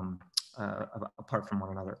work apart from one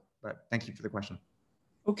another. But thank you for the question.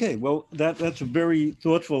 Okay, well, that's a very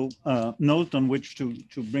thoughtful note on which to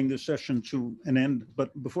bring this session to an end.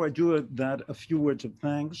 But before I do that, a few words of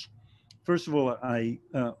thanks. First of all, I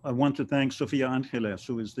want to thank Sofia Angeles,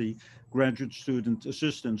 who is the graduate student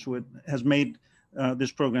assistant, who has made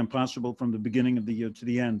this program possible from the beginning of the year to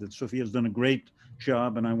the end. And Sofia has done a great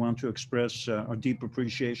job, and I want to express our deep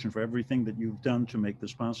appreciation for everything that you've done to make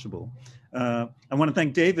this possible. I want to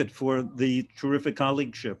thank David for the terrific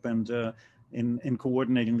colleagueship and in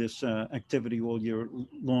coordinating this activity all year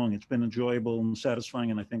long. It's been enjoyable and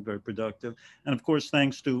satisfying, and I think very productive. And of course,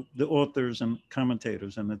 thanks to the authors and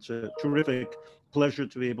commentators. And it's a terrific pleasure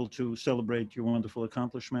to be able to celebrate your wonderful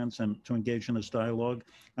accomplishments and to engage in this dialogue.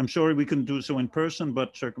 I'm sorry we couldn't do so in person,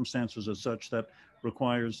 but circumstances are such that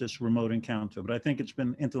requires this remote encounter. But I think it's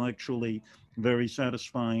been intellectually very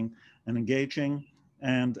satisfying and engaging.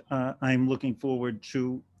 And I'm looking forward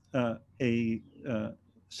to a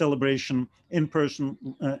celebration in person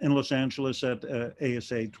in Los Angeles at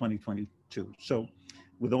ASA 2022. So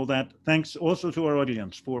with all that, thanks also to our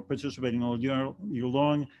audience for participating all year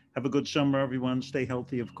long. Have a good summer, everyone. Stay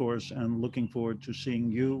healthy, of course, and looking forward to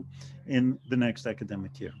seeing you in the next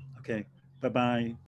academic year. Okay, bye-bye.